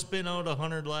just go spin out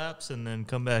 100 laps and then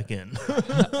come back in.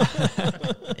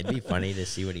 It'd be funny to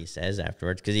see what he says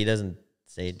afterwards because he doesn't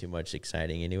say too much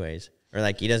exciting, anyways, or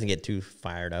like he doesn't get too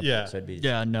fired up. Yeah, so it'd be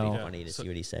funny to see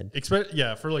what he said.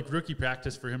 For like rookie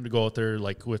practice, for him to go out there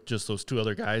like with just those 2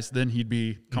 other guys, then he'd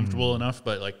be comfortable enough.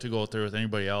 But like to go out there with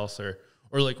anybody else, or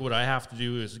like what I have to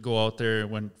do is go out there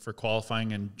for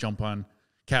qualifying and jump on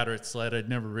Cataract sled I'd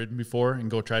never ridden before and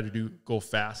go try to go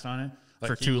fast on it. Like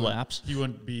for 2 laps. He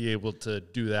wouldn't be able to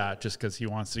do that just because he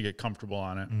wants to get comfortable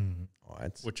on it,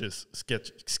 which is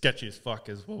sketchy as fuck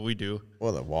is what we do.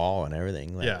 Well, the wall and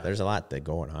everything. Like, there's a lot that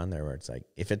going on there where it's like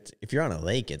if you're on a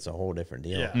lake, it's a whole different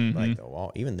deal. Yeah. Like the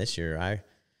wall. Even this year,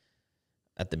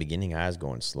 at the beginning I was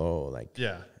going slow. Like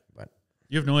but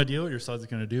you have no idea what your sled's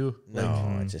gonna do.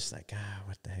 No, it's just like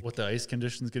what the heck? What the ice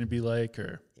condition's gonna be like,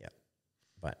 or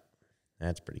but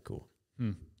that's pretty cool.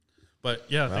 But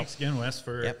thanks again, Wes,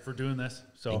 for doing this.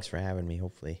 So thanks for having me.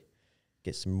 Hopefully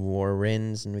get some more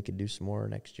wins and we could do some more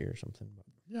next year or something. But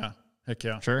yeah, heck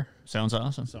yeah. Sure. Sounds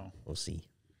awesome. So we'll see.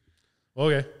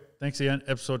 Okay. Thanks again.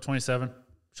 Episode 27,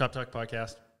 Shop Talk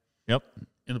Podcast. Yep.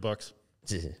 In the books.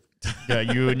 Yeah,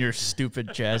 you and your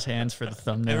stupid jazz hands for the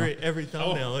thumbnail. Every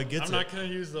thumbnail, it gets I'm not going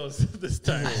to use those this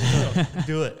time.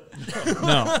 Do it.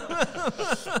 No.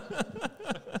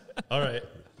 All right.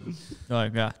 All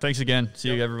right, yeah. Thanks again.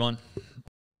 See you, everyone.